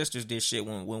telling my sisters this shit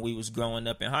when we was growing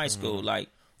up in high school. Like,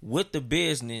 with the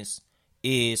business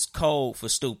is code for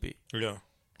stupid. Yeah.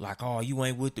 Like, oh, you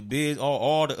ain't with the biz.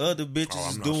 All the other bitches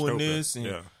is doing this.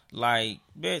 And, like,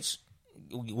 bitch,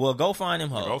 well, go find them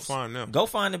hoes. Go find them. Go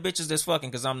find the bitches that's fucking,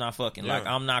 because I'm not fucking. Like,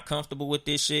 I'm not comfortable with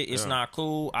this shit. It's not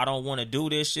cool. I don't want to do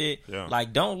this shit.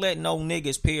 Like, don't let no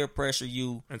niggas peer pressure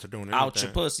you out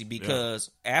your pussy, because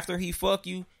after he fuck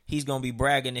you, he's going to be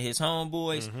bragging to his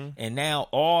homeboys, and now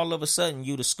all of a sudden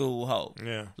you the school hoe.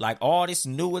 Yeah. Like, all this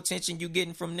new attention you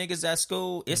getting from niggas at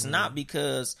school, it's not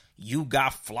because you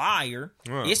got flyer.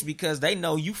 It's because they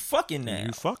know you fucking now.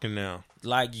 You fucking now.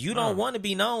 Like, you don't want to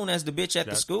be known as the bitch at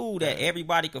the school that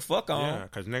everybody could fuck on. Yeah,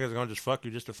 because niggas going to just fuck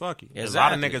you just to fuck you. Exactly. A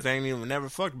lot of niggas ain't even never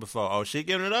fucked before. Oh, she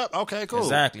giving it up? Okay, cool.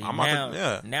 Exactly.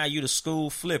 Now you the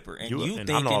school flipper, and you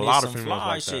thinking it's some fly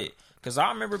like shit. Because I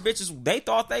remember bitches, they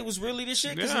thought they was really the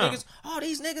shit. Because niggas,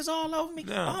 these niggas all over me.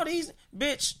 These,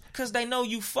 bitch, because they know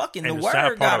you fucking. And the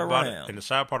word got around. And the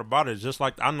sad part about it is, just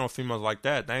like, I know females like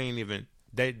that, they ain't even,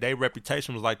 they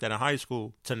reputation was like that in high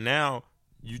school, to now,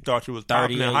 you thought you was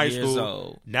 30 in high school.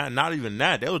 Old. Not even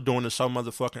that. They was doing this so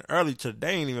motherfucking early to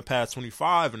they ain't even past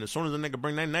 25. And as soon as a nigga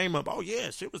bring their name up, oh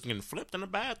yeah, she was getting flipped in the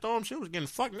bathroom. She was getting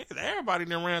fucked. Niggas, everybody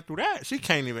done ran through that. She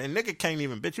can't even. And nigga can't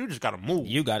even. Bitch, you just gotta move.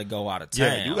 You gotta go out of town.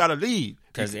 Yeah, you gotta leave.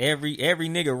 Because every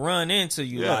nigga run into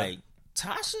you like,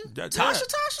 Tasha?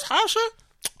 Tasha?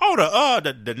 Oh,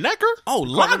 the necker? Oh,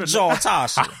 Lockjaw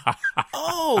Tasha.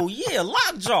 Oh, yeah,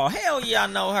 Lockjaw. Hell yeah, I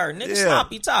know her. Nigga,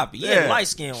 Sloppy Toppy. Yeah, light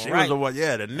skin one, right? She was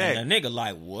the neck. And the nigga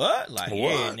like, what? Like,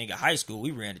 yeah, nigga, high school,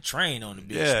 we ran the train on the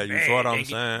bitch. Yeah, you know what I'm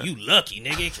saying? You lucky,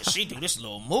 nigga, because she do this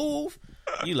little move.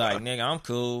 You like, nigga, I'm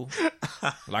cool.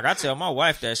 Like, I tell my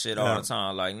wife that shit all the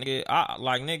time. Like,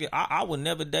 nigga, I would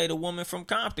never date a woman from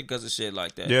Compton because of shit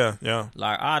like that. Yeah.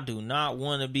 Like, I do not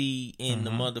want to be in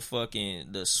the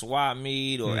motherfucking, the swap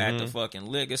meet or at the fucking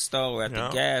liquor store or at the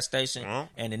gas station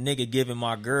and the nigga giving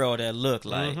my girl that look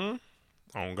like,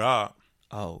 on God.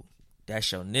 Oh,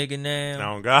 that's your nigga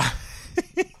now? On God.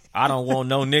 I don't want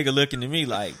no nigga looking at me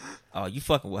like, oh, you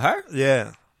fucking with her?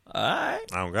 Yeah. All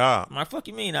right. On God. My fuck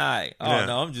you mean, all right? Oh,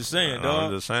 no, I'm just saying, dog.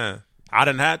 I'm just saying. I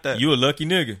didn't have that. You a lucky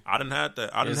nigga. I didn't have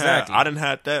that. I didn't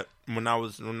have that when I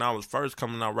was first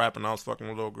coming out rapping. I was fucking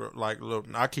with little girl, like little.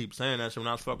 I keep saying that shit when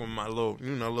I was fucking with my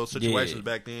little situations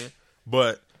back then.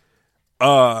 But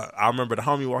I remember the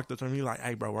homie walked up to me, he like,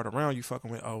 "Hey, bro, what around you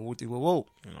fucking with? Oh, whoopty whoop whoop.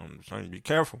 You know, I'm saying, be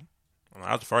careful." And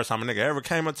that was the first time a nigga ever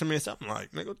came up to me and said, "I'm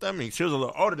like, nigga, what that mean?" She was a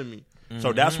little older than me,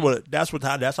 so that's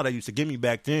how they used to get me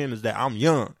back then. Is that I'm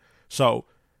young, so.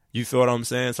 You feel what I'm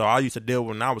saying? So I used to deal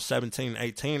when I was 17,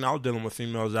 18. I was dealing with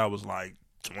females that was like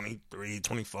 23,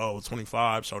 24,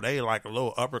 25. So they like a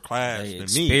little upper class than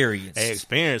me. They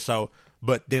experienced. So,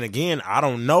 but then again, I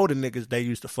don't know the niggas they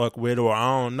used to fuck with, or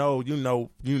I don't know, you know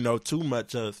too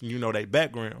much of, their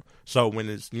background. So when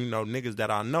it's, niggas that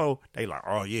I know, they like,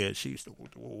 oh yeah, she used to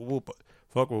whoop,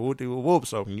 fuck with whoop.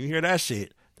 So when you hear that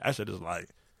shit is like,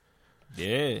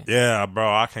 yeah, bro.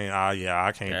 I can't. You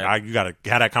gotta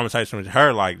have that conversation with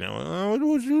her. Like,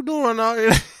 what you doing out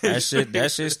here? that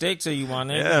shit stick to you, my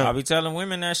nigga. Yeah. I be telling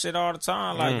women that shit all the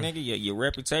time. Like, nigga, your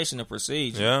reputation to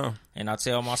precede you. Yeah. And I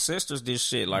tell my sisters this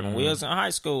shit. Like, when we was in high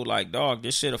school, like, dog,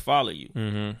 this shit'll follow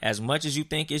you. As much as you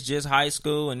think it's just high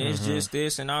school and it's just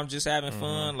this and I'm just having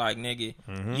fun, like, nigga,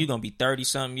 you gonna be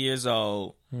 30-something years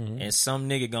old and some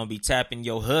nigga gonna be tapping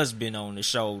your husband on the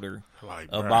shoulder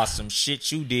about some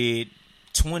shit you did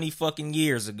 20 fucking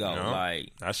years ago.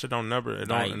 Like, that shit don't never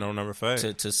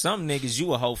fade. To some niggas,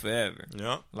 you a hoe forever.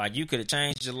 Yeah. Like, you could have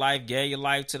changed your life, gave your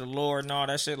life to the Lord and all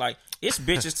that shit. Like, it's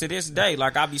bitches to this day.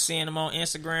 Like, I be seeing them on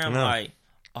Instagram like,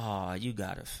 oh, you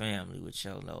got a family with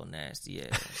your little nasty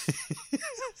ass.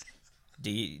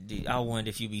 I wonder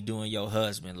if you be doing your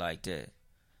husband like that.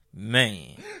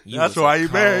 Man, that's why you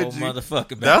married you.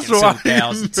 Motherfucker back in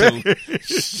 2002.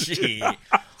 Shit.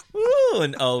 Ooh,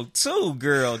 an 02,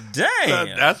 girl.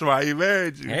 Damn. That's why he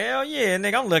married you. Hell yeah,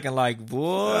 nigga. I'm looking like,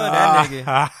 boy, that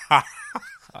nigga.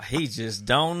 He just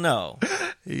don't know.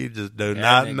 He just do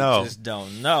not know. Just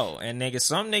don't know. And nigga,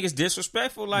 some niggas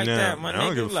disrespectful like that. My I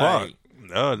don't nigga give a like,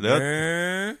 fuck.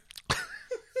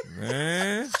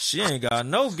 Man, she ain't got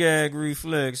no gag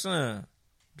reflex, huh?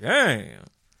 Damn.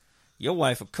 Your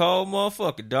wife a cold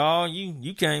motherfucker, dog.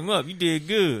 You came up. You did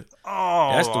good.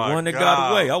 Oh, that's the one that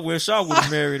got away. I wish I would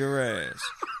have married her ass.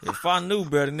 If I knew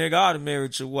better, nigga, I'd have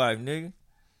married your wife, nigga.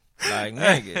 Like,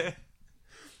 nigga.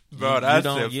 Bro,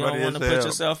 you don't want to put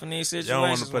yourself in these situations. You don't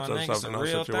want to put yourself in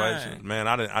those situations. Thing. Man,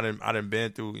 I didn't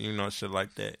been through, shit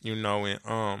like that.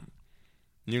 And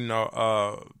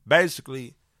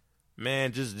basically,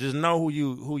 man, just know who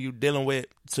you dealing with.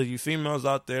 To you females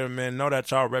out there, man, know that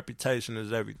y'all reputation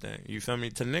is everything. You feel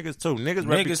me? To niggas too. Niggas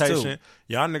reputation.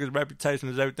 Y'all niggas reputation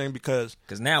is everything because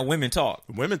now women talk.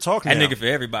 Women talk now. That nigga for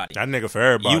everybody. That nigga for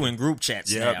everybody. You in group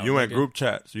chats now. Yeah, you in group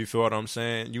chats. You feel what I'm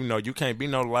saying? You can't be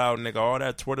no loud nigga. All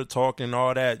that Twitter talking,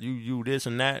 all that, you this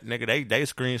and that. Nigga, they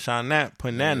screenshotting that,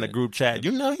 putting that in the group chat.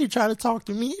 You try to talk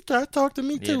to me. You try to talk to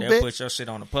me too, bitch. They put your shit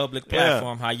on a public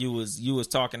platform, how you was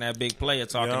talking that big player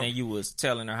talking and you was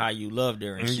telling her how you loved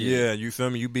her and shit. Yeah, you feel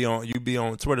me? You be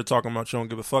on Twitter talking about you don't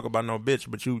give a fuck about no bitch,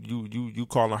 but you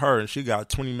calling her and she got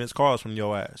 20 missed calls from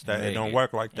your ass. That it don't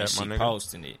work like that, and my nigga. She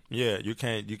posting it. Yeah, you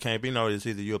can't be no. It's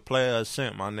either you a player or a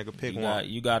simp, my nigga. Pick one.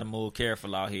 You got to move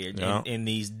careful out here in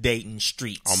these dating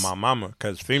streets. On my mama,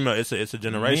 because female, it's a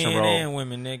generation men role. And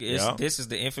women, nigga. This is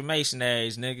the information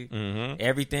age, nigga.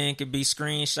 Everything could be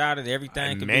screenshotted.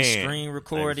 Everything could be screen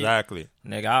recorded. Exactly.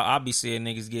 Nigga, I'll be seeing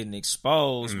niggas getting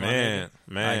exposed, man.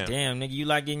 Like, damn, nigga, you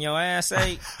like getting your ass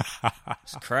ate?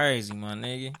 It's crazy, my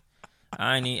nigga.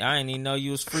 I ain't even know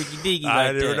you was freaky deaky like that.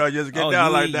 I didn't even know you was getting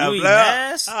down like that, you eating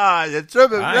ass? You're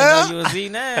tripping, I bro. didn't know you was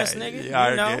eating ass,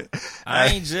 nigga. I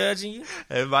ain't judging you.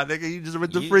 Hey, my nigga, you just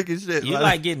with the freaky shit. You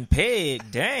like getting pegged,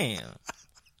 damn.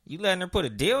 You letting her put a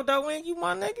dildo in you,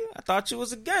 my nigga? I thought you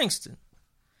was a gangster.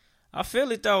 I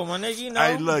feel it though, my nigga.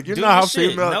 Hey, look, you know how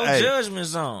females. No judgment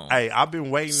zone. Hey, I've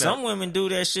been waiting. Some women do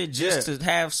that shit just to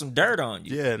have some dirt on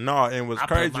you. Yeah, no, and what's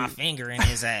crazy. I put my finger in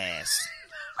his ass.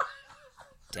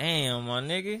 Damn, my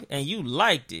nigga, and you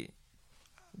liked it.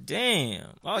 Damn.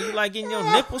 Oh, you like getting your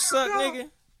nipples sucked, nigga?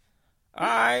 All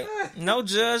right, no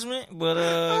judgment, but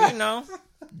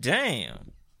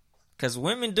damn. Cause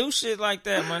women do shit like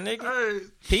that, my nigga. Hey,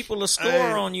 People will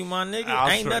score on you, my nigga.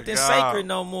 I Ain't swear nothing to God. sacred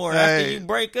no more after you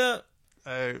break up.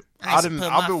 Hey, I've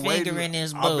been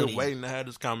waiting to have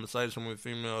this conversation with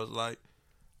females. Like,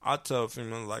 I tell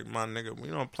females, like, my nigga, we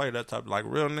don't play that type. Like,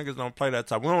 real niggas don't play that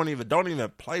type. We don't even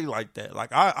play like that.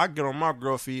 Like, I get on my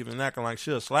girl for even acting like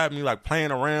she'll slap me, like playing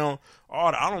around.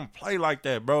 All that. I don't play like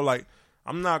that, bro. Like,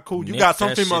 I'm not cool. You got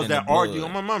some females that argue.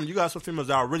 On my mom, you got some females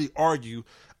that really argue.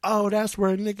 Oh, that's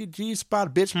where a nigga G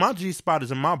spot, bitch. My G spot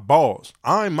is in my balls.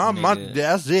 I ain't my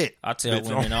that's it. I tell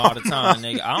women all the time,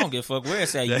 nigga. I don't give a fuck where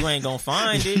it's at. You ain't gonna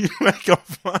find it. You ain't gonna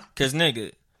find. Cause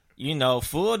nigga, you know,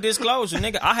 full disclosure,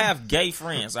 nigga. I have gay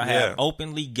friends. I have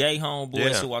openly gay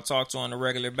homeboys who I talk to on a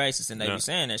regular basis, and they be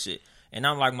saying that shit. And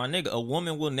I'm like, my nigga, a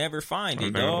woman will never find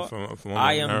it, dog.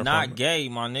 I am not gay,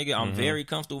 my nigga. I'm very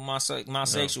comfortable with my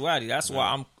sexuality. That's why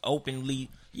I'm openly.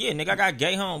 Yeah, nigga, I got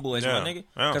gay homeboys, my nigga.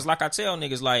 Because like I tell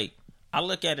niggas, like, I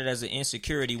look at it as an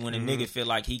insecurity when a nigga feel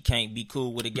like he can't be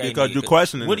cool with a gay nigga. Because you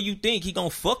questioning what do you think? He gonna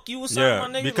fuck you or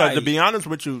something, my nigga? Because to be honest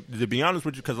with you,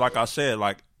 because like I said,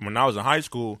 like, when I was in high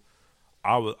school,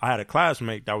 I had a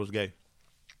classmate that was gay.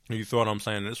 You feel what I'm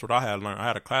saying? This is what I had learned. I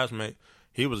had a classmate,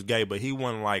 he was gay, but he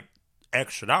wasn't, like,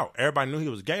 extra out. Everybody knew he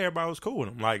was gay. Everybody was cool with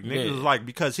him. Like, niggas was like,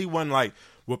 because he wasn't like,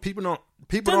 well, people don't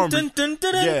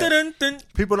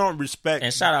respect.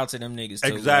 And shout out to them niggas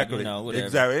too. Exactly. Like, you know, whatever.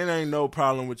 Exactly. It ain't no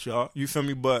problem with y'all. You feel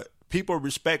me? But people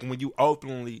respect when you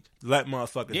openly let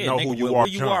motherfuckers know who you are. Where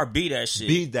you are, be that shit.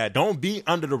 Be that. Don't be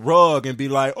under the rug and be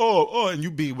like, and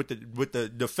you be with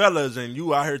the fellas and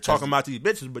you out here talking about these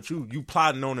bitches, but you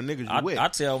plotting on the niggas you with. I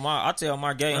tell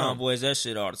my gay homeboys that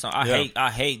shit all the time.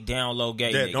 I hate down low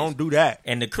gay niggas. Don't do that.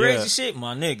 And the crazy shit,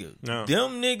 my nigga,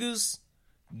 them niggas,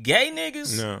 gay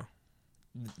niggas,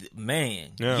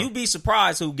 man, you be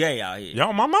surprised who gay out here.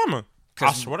 Y'all, my mama.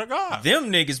 I swear to God.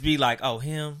 Them niggas be like, oh,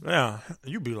 him? Yeah.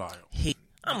 You be like,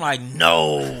 I'm like,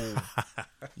 no.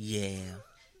 Yeah.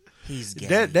 He's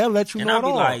gay. They'll let you know. And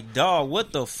I'll be like, dog,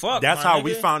 what the fuck? That's how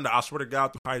we found out. I swear to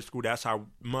God, through high school, that's how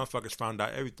motherfuckers found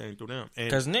out everything through them.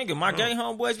 Because, nigga, my gay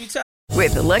homeboys be telling.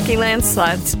 With the Lucky Land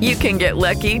Slots, you can get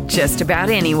lucky just about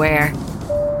anywhere.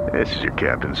 This is your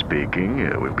captain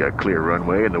speaking. We've got clear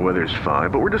runway and the weather's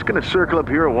fine, but we're just going to circle up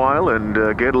here a while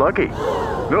and get lucky.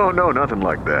 No, nothing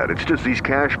like that. It's just these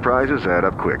cash prizes add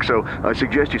up quick. So I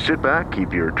suggest you sit back,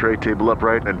 keep your tray table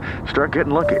upright, and start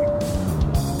getting lucky.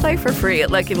 Play for free at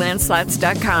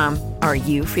LuckyLandSlots.com. Are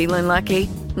you feeling lucky?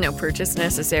 No purchase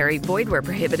necessary. Void where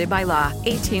prohibited by law.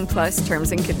 18+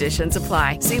 terms and conditions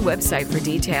apply. See website for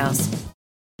details.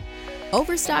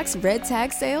 Overstock's Red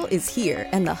Tag Sale is here,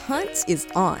 and the hunt is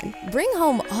on. Bring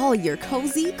home all your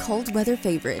cozy, cold weather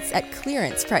favorites at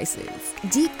clearance prices.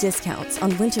 Deep discounts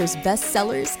on winter's best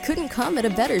sellers couldn't come at a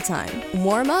better time.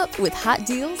 Warm up with hot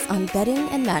deals on bedding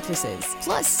and mattresses.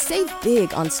 Plus, save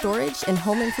big on storage and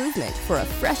home improvement for a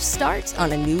fresh start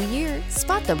on a new year.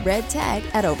 Spot the Red Tag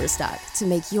at Overstock to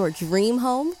make your dream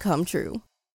home come true.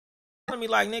 I mean,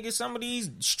 like, nigga, some of these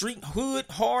street hood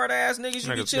hard ass niggas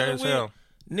you be chilling with.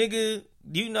 Nigga,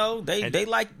 you know, they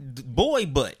like boy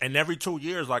butt. And every 2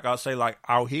 years, like I say, like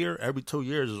out here, every 2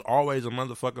 years is always a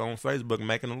motherfucker on Facebook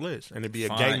making a list. And it'd be a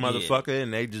gay motherfucker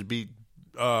and they just be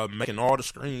making all the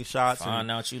screenshots.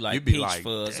 Find out you like peach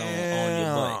fuzz on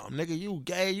your butt. Nigga, you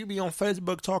gay. You be on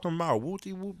Facebook talking about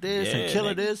whoopty whoop this and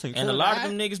killing this and killing a lot that.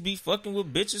 of them niggas be fucking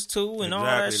with bitches too and all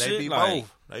that shit. They be like,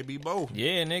 both. They be both.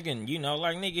 Yeah, nigga, and you know,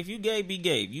 like, nigga, if you gay, be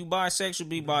gay. If you bisexual,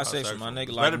 be bisexual, my nigga.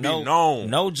 Like, let it be known.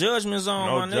 No judgment zone,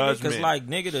 no my nigga. Because, like,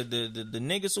 nigga, the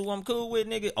niggas who I'm cool with,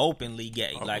 nigga, openly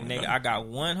gay. Like, nigga, I got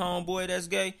one homeboy that's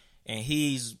gay, and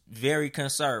he's very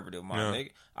conservative, my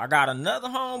nigga. I got another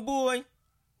homeboy,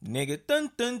 nigga,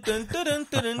 dun dun dun dun dun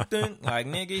dun dun. Like,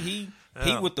 nigga, he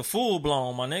with the full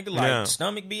blown, my nigga. Like,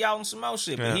 stomach be out and some more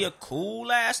shit, but he a cool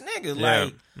ass nigga.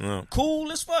 Like,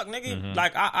 cool as fuck, nigga. Mm-hmm.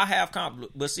 Like, I have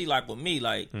but see, like with me,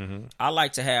 like, I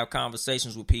like to have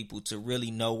conversations with people to really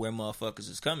know where motherfuckers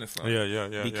is coming from.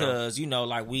 Yeah. Because you know,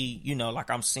 like like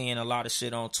I'm seeing a lot of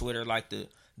shit on Twitter, like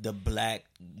the black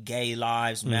gay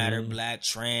lives matter, black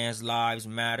trans lives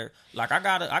matter. Like, I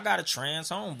got a trans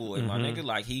homeboy, my nigga.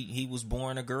 Like, he was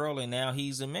born a girl and now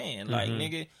he's a man. Like,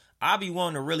 nigga, I be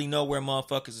wanting to really know where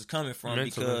motherfuckers is coming from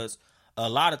because a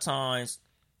lot of times,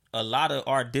 a lot of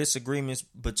our disagreements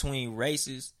between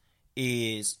races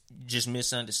is just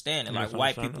misunderstanding. Like,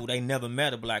 white people, they never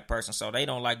met a black person, so they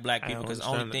don't like black people because the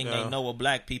only thing they know of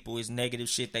black people is negative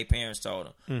shit they parents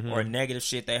told them or negative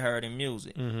shit they heard in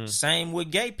music. Same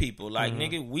with gay people. Like,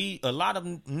 nigga, a lot of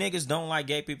niggas don't like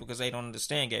gay people because they don't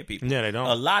understand gay people. Yeah, they don't.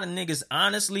 A lot of niggas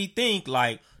honestly think,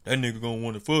 like, that nigga gonna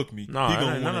want to fuck me. Nah, he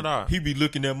gonna none of that. He be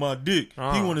looking at my dick.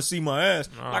 He want to see my ass.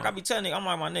 Like I be telling nigga, I'm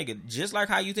like, my nigga, just like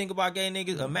how you think about gay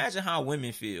niggas, imagine how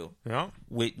women feel.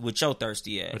 With your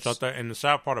thirsty ass. And the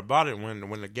sad part about it,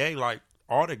 when the gay, like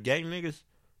all the gay niggas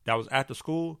that was at the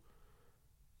school,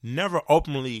 never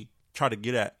openly try to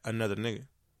get at another nigga.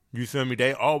 You feel me?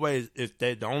 They always, if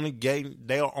they the only gay,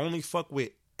 they'll only fuck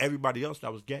with everybody else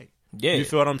that was gay. Yeah. You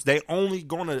feel what I'm saying?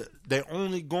 They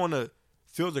only gonna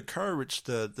feel the courage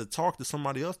to talk to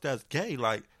somebody else that's gay.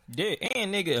 Like, yeah,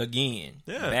 and nigga, again,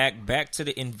 back to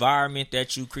the environment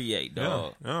that you create,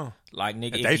 dog. Yeah. Like,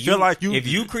 nigga, if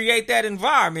you create that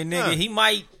environment, nigga, he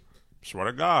might. Swear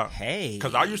to God. Hey.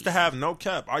 Because I used to have no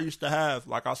cap. I used to have,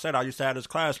 like I said, this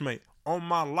classmate on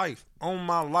my life.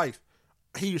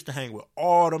 He used to hang with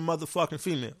all the motherfucking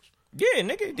females. Yeah,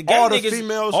 nigga. The gay all niggas, the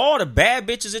females. All the bad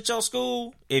bitches at your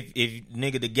school, if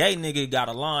nigga, the gay nigga got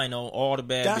a line on all the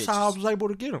bad bitches. That's how I was able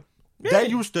to get them. Yeah.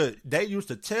 They used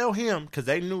to tell him, because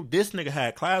they knew this nigga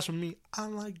had class with me, I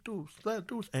like Duce,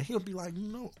 and he'll be like,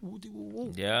 no.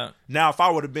 Yeah. Now, if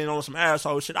I would have been on some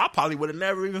asshole shit, I probably would have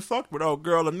never even fucked with old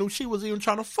girl or knew she was even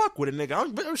trying to fuck with a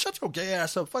nigga. Shut your gay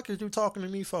ass up. Fuck is you talking to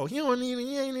me for? He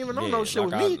ain't even on no shit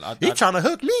with me. He trying to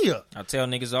hook me up. I tell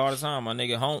niggas all the time, my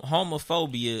nigga,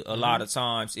 homophobia a lot of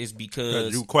times is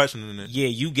because you questioning it. Yeah,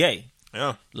 you gay.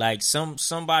 Yeah, like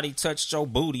somebody touched your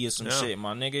booty or some shit,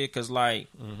 my nigga. Cause like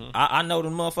I know the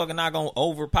motherfucker not gonna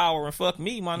overpower and fuck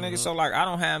me, my nigga. So like I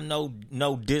don't have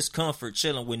no discomfort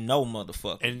chilling with no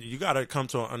motherfucker. And you gotta come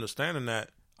to an understanding that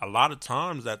a lot of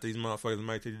times that these motherfuckers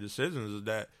make these decisions is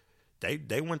that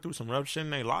they went through some rough shit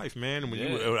in their life, man. And when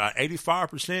you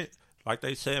 85%, like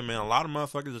they said, man, a lot of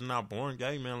motherfuckers is not born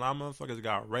gay, man. A lot of motherfuckers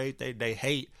got raped. They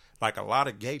hate. Like a lot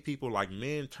of gay people, like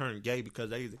men turn gay because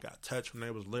they either got touched when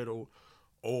they was little,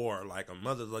 or like a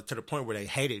mother, like to the point where they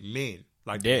hated men.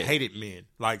 Like they hated men.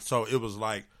 Like, so it was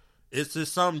like, it's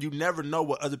just something you never know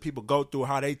what other people go through,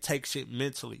 how they take shit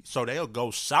mentally. So they'll go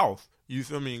south, you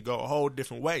feel me, and go a whole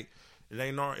different way. It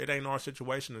ain't our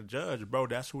situation to judge, bro.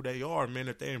 That's who they are, man.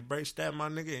 If they embrace that, my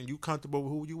nigga, and you comfortable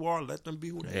with who you are, let them be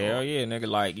who they are. Hell yeah, nigga.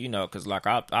 Like, you know, because like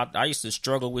I used to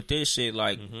struggle with this shit,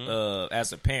 like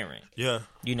as a parent. Yeah.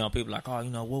 You know, people like, oh, you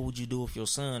know, what would you do if your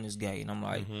son is gay? And I'm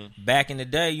like, back in the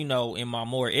day, you know, in my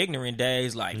more ignorant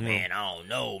days, like, man, I don't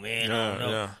know, man, I don't know.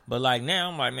 Yeah. But like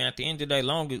now, I'm like, man, at the end of the day,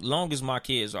 long as my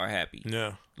kids are happy.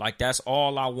 Yeah. Like that's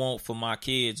all I want for my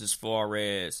kids as far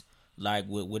as. Like,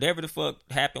 whatever the fuck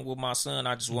happened with my son,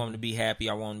 I just want him to be happy.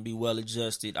 I want him to be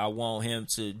well-adjusted. I want him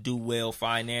to do well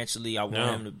financially. I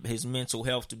want his mental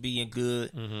health to be in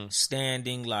good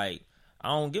standing. Like, I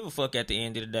don't give a fuck at the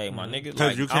end of the day, my nigga.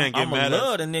 Like, you can't get mad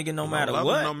love the nigga no matter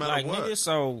what. No matter like, what. Nigga,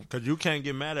 so... Because you can't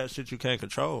get mad at shit you can't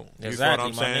control. Exactly,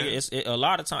 you know what I'm my saying? nigga. A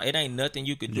lot of time, it ain't nothing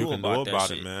you can do about that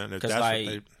shit. It, man. Because, like,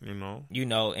 what they, you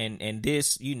know. And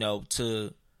this, you know,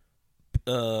 to...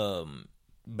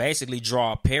 basically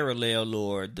draw a parallel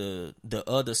or the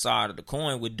other side of the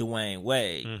coin with Dwayne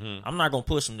Wade. I'm not gonna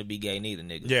push him to be gay neither,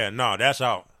 nigga. Yeah, no, that's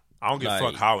out. I don't give a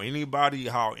fuck how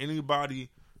anybody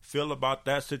feel about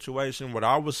that situation. What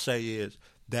I would say is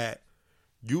that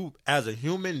you, as a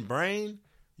human brain,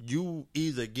 you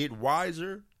either get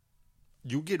wiser,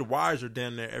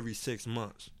 down there every 6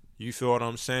 months. You feel what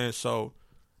I'm saying? So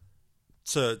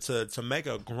to make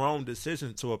a grown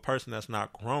decision to a person that's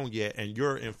not grown yet, and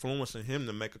you're influencing him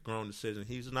to make a grown decision,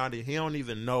 he don't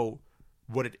even know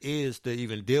what it is to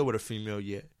even deal with a female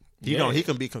yet. He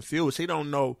can be confused. He don't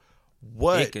know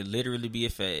what it could literally be a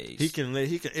phase. It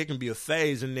can be a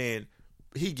phase, and then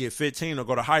he get 15 or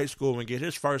go to high school and get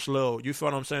his first little, you feel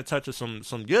what I'm saying, touching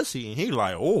some gussy, and he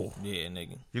like, oh yeah,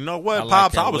 nigga. You know what,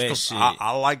 Pops?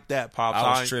 I like that, Pops.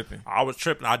 I was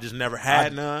tripping. I just never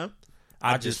had none.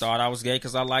 I just thought I was gay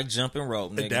because I like jumping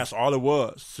rope, nigga. That's all it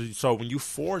was. So when you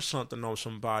force something on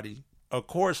somebody, of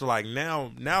course, like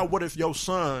now what if your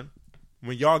son,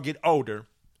 when y'all get older,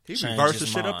 he reverses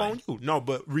shit up on you? No,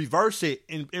 but reverse it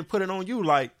and put it on you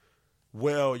like,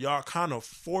 well, y'all kind of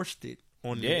forced it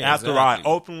on me after I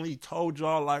openly told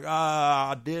y'all like,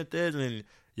 I did this, and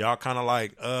y'all kind of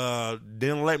like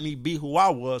didn't let me be who I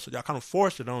was, so y'all kind of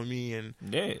forced it on me, and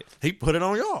he put it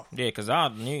on y'all. Yeah, because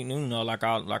you know, like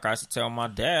I used to tell my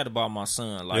dad about my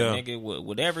son, like nigga,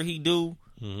 whatever he do,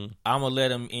 I'm gonna let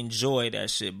him enjoy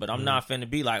that shit. But I'm not finna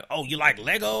be like, oh, you like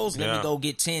Legos? Let me go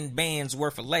get 10 bands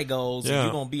worth of Legos, and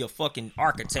you're gonna be a fucking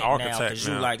architect now because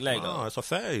you like Legos. No, it's a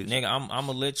phase, nigga. I'm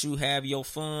gonna let you have your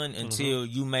fun until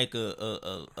you make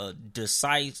a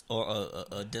decisive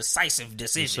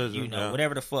decision. You know,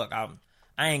 whatever the fuck.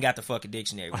 I I ain't got the fucking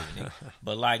dictionary with me, nigga.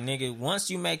 But like, nigga, once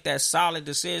you make that solid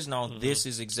decision on this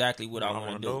is exactly what I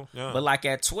want to do. Yeah. But like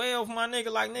at 12, my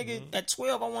nigga, like nigga, at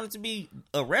 12 I wanted to be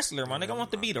a wrestler, my nigga. I want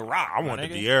to be The Rock. I wanted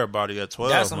to be everybody at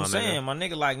 12. That's what I'm saying, my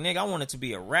nigga. Like, nigga, I wanted to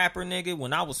be a rapper, nigga.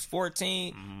 When I was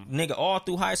 14, nigga, all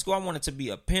through high school, I wanted to be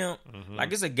a pimp.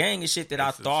 Like, it's a gang of shit that I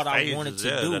thought I wanted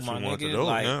to do, my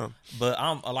nigga. But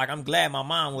I'm glad my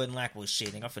mom wasn't like, well, shit,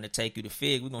 nigga, I'm finna take you to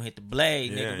Fig. We gonna hit the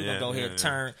blade, nigga. We gonna go ahead and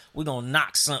turn. We gonna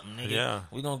knock something, nigga. Yeah.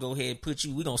 We gonna go ahead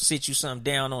and we gonna sit you something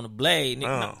down on the blade,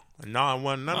 nigga. No, it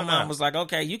wasn't none of that. My mom was like,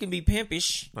 okay, you can be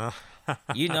pimpish.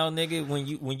 You know, nigga,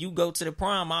 when you go to the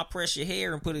prom, I'll press your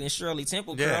hair and put it in Shirley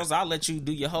Temple curls. I'll let you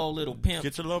do your whole little pimp.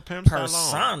 Get your little pimp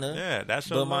persona. Yeah, that's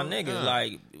but my nigga,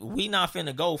 like, we not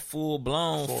finna go full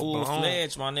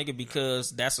fledged, my nigga, because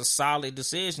that's a solid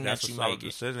decision that you make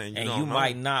it. And you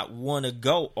might not want to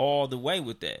go all the way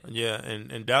with that. Yeah,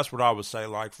 and that's what I would say.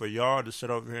 Like, for y'all to sit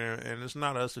over here, and it's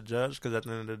not us to judge, because at the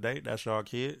end of the day, that's y'all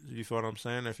kids. You feel what I'm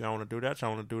saying? If y'all want to do that,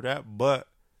 y'all want to do that. But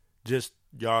just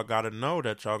y'all got to know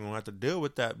that y'all going to have to deal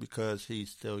with that because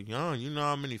he's still young. You know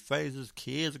how many phases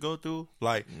kids go through?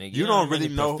 Like, nigga, you don't really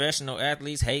know. Professional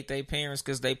athletes hate their parents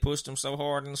because they pushed them so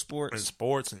hard in sports. In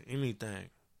sports and anything.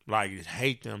 Like,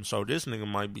 hate them. So this nigga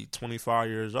might be 25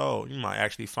 years old. You might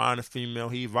actually find a female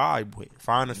he vibe with.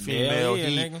 Find a female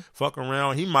nigga. Fuck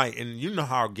around. He might, and you know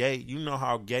how gay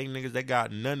niggas, they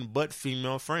got nothing but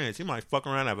female friends. He might fuck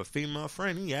around and have a female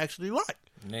friend he actually like.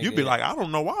 Nigga, you be like, I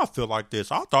don't know why I feel like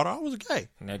this. I thought I was gay.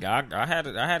 Nigga, I had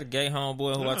a gay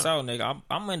homeboy who I told, nigga,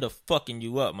 I'm into fucking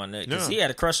you up, my nigga. Because he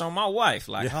had a crush on my wife.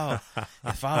 Like,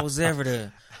 if I was ever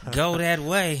to go that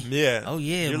way,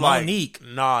 you're Monique.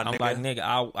 Like, nah, I'm nigga. like,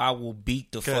 nigga, I will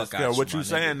beat the fuck out of you. What you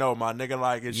saying, nigga. though, my nigga?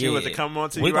 Like, if she was to come on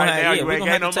to you right now, you ain't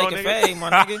got no more, nigga. Fade, my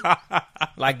nigga.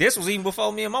 Like, this was even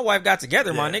before me and my wife got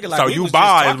together, my nigga. Like, so you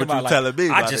buy is what you telling me,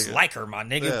 I just like her, my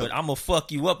nigga, but I'm going to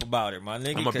fuck you up about it, my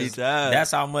nigga. I'm going to beat your ass.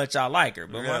 That's how much I like her.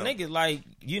 But my nigga, like,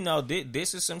 you know,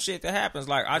 this is some shit that happens.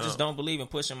 Like, I just don't believe in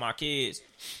pushing my kids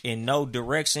in no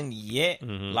direction yet.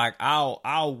 Like,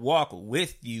 I'll walk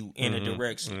with you in a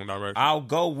direction. I'll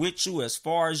go with you as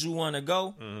far as you want to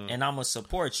go, and I'm gonna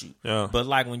support you. But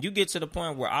like, when you get to the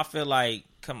point where I feel like,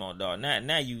 come on, dog,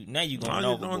 now you going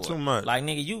overboard. Too much. Like,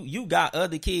 nigga, you got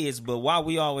other kids, but why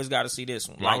we always got to see this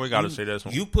one? Why like, we got to see this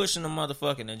one? You pushing the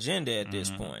motherfucking agenda at this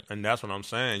point, and that's what I'm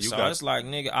saying. It's like,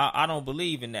 nigga, I don't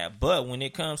believe in that. But when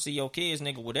it comes to your kids,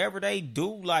 nigga, whatever they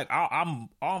do, like,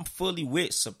 I'm fully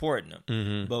with supporting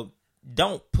them, but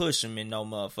don't push them in no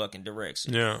motherfucking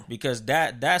direction. Yeah, because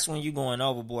that's when you going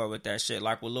overboard with that shit.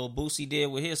 Like what Lil Boosie did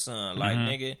with his son. Like,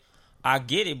 nigga, I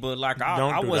get it, but like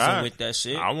I wasn't with that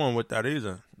shit. I wasn't with that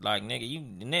either. Like, nigga,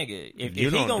 if he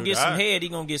gonna get some head, he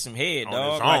gonna get some head,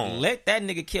 dog. Like, let that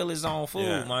nigga kill his own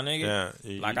food, my nigga.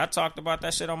 Yeah. Like, I talked about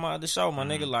that shit on my other show, my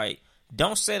nigga. Like,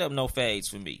 don't set up no fades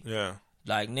for me. Yeah.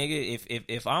 Like, nigga,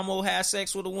 if I'm gonna have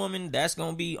sex with a woman, that's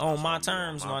gonna be on my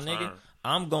terms, my nigga.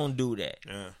 I'm gonna do that.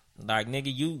 Yeah. Like,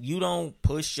 nigga, you don't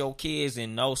push your kids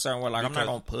in no certain way. Like, I'm not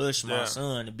gonna push my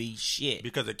son to be shit.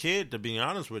 Because a kid, to be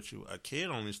honest with you, a kid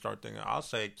only start thinking. I'll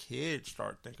say kids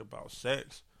start thinking about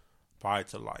sex probably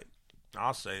to like.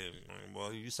 I'll say,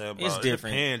 well, you say about it's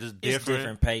different. It's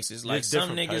different paces. Like,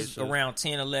 some niggas around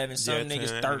 10, 11, some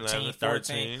niggas 13, 11,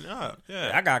 14.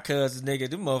 Yeah. I got cousins, nigga.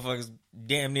 Them motherfuckers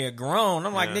damn near grown.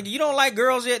 I'm like, nigga, you don't like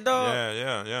girls yet, dog?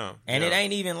 Yeah. And it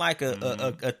ain't even like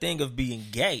a thing of being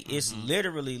gay. It's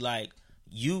literally like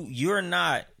you're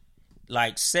not,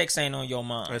 like, sex ain't on your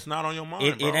mind. It's not on your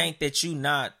mind, It ain't that you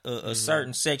not a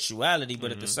certain sexuality,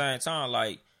 but at the same time,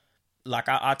 like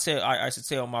I used to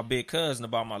tell my big cousin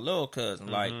about my little cousin.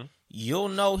 Like, you'll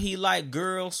know he like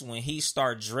girls when he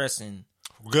start dressing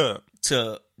good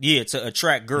to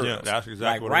attract girls. Yeah, that's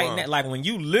exactly like right now. Like, when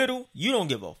you little, you don't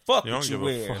give a fuck what you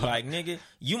wear. Like, nigga,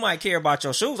 you might care about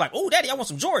your shoes. Like, oh, daddy, I want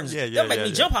some Jordans. They'll make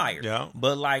me jump higher. Yeah.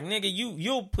 But like, nigga,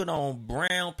 you'll put on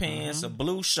brown pants, a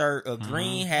blue shirt, a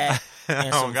green hat,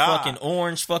 and some fucking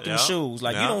orange fucking shoes.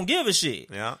 Like, you don't give a shit.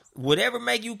 Yeah. Whatever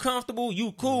make you comfortable,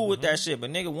 you cool with that shit.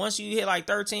 But nigga, once you hit like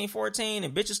 13, 14,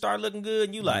 and bitches start looking good,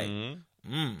 and you like.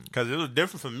 Because it was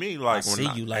different for me. Like, I see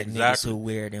you like niggas who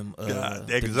wear them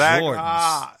exactly.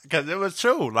 Jordans. Because it was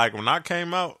true. Like, when I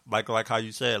came out, like how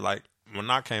you said, like,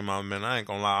 when I came out, man, I ain't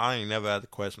gonna lie, I ain't never had to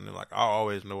question it. Like, I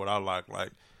always know what I like.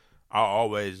 Like, I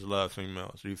always love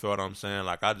females. You feel what I'm saying?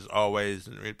 Like, I just always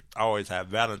had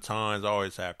Valentine's,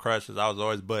 always had crushes. I was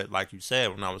always, but like you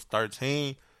said, when I was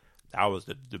 13, That was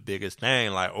the biggest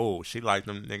thing. Like, oh, she like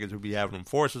them niggas who be having them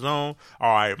forces on.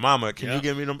 All right, mama, can you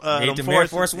give me them them Air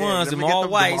Force Ones, them all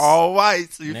whites. All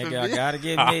whites. You nigga, feel I me? gotta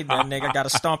get me that nigga. Gotta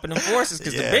stomp in them forces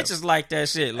because the bitches like that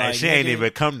shit. Like, and she nigga, ain't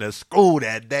even come to school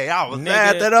that day. I was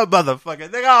mad at that motherfucker.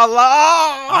 Nigga,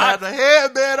 I had the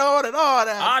headband on and all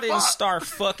that. I didn't start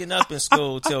fucking up in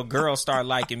school till girls start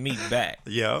liking me back.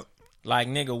 Yeah. Like,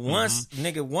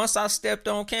 nigga, once I stepped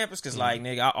on campus, because, like,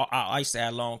 nigga, I used to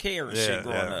have long hair and shit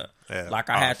growing up. Yeah.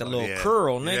 Like, I had the little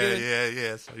curl, nigga.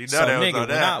 Yeah. So, you know that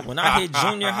nigga, when I hit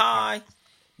junior high,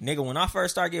 nigga, when I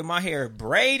first started getting my hair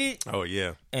braided. Oh,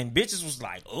 yeah. And bitches was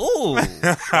like, ooh.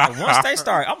 Like, once they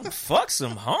start, I'm gonna fuck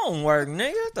some homework,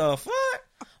 nigga. The fuck?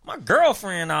 My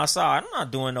girlfriend outside. I'm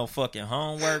not doing no fucking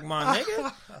homework, my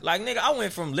nigga. Like, nigga, I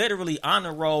went from literally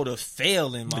honor roll to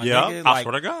failing, my nigga. Like, I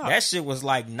swear to God. That shit was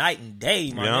like night and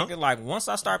day, my nigga. Like, once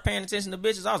I started paying attention to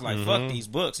bitches, I was like, fuck these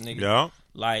books, nigga. Yeah.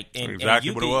 Like, and,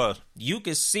 exactly what it was. You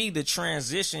could see the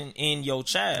transition in your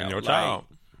child. Like,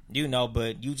 you know,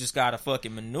 but you just gotta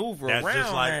fucking maneuver around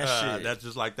that shit. That's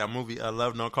just like that movie,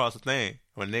 Love Don't Cost a Thing.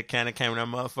 When Nick Cannon came in that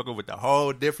motherfucker with the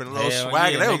whole different little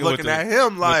swagger, they was looking at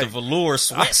him like with the velour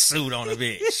sweatsuit on the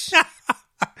bitch.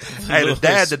 Hey,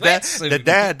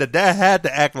 the dad had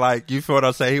to act like, you feel what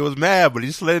I'm saying? He was mad, but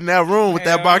he slid in that room with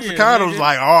that box of condoms.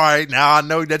 Like, all right, now I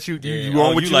know that you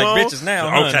want what you like want. Bitches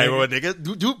now, okay, huh, well,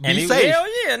 nigga, be safe. Hell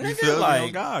yeah, nigga.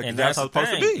 Like, God, and that's how it's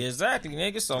supposed to be. Exactly,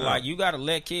 nigga. So like, you gotta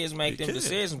let kids make them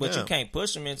decisions, but you can't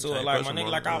push them into it. Like, my nigga,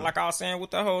 like I was saying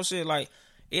with the whole shit, like,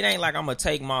 it ain't like I'm gonna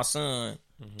take my son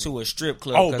to a strip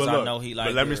club because I know he like.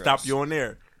 But let girls. me stop you on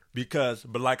there because,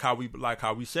 but like how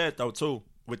we said though too,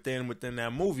 within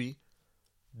that movie.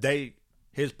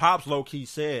 His pops low key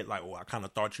said like, "Well, I kind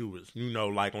of thought you was,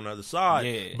 like on the other side."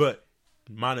 Yeah. But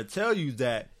mine to tell you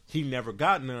that he never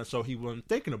got none, so he wasn't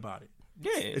thinking about it.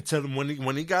 Yeah. Until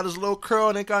when he got his little curl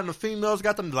and they got the females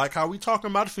got them like how we talking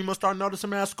about. The females started noticing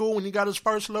him at school when he got his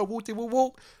first little whoopty whoop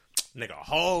whoop. Nigga,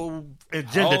 whole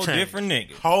agenda change. Different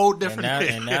nigga. Whole different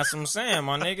nigga. And that's what I'm saying,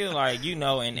 my nigga. Like,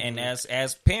 and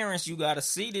as parents, you gotta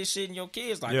see this shit in your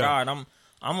kids. Like, all right, I'm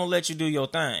gonna let you do your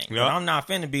thing. But I'm not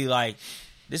finna be like,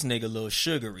 this nigga a little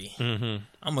sugary. I'm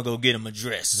gonna go get him a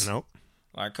dress. Nope.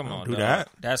 Like, come on, do dog. that.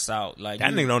 That's out. Like,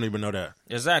 that nigga don't even know that.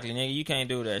 Exactly, nigga. You can't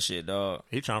do that shit, dog.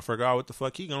 He trying to figure out what the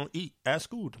fuck he gonna eat at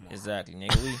school tomorrow. Exactly,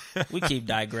 nigga. We keep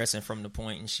digressing from the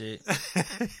point and shit.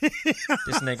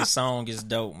 This nigga song is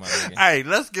dope, my nigga. Hey,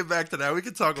 let's get back to that. We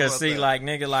can talk about that. Cause see, like,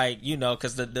 nigga, like,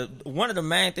 because the one of the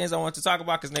main things I want to talk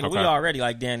about, cause nigga, we already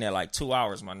like down there like 2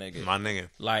 hours, my nigga. My nigga.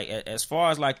 Like, as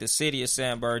far as like the city of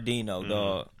San Bernardino,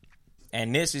 dog.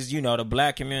 And this is, the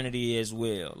black community as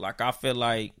well. Like, I feel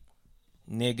like,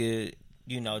 nigga,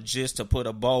 just to put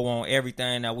a bow on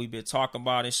everything that we've been talking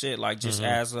about and shit, like, just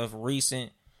as of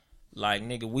recent, like,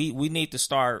 nigga, we need to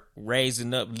start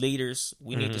raising up leaders.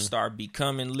 We need to start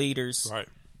becoming leaders. Right.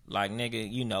 Like,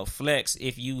 nigga, Flex,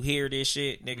 if you hear this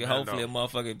shit, nigga, hopefully a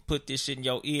motherfucker put this shit in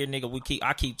your ear, nigga.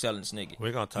 I keep telling this nigga.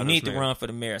 We gonna tell you this need nigga. to run for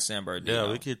the mayor of San Bernardino.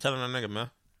 Yeah, we keep telling that nigga, man.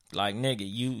 Like, nigga,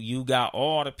 you got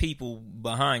all the people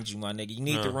behind you, my nigga. You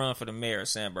need to run for the mayor of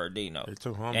San Bernardino.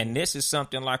 And this is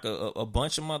something like a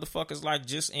bunch of motherfuckers, like,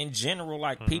 just in general,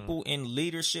 like, people in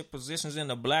leadership positions in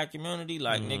the black community,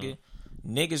 like,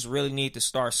 niggas really need to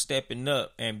start stepping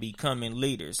up and becoming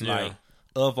leaders, like,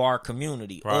 of our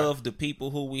community, of the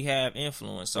people who we have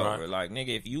influence over. Like, nigga,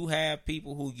 if you have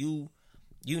people who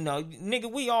nigga,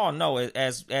 we all know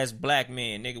as black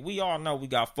men, nigga, we all know we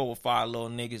got 4 or 5 little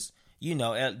niggas. You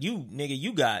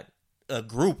got a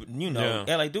group,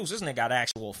 LA Duce, this nigga got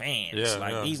actual fans. Nigga,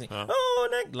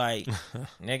 like,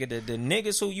 nigga, the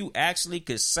niggas who you actually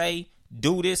could say,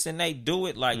 do this and they do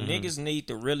it, like, niggas need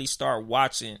to really start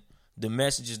watching the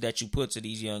messages that you put to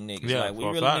these young niggas. Like, we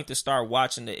really need to start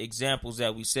watching the examples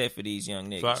that we set for these young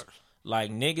niggas. Facts.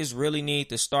 Like, niggas really need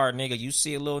to start, nigga, you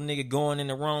see a little nigga going in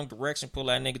the wrong direction, pull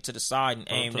that nigga to the side and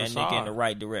aim that nigga in the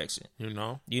right direction.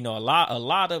 A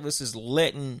lot of us is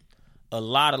letting a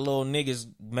lot of little niggas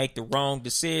make the wrong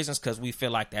decisions because we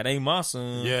feel like that ain't my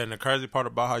son. Yeah, and the crazy part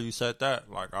about how you said that,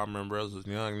 like, I remember as this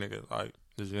young nigga,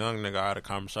 I had a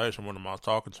conversation with him. I was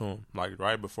talking to him, like,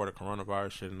 right before the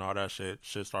coronavirus shit and all that shit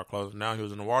started closing down. He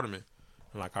was in the Waterman.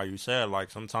 And like how you said, like,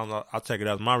 sometimes I take it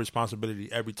as my responsibility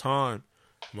every time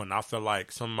when I feel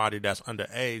like somebody that's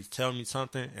underage tell me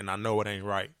something and I know it ain't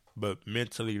right. But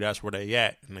mentally, that's where they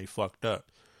at and they fucked up.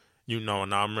 And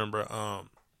I remember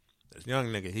this young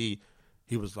nigga, he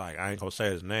was like, I ain't gonna say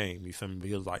his name, you feel me? But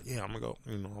he was like, yeah, I'm gonna go,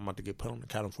 I'm about to get put on the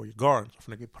California Gardens. I'm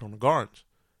gonna get put on the Gardens.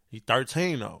 He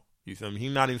 13 though. You feel me? He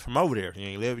not even from over there. He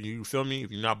ain't living, you feel me?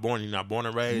 If you're not born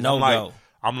and raised. No,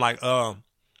 I'm like, and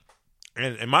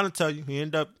And mine to tell you, he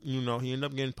ended up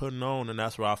getting put on, and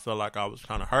that's where I felt like I was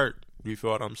kind of hurt. You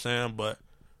feel what I'm saying? But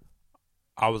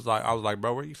I was like,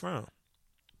 bro, where you from?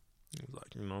 He was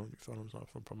like, you feel what I'm saying,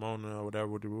 from Pomona or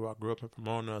whatever. I grew up in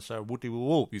Pomona. I said, whoop,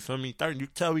 you feel me? You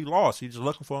tell he lost. He's just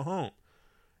looking for a home.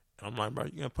 And I'm like, bro,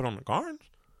 you gonna put on the gardens?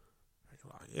 He's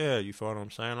like, yeah, you feel what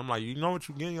I'm saying? I'm like, you know what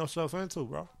you're getting yourself into,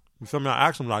 bro? You feel me? I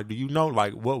asked him, like, do you know,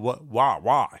 like,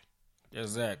 why?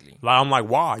 Exactly. Like, I'm like,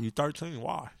 why? You 13,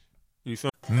 why? You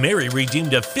feel Mary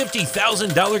redeemed a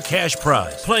 $50,000 cash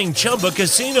prize playing Chumba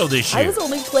Casino this year. I was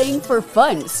only playing for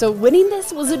fun, so winning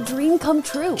this was a dream come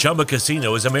true. Chumba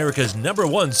Casino is America's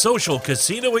 #1 social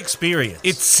casino experience.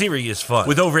 It's serious fun.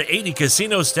 With over 80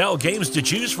 casino-style games to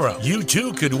choose from, you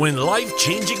too could win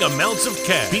life-changing amounts of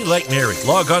cash. Be like Mary.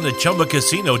 Log on to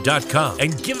ChumbaCasino.com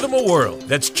and give them a whirl.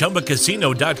 That's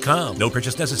ChumbaCasino.com. No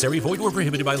purchase necessary. Void where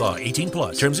prohibited by law.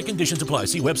 18+. Terms and conditions apply.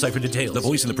 See website for details. The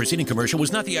voice in the preceding commercial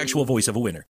was not the actual voice of a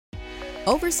winner.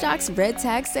 Overstock's Red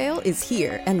Tag Sale is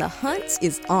here, and the hunt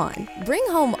is on. Bring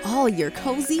home all your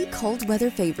cozy, cold weather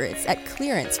favorites at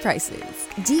clearance prices.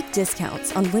 Deep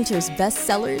discounts on winter's best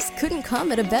sellers couldn't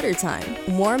come at a better time.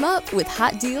 Warm up with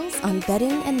hot deals on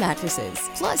bedding and mattresses.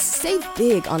 Plus, save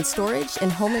big on storage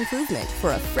and home improvement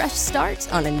for a fresh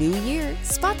start on a new year.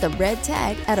 Spot the red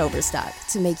tag at Overstock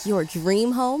to make your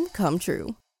dream home come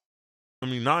true. I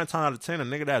mean, 9 times out of 10, a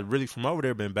nigga that's really from over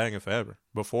there been banging forever,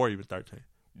 before even 13.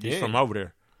 He's from over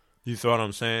there. You feel what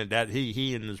I'm saying? That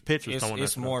he in his pictures.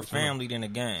 It's more family than a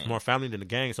gang. It's more family than a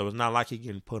gang, so it's not like he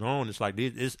getting put on. It's like, I'm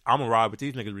going to ride with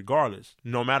these niggas regardless.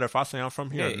 No matter if I say I'm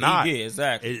from here or not. Yeah,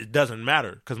 exactly. It doesn't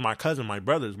matter. Because my cousin, my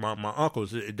brothers, my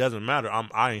uncles, it doesn't matter.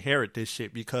 I inherit this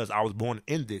shit because I was born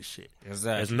in this shit.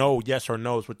 Exactly. There's no yes or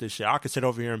no's with this shit. I could sit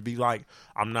over here and be like,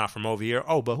 I'm not from over here.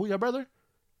 Oh, but who your brother?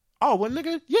 Oh, well,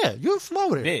 nigga, yeah, you're from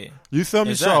over there. Yeah. You feel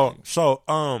me? Exactly. So,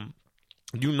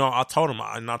 I told him,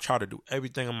 and I try to do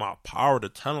everything in my power to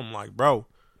tell him, like, bro,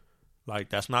 like,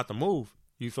 that's not the move.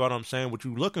 You feel what I'm saying? What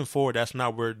you looking for, that's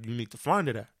not where you need to find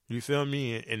it at. You feel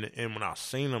me? And when I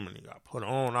seen him and he got put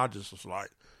on, I just was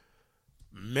like,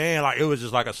 man, like, it was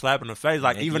just like a slap in the face.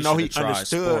 Like, even though he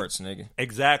understood. Sports, nigga.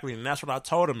 Exactly. And that's what I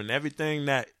told him. And everything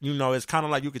that, it's kind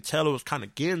of like you could tell it was kind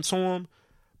of getting to him,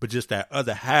 but just that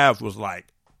other half was like,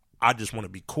 I just want to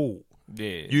be cool.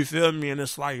 Yeah. You feel me? And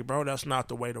it's like, bro, that's not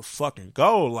the way to fucking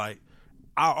go. Like,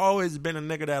 I always been a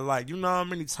nigga that, like, you know how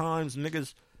many times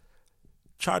niggas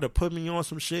tried to put me on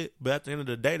some shit, but at the end of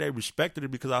the day, they respected it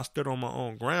because I stood on my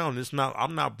own ground.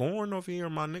 I'm not born over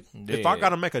here, my nigga. Yeah. If I got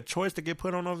to make a choice to get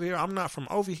put on over here, I'm not from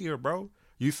over here, bro.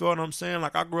 You feel what I'm saying?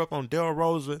 Like, I grew up on Del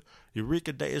Rosa,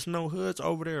 Eureka Day. It's no hoods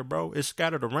over there, bro. It's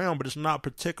scattered around, but it's not a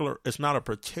particular it's not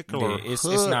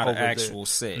an actual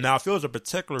set. Now, if it was a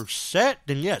particular set,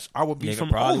 then yes, I would be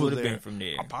from over there. Been from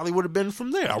there. I probably would have been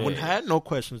from there. I wouldn't have had no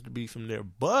questions to be from there.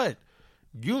 But,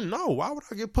 why would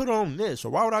I get put on this? Or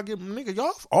why would I get, nigga,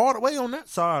 y'all all the way on that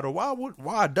side? Or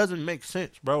why it doesn't make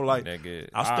sense, bro? Like,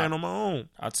 I stand on my own.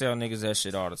 I tell niggas that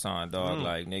shit all the time, dog.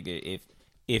 Like, nigga,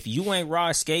 if you ain't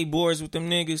ride skateboards with them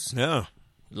niggas, yeah,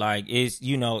 like, it's,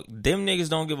 them niggas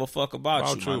don't give a fuck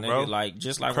about you, my nigga. Bro. Like,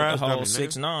 just like with the whole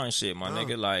 6ix9ine shit, my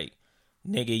nigga. Like,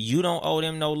 nigga, you don't owe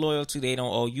them no loyalty. They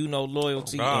don't owe you no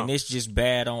loyalty. And it's just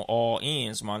bad on all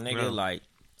ends, my nigga. Yeah. Like,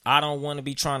 I don't want to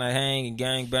be trying to hang and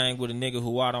gang bang with a nigga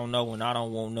who I don't know, and I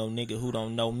don't want no nigga who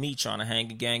don't know me trying to hang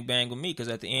and gang bang with me. Because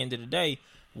at the end of the day,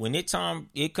 when it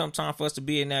come time for us to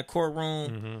be in that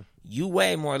courtroom, you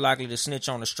way more likely to snitch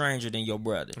on a stranger than your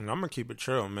brother. And I'm going to keep it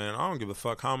chill, man. I don't give a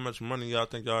fuck how much money y'all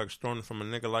think y'all extorting from a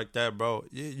nigga like that, bro.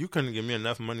 You couldn't give me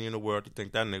enough money in the world to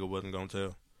think that nigga wasn't going to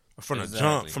tell. From the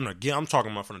jump, I'm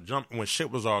talking about from the jump when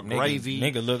shit was all gravy.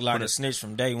 Nigga looked like a snitch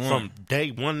from day one. From day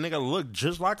one, nigga looked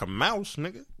just like a mouse,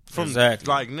 nigga.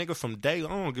 Like, nigga, from day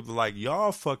on, give like,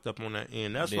 y'all fucked up on that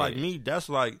end. That's like me. That's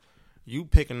like you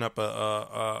picking up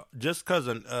just because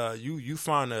you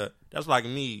find that's like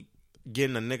me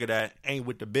getting a nigga that ain't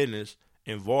with the business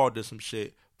involved in some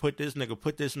shit. Get this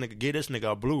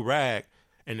nigga a blue rag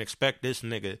and expect this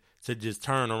nigga to just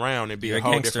turn around and be a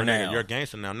whole different nigga. You're a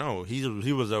gangster now. No, he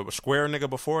was a square nigga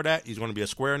before that. He's going to be a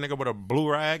square nigga with a blue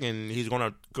rag, and he's going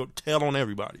to go tell on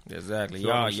everybody. Exactly.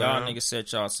 Y'all niggas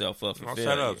set yourself up for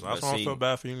failure. That's why I feel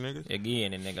bad for you niggas.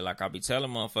 Again, and nigga, like I be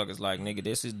telling motherfuckers, like, nigga,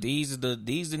 these are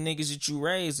the niggas that you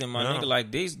raised, and my nigga,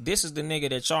 like, this is the nigga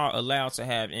that y'all allowed to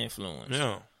have influence.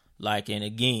 Yeah. Like, and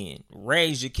again,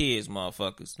 raise your kids,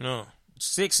 motherfuckers. No.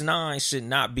 6ix9ine should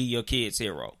not be your kid's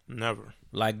hero. Never.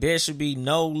 Like, there should be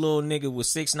no little nigga with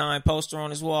 6ix9ine poster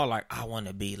on his wall. Like, I want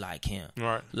to be like him.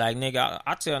 Right. Like, nigga,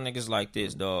 I tell niggas like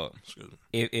this, dog.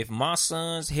 If my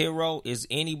son's hero is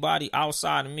anybody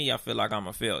outside of me, I feel like I'm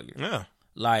a failure. Yeah.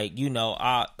 Like, you know,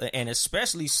 and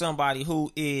especially somebody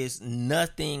who is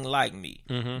nothing like me.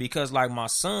 Because, like, my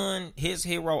son, his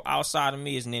hero outside of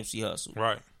me is Nipsey Hussle.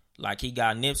 Right. Like, he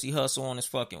got Nipsey Hussle on his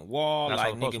fucking wall. That's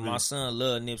like, nigga, my son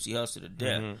love Nipsey Hussle to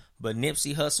death. But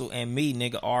Nipsey Hussle and me,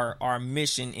 nigga, our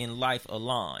mission in life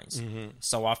aligns.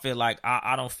 So I feel like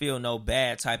I don't feel no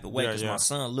bad type of way because my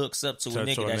son looks up to a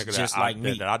nigga that's just like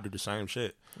me. That I do the same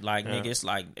shit. Like, nigga, it's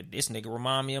like, this nigga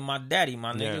remind me of my daddy,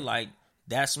 my nigga. Like,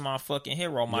 that's my fucking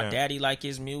hero. My daddy like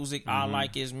his music. I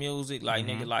like his music. Like,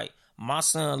 nigga, like, my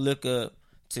son look up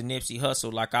to Nipsey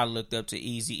Hussle like I looked up to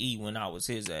Eazy-E when I was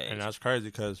his age. And that's crazy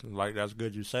because, like, that's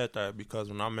good you said that because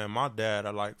when I met my dad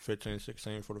at, like, 15,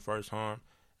 16 for the first time,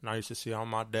 and I used to see how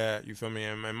my dad, you feel me,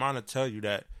 and mine to tell you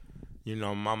that, you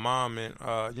know, my mom and,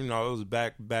 you know, it was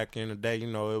back in the day, you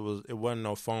know, it wasn't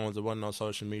no phones, it wasn't no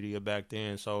social media back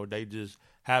then, so they just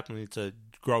happened to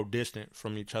grow distant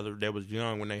from each other. They was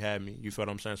young when they had me, you feel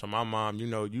what I'm saying? So my mom, you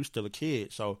know, you still a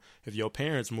kid, so if your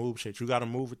parents move, shit, you got to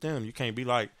move with them. You can't be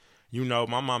like, you know,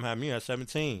 my mom had me at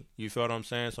 17. You feel what I'm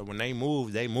saying? So when they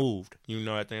moved, they moved. You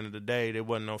know, at the end of the day, there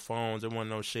wasn't no phones. There wasn't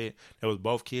no shit. There was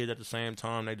both kids at the same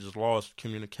time. They just lost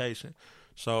communication.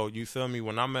 So, you feel me?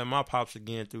 When I met my pops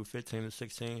again through 15 to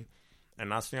 16,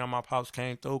 and I see how my pops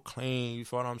came through clean, you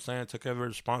feel what I'm saying? Took care of his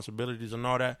responsibilities and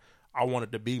all that. I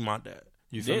wanted to be my dad.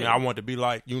 You feel me? I wanted to be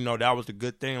like, you know, that was the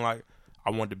good thing. Like,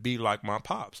 I wanted to be like my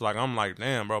pops. Like, I'm like,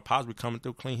 damn, bro, pops be coming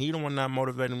through clean. He the one that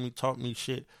motivated me, taught me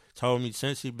shit. Told me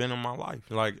since he been in my life,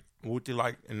 like, Wooty,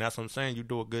 like, and that's what I'm saying, you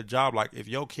do a good job. Like, if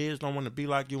your kids don't want to be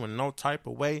like you in no type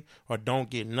of way or don't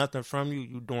get nothing from you,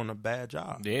 you doing a bad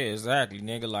job. Yeah, exactly,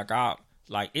 nigga.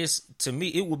 It's, to me,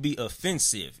 it would be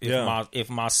offensive if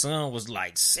my son was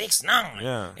like 6'9".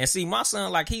 Yeah. And see, my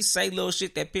son, like, he say little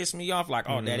shit that piss me off, like,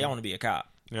 oh, daddy, I want to be a cop.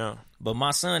 Yeah. But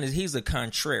my son he's a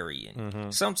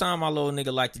contrarian. Sometimes my little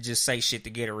nigga like to just say shit to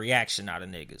get a reaction out of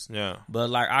niggas. Yeah. But,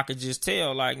 like, I could just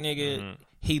tell, like, nigga,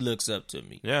 he looks up to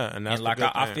me. Yeah, and that's like,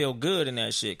 I feel good in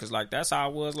that shit. Because, like, that's how I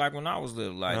was, like, when I was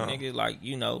little. Like, nigga, like,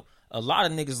 you know, a lot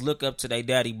of niggas look up to their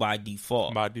daddy by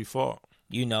default. By default.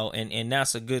 You know, and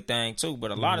that's a good thing, too.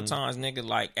 But a lot of times, nigga,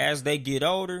 like, as they get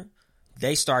older,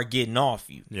 they start getting off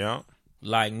you. Yeah.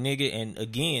 Like, nigga, and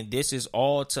again, this is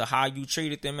all to how you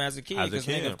treated them as a kid. Because,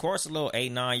 nigga, of course, a little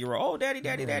 8, 9-year-old, oh, daddy.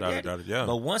 Yeah.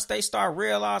 But once they start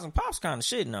realizing Pop's kind of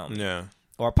shitting on me. Yeah.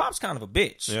 Or Pop's kind of a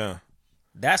bitch. Yeah.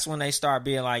 That's when they start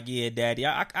being like, yeah, daddy,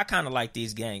 I kind of like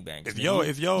these gangbangs.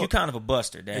 If you kind of a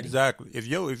buster, daddy. Exactly. If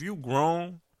you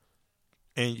grown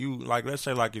and you, like, let's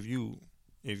say, like, if you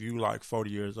like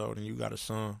 40 years old and you got a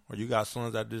son, or you got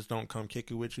sons that just don't come kick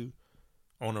it with you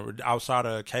on outside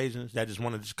of occasions, that just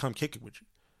want to just come kick it with you,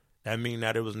 that mean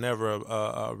that it was never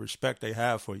a respect they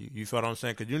have for you. You feel what I'm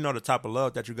saying? Because you know the type of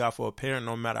love that you got for a parent,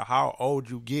 no matter how old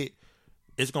you get,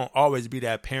 it's going to always be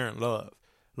that parent love.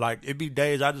 Like, it be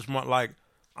days I just want, like,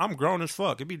 I'm grown as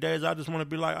fuck. It be days I just want to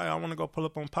be like, hey, I want to go pull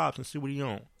up on Pops and see what he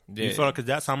on. Yeah. You feel like, because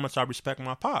that's how much I respect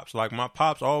my Pops. Like, my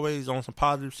Pops always on some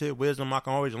positive shit, wisdom. I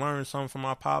can always learn something from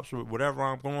my Pops with whatever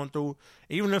I'm going through.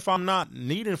 Even if I'm not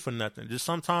needing for nothing. Just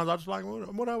sometimes I just like,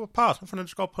 whatever, Pops. I'm finna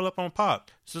just go pull up on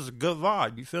Pops. It's just a good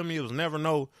vibe. You feel me? It was never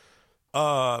no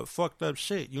fucked up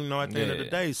shit, you know, at the end of the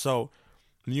day. So,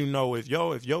 you know, if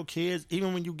your kids,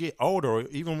 even when you get older, or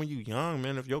even when you young,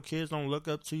 man, if your kids don't look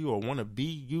up to you or want to be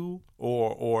you,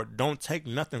 or don't take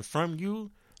nothing from you,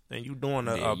 then you doing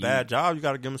a bad job. You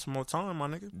got to give them some more time, my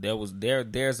nigga.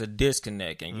 There's a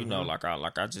disconnect, and you know, like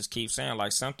I just keep saying,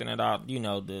 like, something that you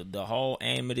know, the whole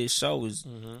aim of this show is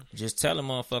just telling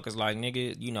motherfuckers, like,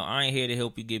 nigga, you know, I ain't here to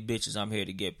help you get bitches. I'm here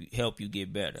to help you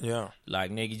get better. Yeah.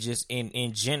 Like, nigga, just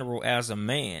in general, as a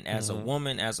man, as a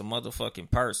woman, as a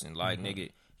motherfucking person, like,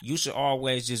 nigga, you should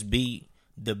always just be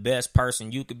the best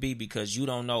person you could be, because you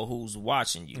don't know who's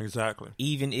watching you. Exactly.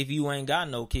 Even if you ain't got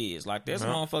no kids. Like, there's a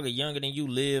motherfucker younger than you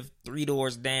live 3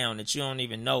 doors down that you don't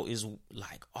even know is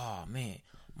like, oh, man,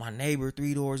 my neighbor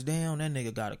 3 doors down, that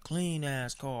nigga got a clean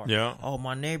ass car. Yeah. Oh,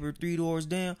 my neighbor 3 doors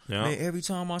down. Yeah. Man, every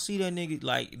time I see that nigga,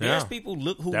 like, there's people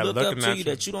who look up to you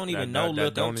that you don't even know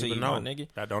look up to you, my nigga.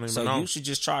 That don't even know. So you should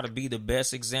just try to be the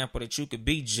best example that you could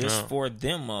be just for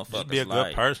them motherfuckers. Just be a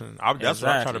good person. That's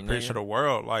what I try to preach to the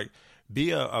world. Like,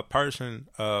 be a person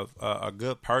of a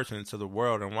good person to the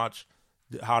world, and watch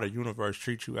how the universe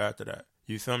treats you after that.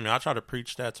 You feel me? I try to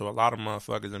preach that to a lot of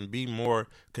motherfuckers and be more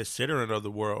considerate of the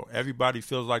world. Everybody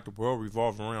feels like the world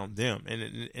revolves around them, and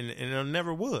it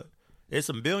never would. It's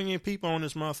a billion people on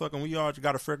this motherfucker, and we all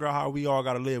got to figure out how we all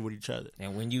got to live with each other.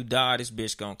 And when you die, this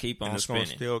bitch gonna keep on spinning.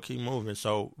 It's gonna still keep moving.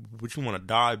 So, but you want to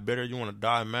die bitter, you want to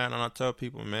die mad, and I tell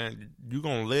people, man, you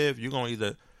gonna live. You gonna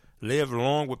either live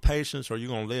long with patience, or you're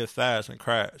gonna live fast and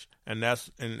crash. And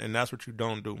that's what you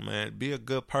don't do, man. Be a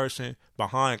good person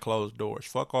behind closed doors.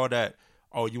 Fuck all that.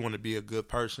 Oh, you want to be a good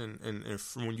person, and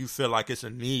when you feel like it's a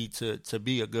need to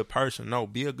be a good person, no,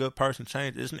 be a good person.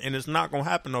 Change, and it's not gonna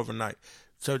happen overnight.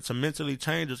 So to mentally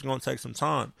change, it's gonna take some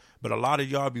time. But a lot of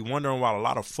y'all be wondering why a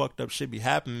lot of fucked up shit be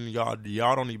happening. Y'all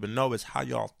don't even know. It's how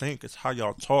y'all think. It's how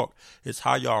y'all talk. It's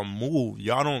how y'all move.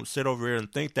 Y'all don't sit over here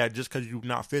and think that just because you're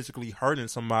not physically hurting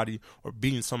somebody or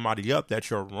beating somebody up that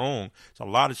you're wrong. It's a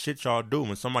lot of shit y'all do.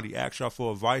 When somebody asks y'all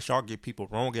for advice, y'all give people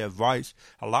wrong advice.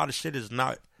 A lot of shit is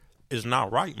not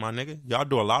right, my nigga. Y'all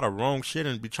do a lot of wrong shit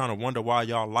and be trying to wonder why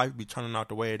y'all life be turning out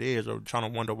the way it is, or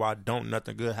trying to wonder why don't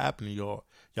nothing good happen to y'all.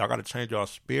 Y'all got to change y'all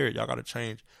spirit. Y'all got to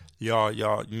change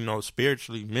y'all,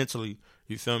 spiritually, mentally,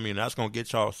 you feel me? And that's going to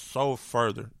get y'all so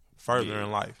further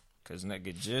in life. Cause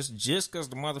nigga, just cause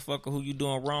the motherfucker who you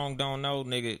doing wrong don't know,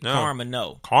 nigga, karma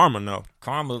know.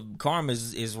 Karma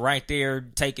is right there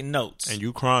taking notes. And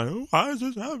you crying, why is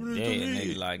this happening to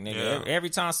me? Nigga, like nigga, every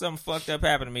time something fucked up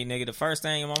happened to me, nigga, the first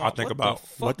thing in my mind, I think about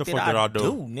what the fuck did I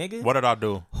do, nigga? What did I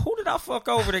do? Who did I fuck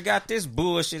over that got this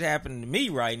bullshit happening to me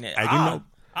right now?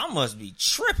 I must be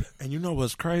tripping. And you know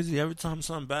what's crazy? Every time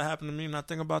something bad happened to me and I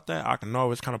think about that, I can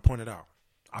always kind of point it out.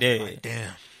 I be like,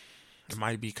 damn, it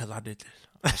might be because I did this.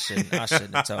 I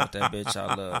shouldn't have told that bitch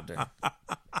I loved her.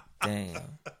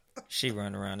 Damn. She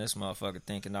running around this motherfucker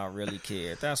thinking I really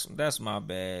cared. That's my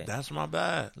bad. That's my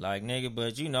bad. Like, nigga,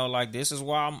 but you know, like, this is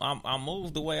why I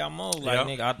move the way I move. Like,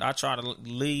 nigga, I try to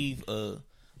leave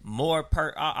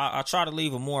I try to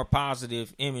leave a more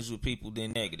positive image with people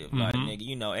than negative. Mm-hmm. Like, nigga,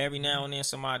 you know, every now and then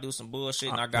somebody do some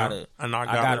bullshit, and I gotta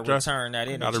return that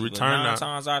energy. But 9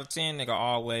 times out of 10, nigga,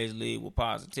 always leave with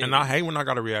positivity. And I hate when I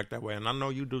gotta react that way, and I know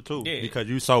you do too, because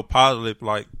you so positive.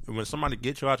 Like, when somebody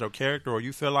gets you out your character, or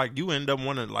you feel like you end up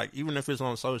wanting, like, even if it's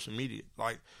on social media,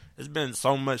 like, it's been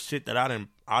so much shit that I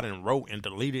didn't wrote and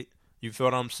deleted. You feel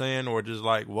what I'm saying? Or just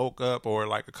like woke up, or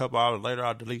like a couple hours later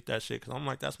I delete that shit because I'm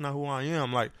like, that's not who I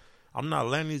am. Like, I'm not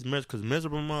letting these because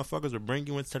miserable motherfuckers will bring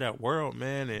you into that world,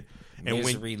 man. And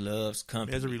misery loves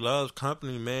company. Misery loves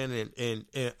company, man.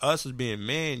 And us as being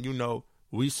men, you know,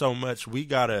 we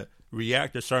gotta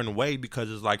react a certain way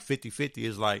because it's like 50-50.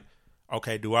 It's like,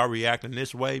 okay, do I react in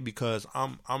this way because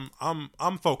I'm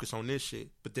focused on this shit,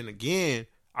 but then again,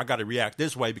 I gotta react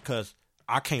this way because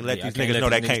I can't let these niggas know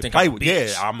they can't play with.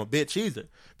 Yeah, I'm a bitch either.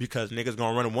 Because niggas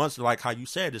gonna run it once, like how you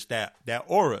said, it's that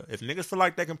aura. If niggas feel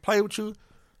like they can play with you,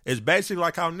 it's basically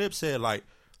like how Nip said, like,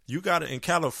 you gotta, in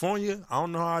California, I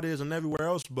don't know how it is and everywhere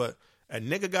else, but a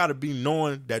nigga gotta be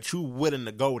knowing that you willing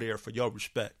to go there for your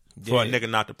respect. For a nigga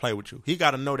not to play with you. He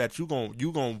gotta know that you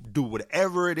gonna do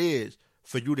whatever it is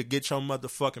for you to get your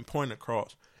motherfucking point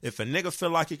across. If a nigga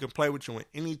feel like he can play with you in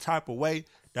any type of way,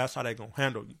 that's how they gonna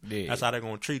handle you. Yeah. That's how they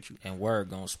gonna treat you. And word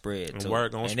gonna spread. And too.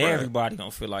 Word gonna spread. And everybody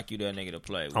gonna feel like you that nigga to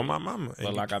play with. On my mama.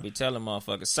 But like I be telling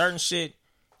motherfuckers, certain shit,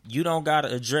 you don't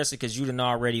gotta address it because you done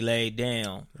already laid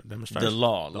down the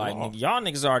law. Like, nigga, y'all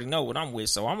niggas already know what I'm with,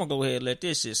 so I'm gonna go ahead and let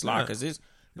this shit slide because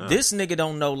this nigga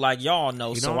don't know like y'all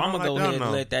know, so I'm gonna go ahead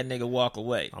and let that nigga walk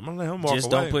away. I'm gonna let him walk away.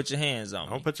 Just don't put your hands on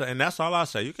me. And that's all I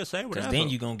say. You can say whatever. Because then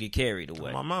you gonna get carried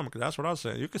away. My mama, because that's what I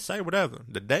said. You can say whatever.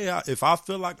 The day if I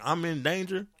feel like I'm in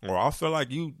danger, or I feel like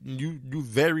you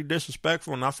very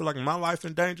disrespectful, and I feel like my life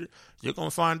in danger, you're gonna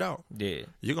find out. Yeah,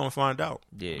 you're gonna find out.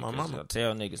 Yeah, my mama. I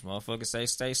tell niggas, motherfuckers, say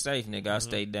stay safe, nigga. I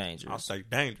stay dangerous. I stay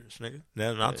dangerous, nigga.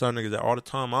 Then I tell niggas that all the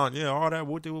time. All that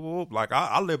whoop. Like,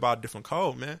 I live by a different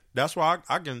code, man. That's why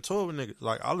I get into it with niggas.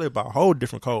 Like, I live by a whole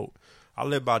different code. I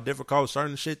live by a different code.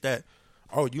 Certain shit that,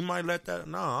 you might let that.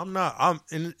 No, I'm not.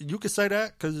 And you can say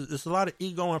that because there's a lot of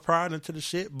ego and pride into the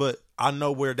shit. But I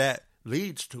know where that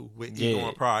leads to with ego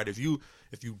and pride. If you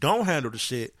don't handle the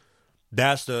shit,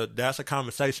 that's a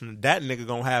conversation that nigga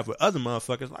gonna have with other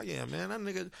motherfuckers. Like, yeah, man, that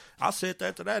nigga, I said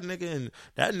that to that nigga, and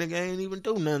that nigga ain't even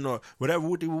do nothing or whatever.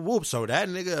 Whoop. So that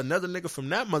nigga, another nigga from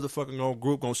that motherfucking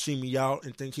group gonna see me out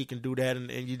and think he can do that,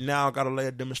 and you now gotta lay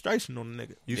a demonstration on the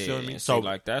nigga. You feel me? So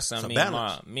like that's something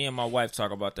me and my wife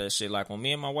talk about that shit. Like, when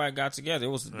me and my wife got together, it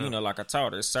was you know, like I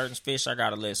told her, there's certain fish I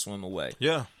gotta let swim away.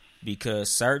 Yeah, because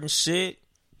certain shit,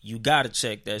 you gotta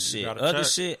check that shit. Other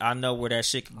shit, I know where that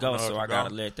shit could go, so I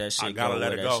gotta let that shit go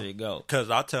where that shit go. Because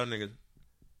I tell niggas,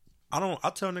 I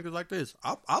tell niggas like this.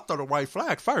 I throw the white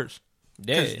flag first.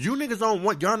 Because you niggas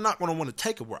y'all not gonna want to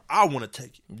take it where I want to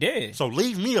take it. Yeah. So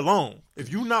leave me alone.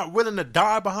 If you not willing to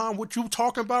die behind what you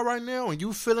talking about right now, and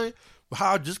you feeling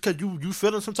how just because you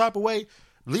feeling some type of way,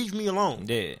 leave me alone.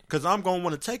 Yeah. Because I'm going to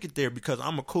want to take it there because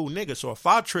I'm a cool nigga. So if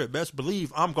I trip, best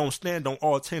believe I'm going to stand on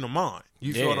all 10 of mine.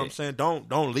 You feel what I'm saying?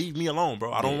 Don't leave me alone,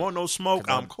 bro. I don't want no smoke.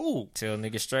 I'm cool. Tell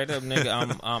nigga straight up,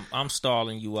 nigga, I'm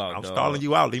stalling you out, I'm dog. stalling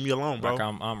you out. Leave me alone, bro.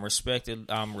 Like I'm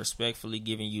respectfully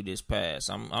giving you this pass.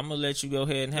 I'm gonna let you go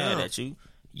ahead and have that.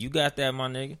 You got that, my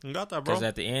nigga. You got that, bro. Because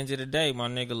at the end of the day, my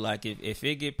nigga, like if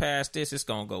it get past this, it's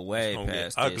gonna go way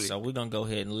past this. So we're gonna go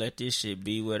ahead and let this shit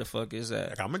be where the fuck it's at.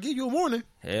 Like, I'm gonna give you a warning.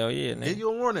 Hell yeah, nigga. Give you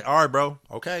a warning. All right, bro.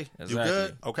 Okay. Exactly. You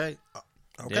good? Okay.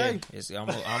 Okay. Yeah,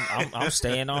 I'm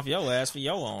staying off your ass for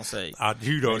your own sake.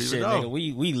 You don't even know.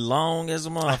 Nigga, we long as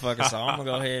a motherfucker, so I'm gonna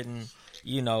go ahead and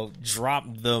drop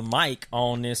the mic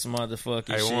on this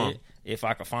motherfucking shit if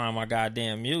I can find my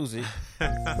goddamn music.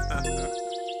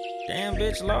 Damn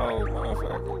bitch low,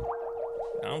 motherfucker.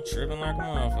 I'm tripping like a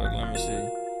motherfucker. Let me see.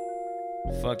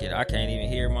 Fuck it, I can't even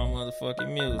hear my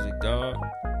motherfucking music, dog.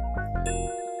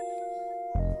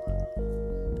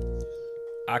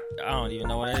 I don't even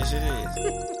know what that shit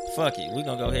is. Fuck it, we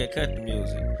gonna go ahead and cut the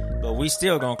music. But we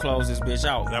still gonna close this bitch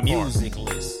out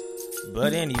musicless.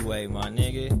 But anyway, my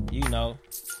nigga, you know,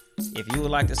 if you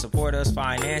would like to support us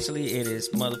financially, it is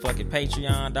motherfucking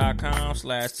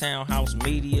patreon.com/Townhouse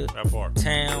Media.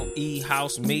 Town E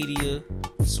House Media.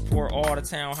 Support all the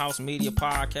Townhouse Media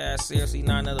podcasts. Seriously,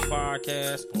 not another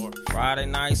podcast. Friday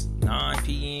nights, 9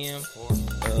 p.m.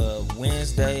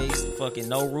 Wednesdays, fucking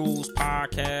No Rules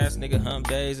podcast. Nigga, hump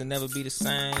days and never be the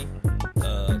same.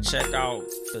 Check out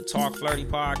the Talk Flirty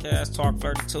podcast. Talk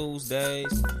Flirty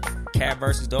Tuesdays. Cat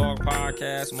vs. Dog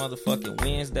podcast, motherfucking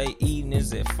Wednesday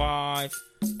evenings at 5.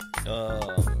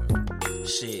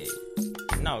 Shit.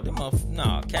 No,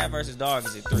 Cat vs. Dog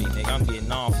is at 3, nigga. I'm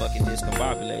getting all fucking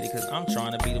discombobulated because I'm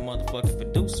trying to be the motherfucking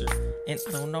producer and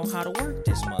I don't know how to work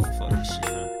this motherfucking shit.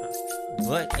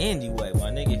 But anyway,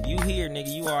 my nigga, if you here,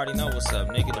 nigga, you already know what's up,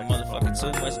 nigga. The motherfucking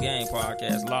Too Much Game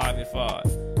podcast live at 5.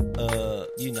 Go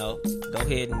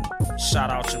ahead and shout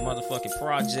out your motherfucking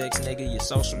projects, nigga, your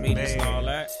social medias and all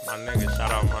that. My nigga,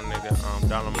 shout out my nigga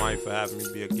Dolemite for having me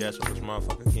be a guest on this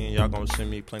motherfucker again. Y'all gonna send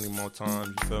me plenty more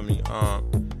times, you feel me?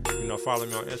 Follow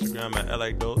me on Instagram at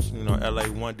LA Duce,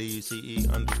 LA1DECE_, you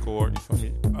feel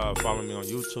me? Follow me on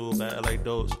YouTube at LA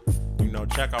Duce.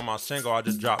 Check out my single I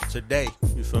just dropped today.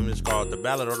 You feel me? It's called The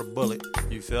Ballot or the Bullet.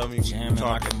 You feel me? Jamming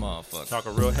like a motherfucker.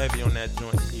 Talking real heavy on that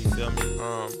joint. You feel me?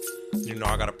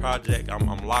 I got a project.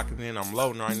 I'm locking in. I'm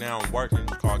loading right now. I'm working.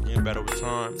 It's called Getting Better With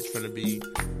Time. It's gonna be,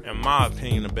 in my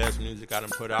opinion, the best music I done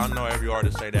put out. I know every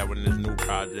artist say that when there's new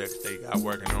projects they got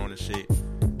working on and shit.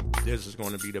 This is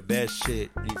gonna be the best shit.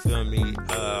 You feel me?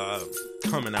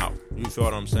 Coming out. You feel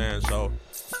what I'm saying? So,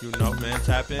 man,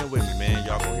 tap in with me, man.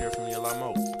 Y'all gonna hear from me a lot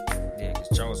more. Yeah, because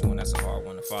Chosen One, that's a hard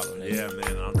one to follow, nigga. Yeah,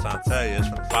 man, I'm trying to tell you, it's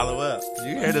for the follow up.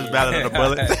 You hear this Ballot of the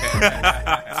Bullet.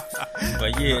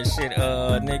 But yeah, shit,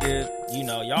 nigga,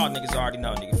 y'all niggas already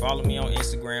know, nigga. Follow me on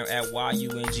Instagram at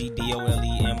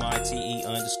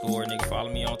YUNGDOLEMITE_. Nigga, follow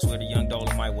me on Twitter, Yung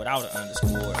Dolemite without an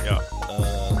underscore. Yeah.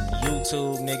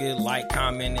 YouTube, nigga, like,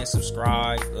 comment, and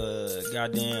subscribe.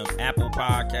 Goddamn Apple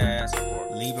Podcast.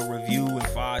 Leave a review and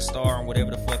 5-star and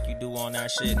whatever the fuck you do on that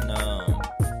shit. And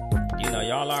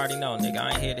y'all already know, nigga,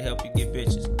 I ain't here to help you get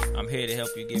bitches. I'm here to help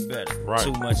you get better. Right.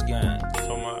 Too much game.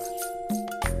 So much.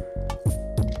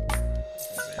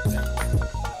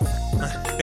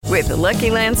 With the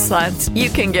Lucky Land Slots, you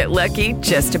can get lucky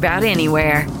just about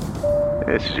anywhere.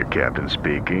 This is your captain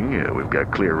speaking. We've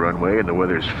got clear runway and the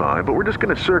weather's fine, but we're just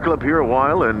going to circle up here a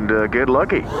while and get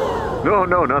lucky.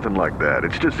 No, nothing like that.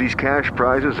 It's just these cash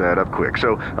prizes add up quick.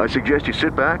 So I suggest you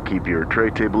sit back, keep your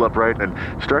tray table upright, and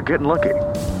start getting lucky.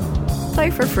 Play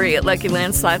for free at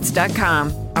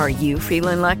LuckyLandSlots.com. Are you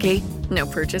feeling lucky? No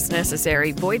purchase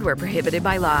necessary. Void where prohibited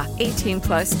by law.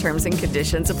 18+ terms and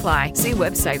conditions apply. See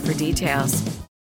website for details.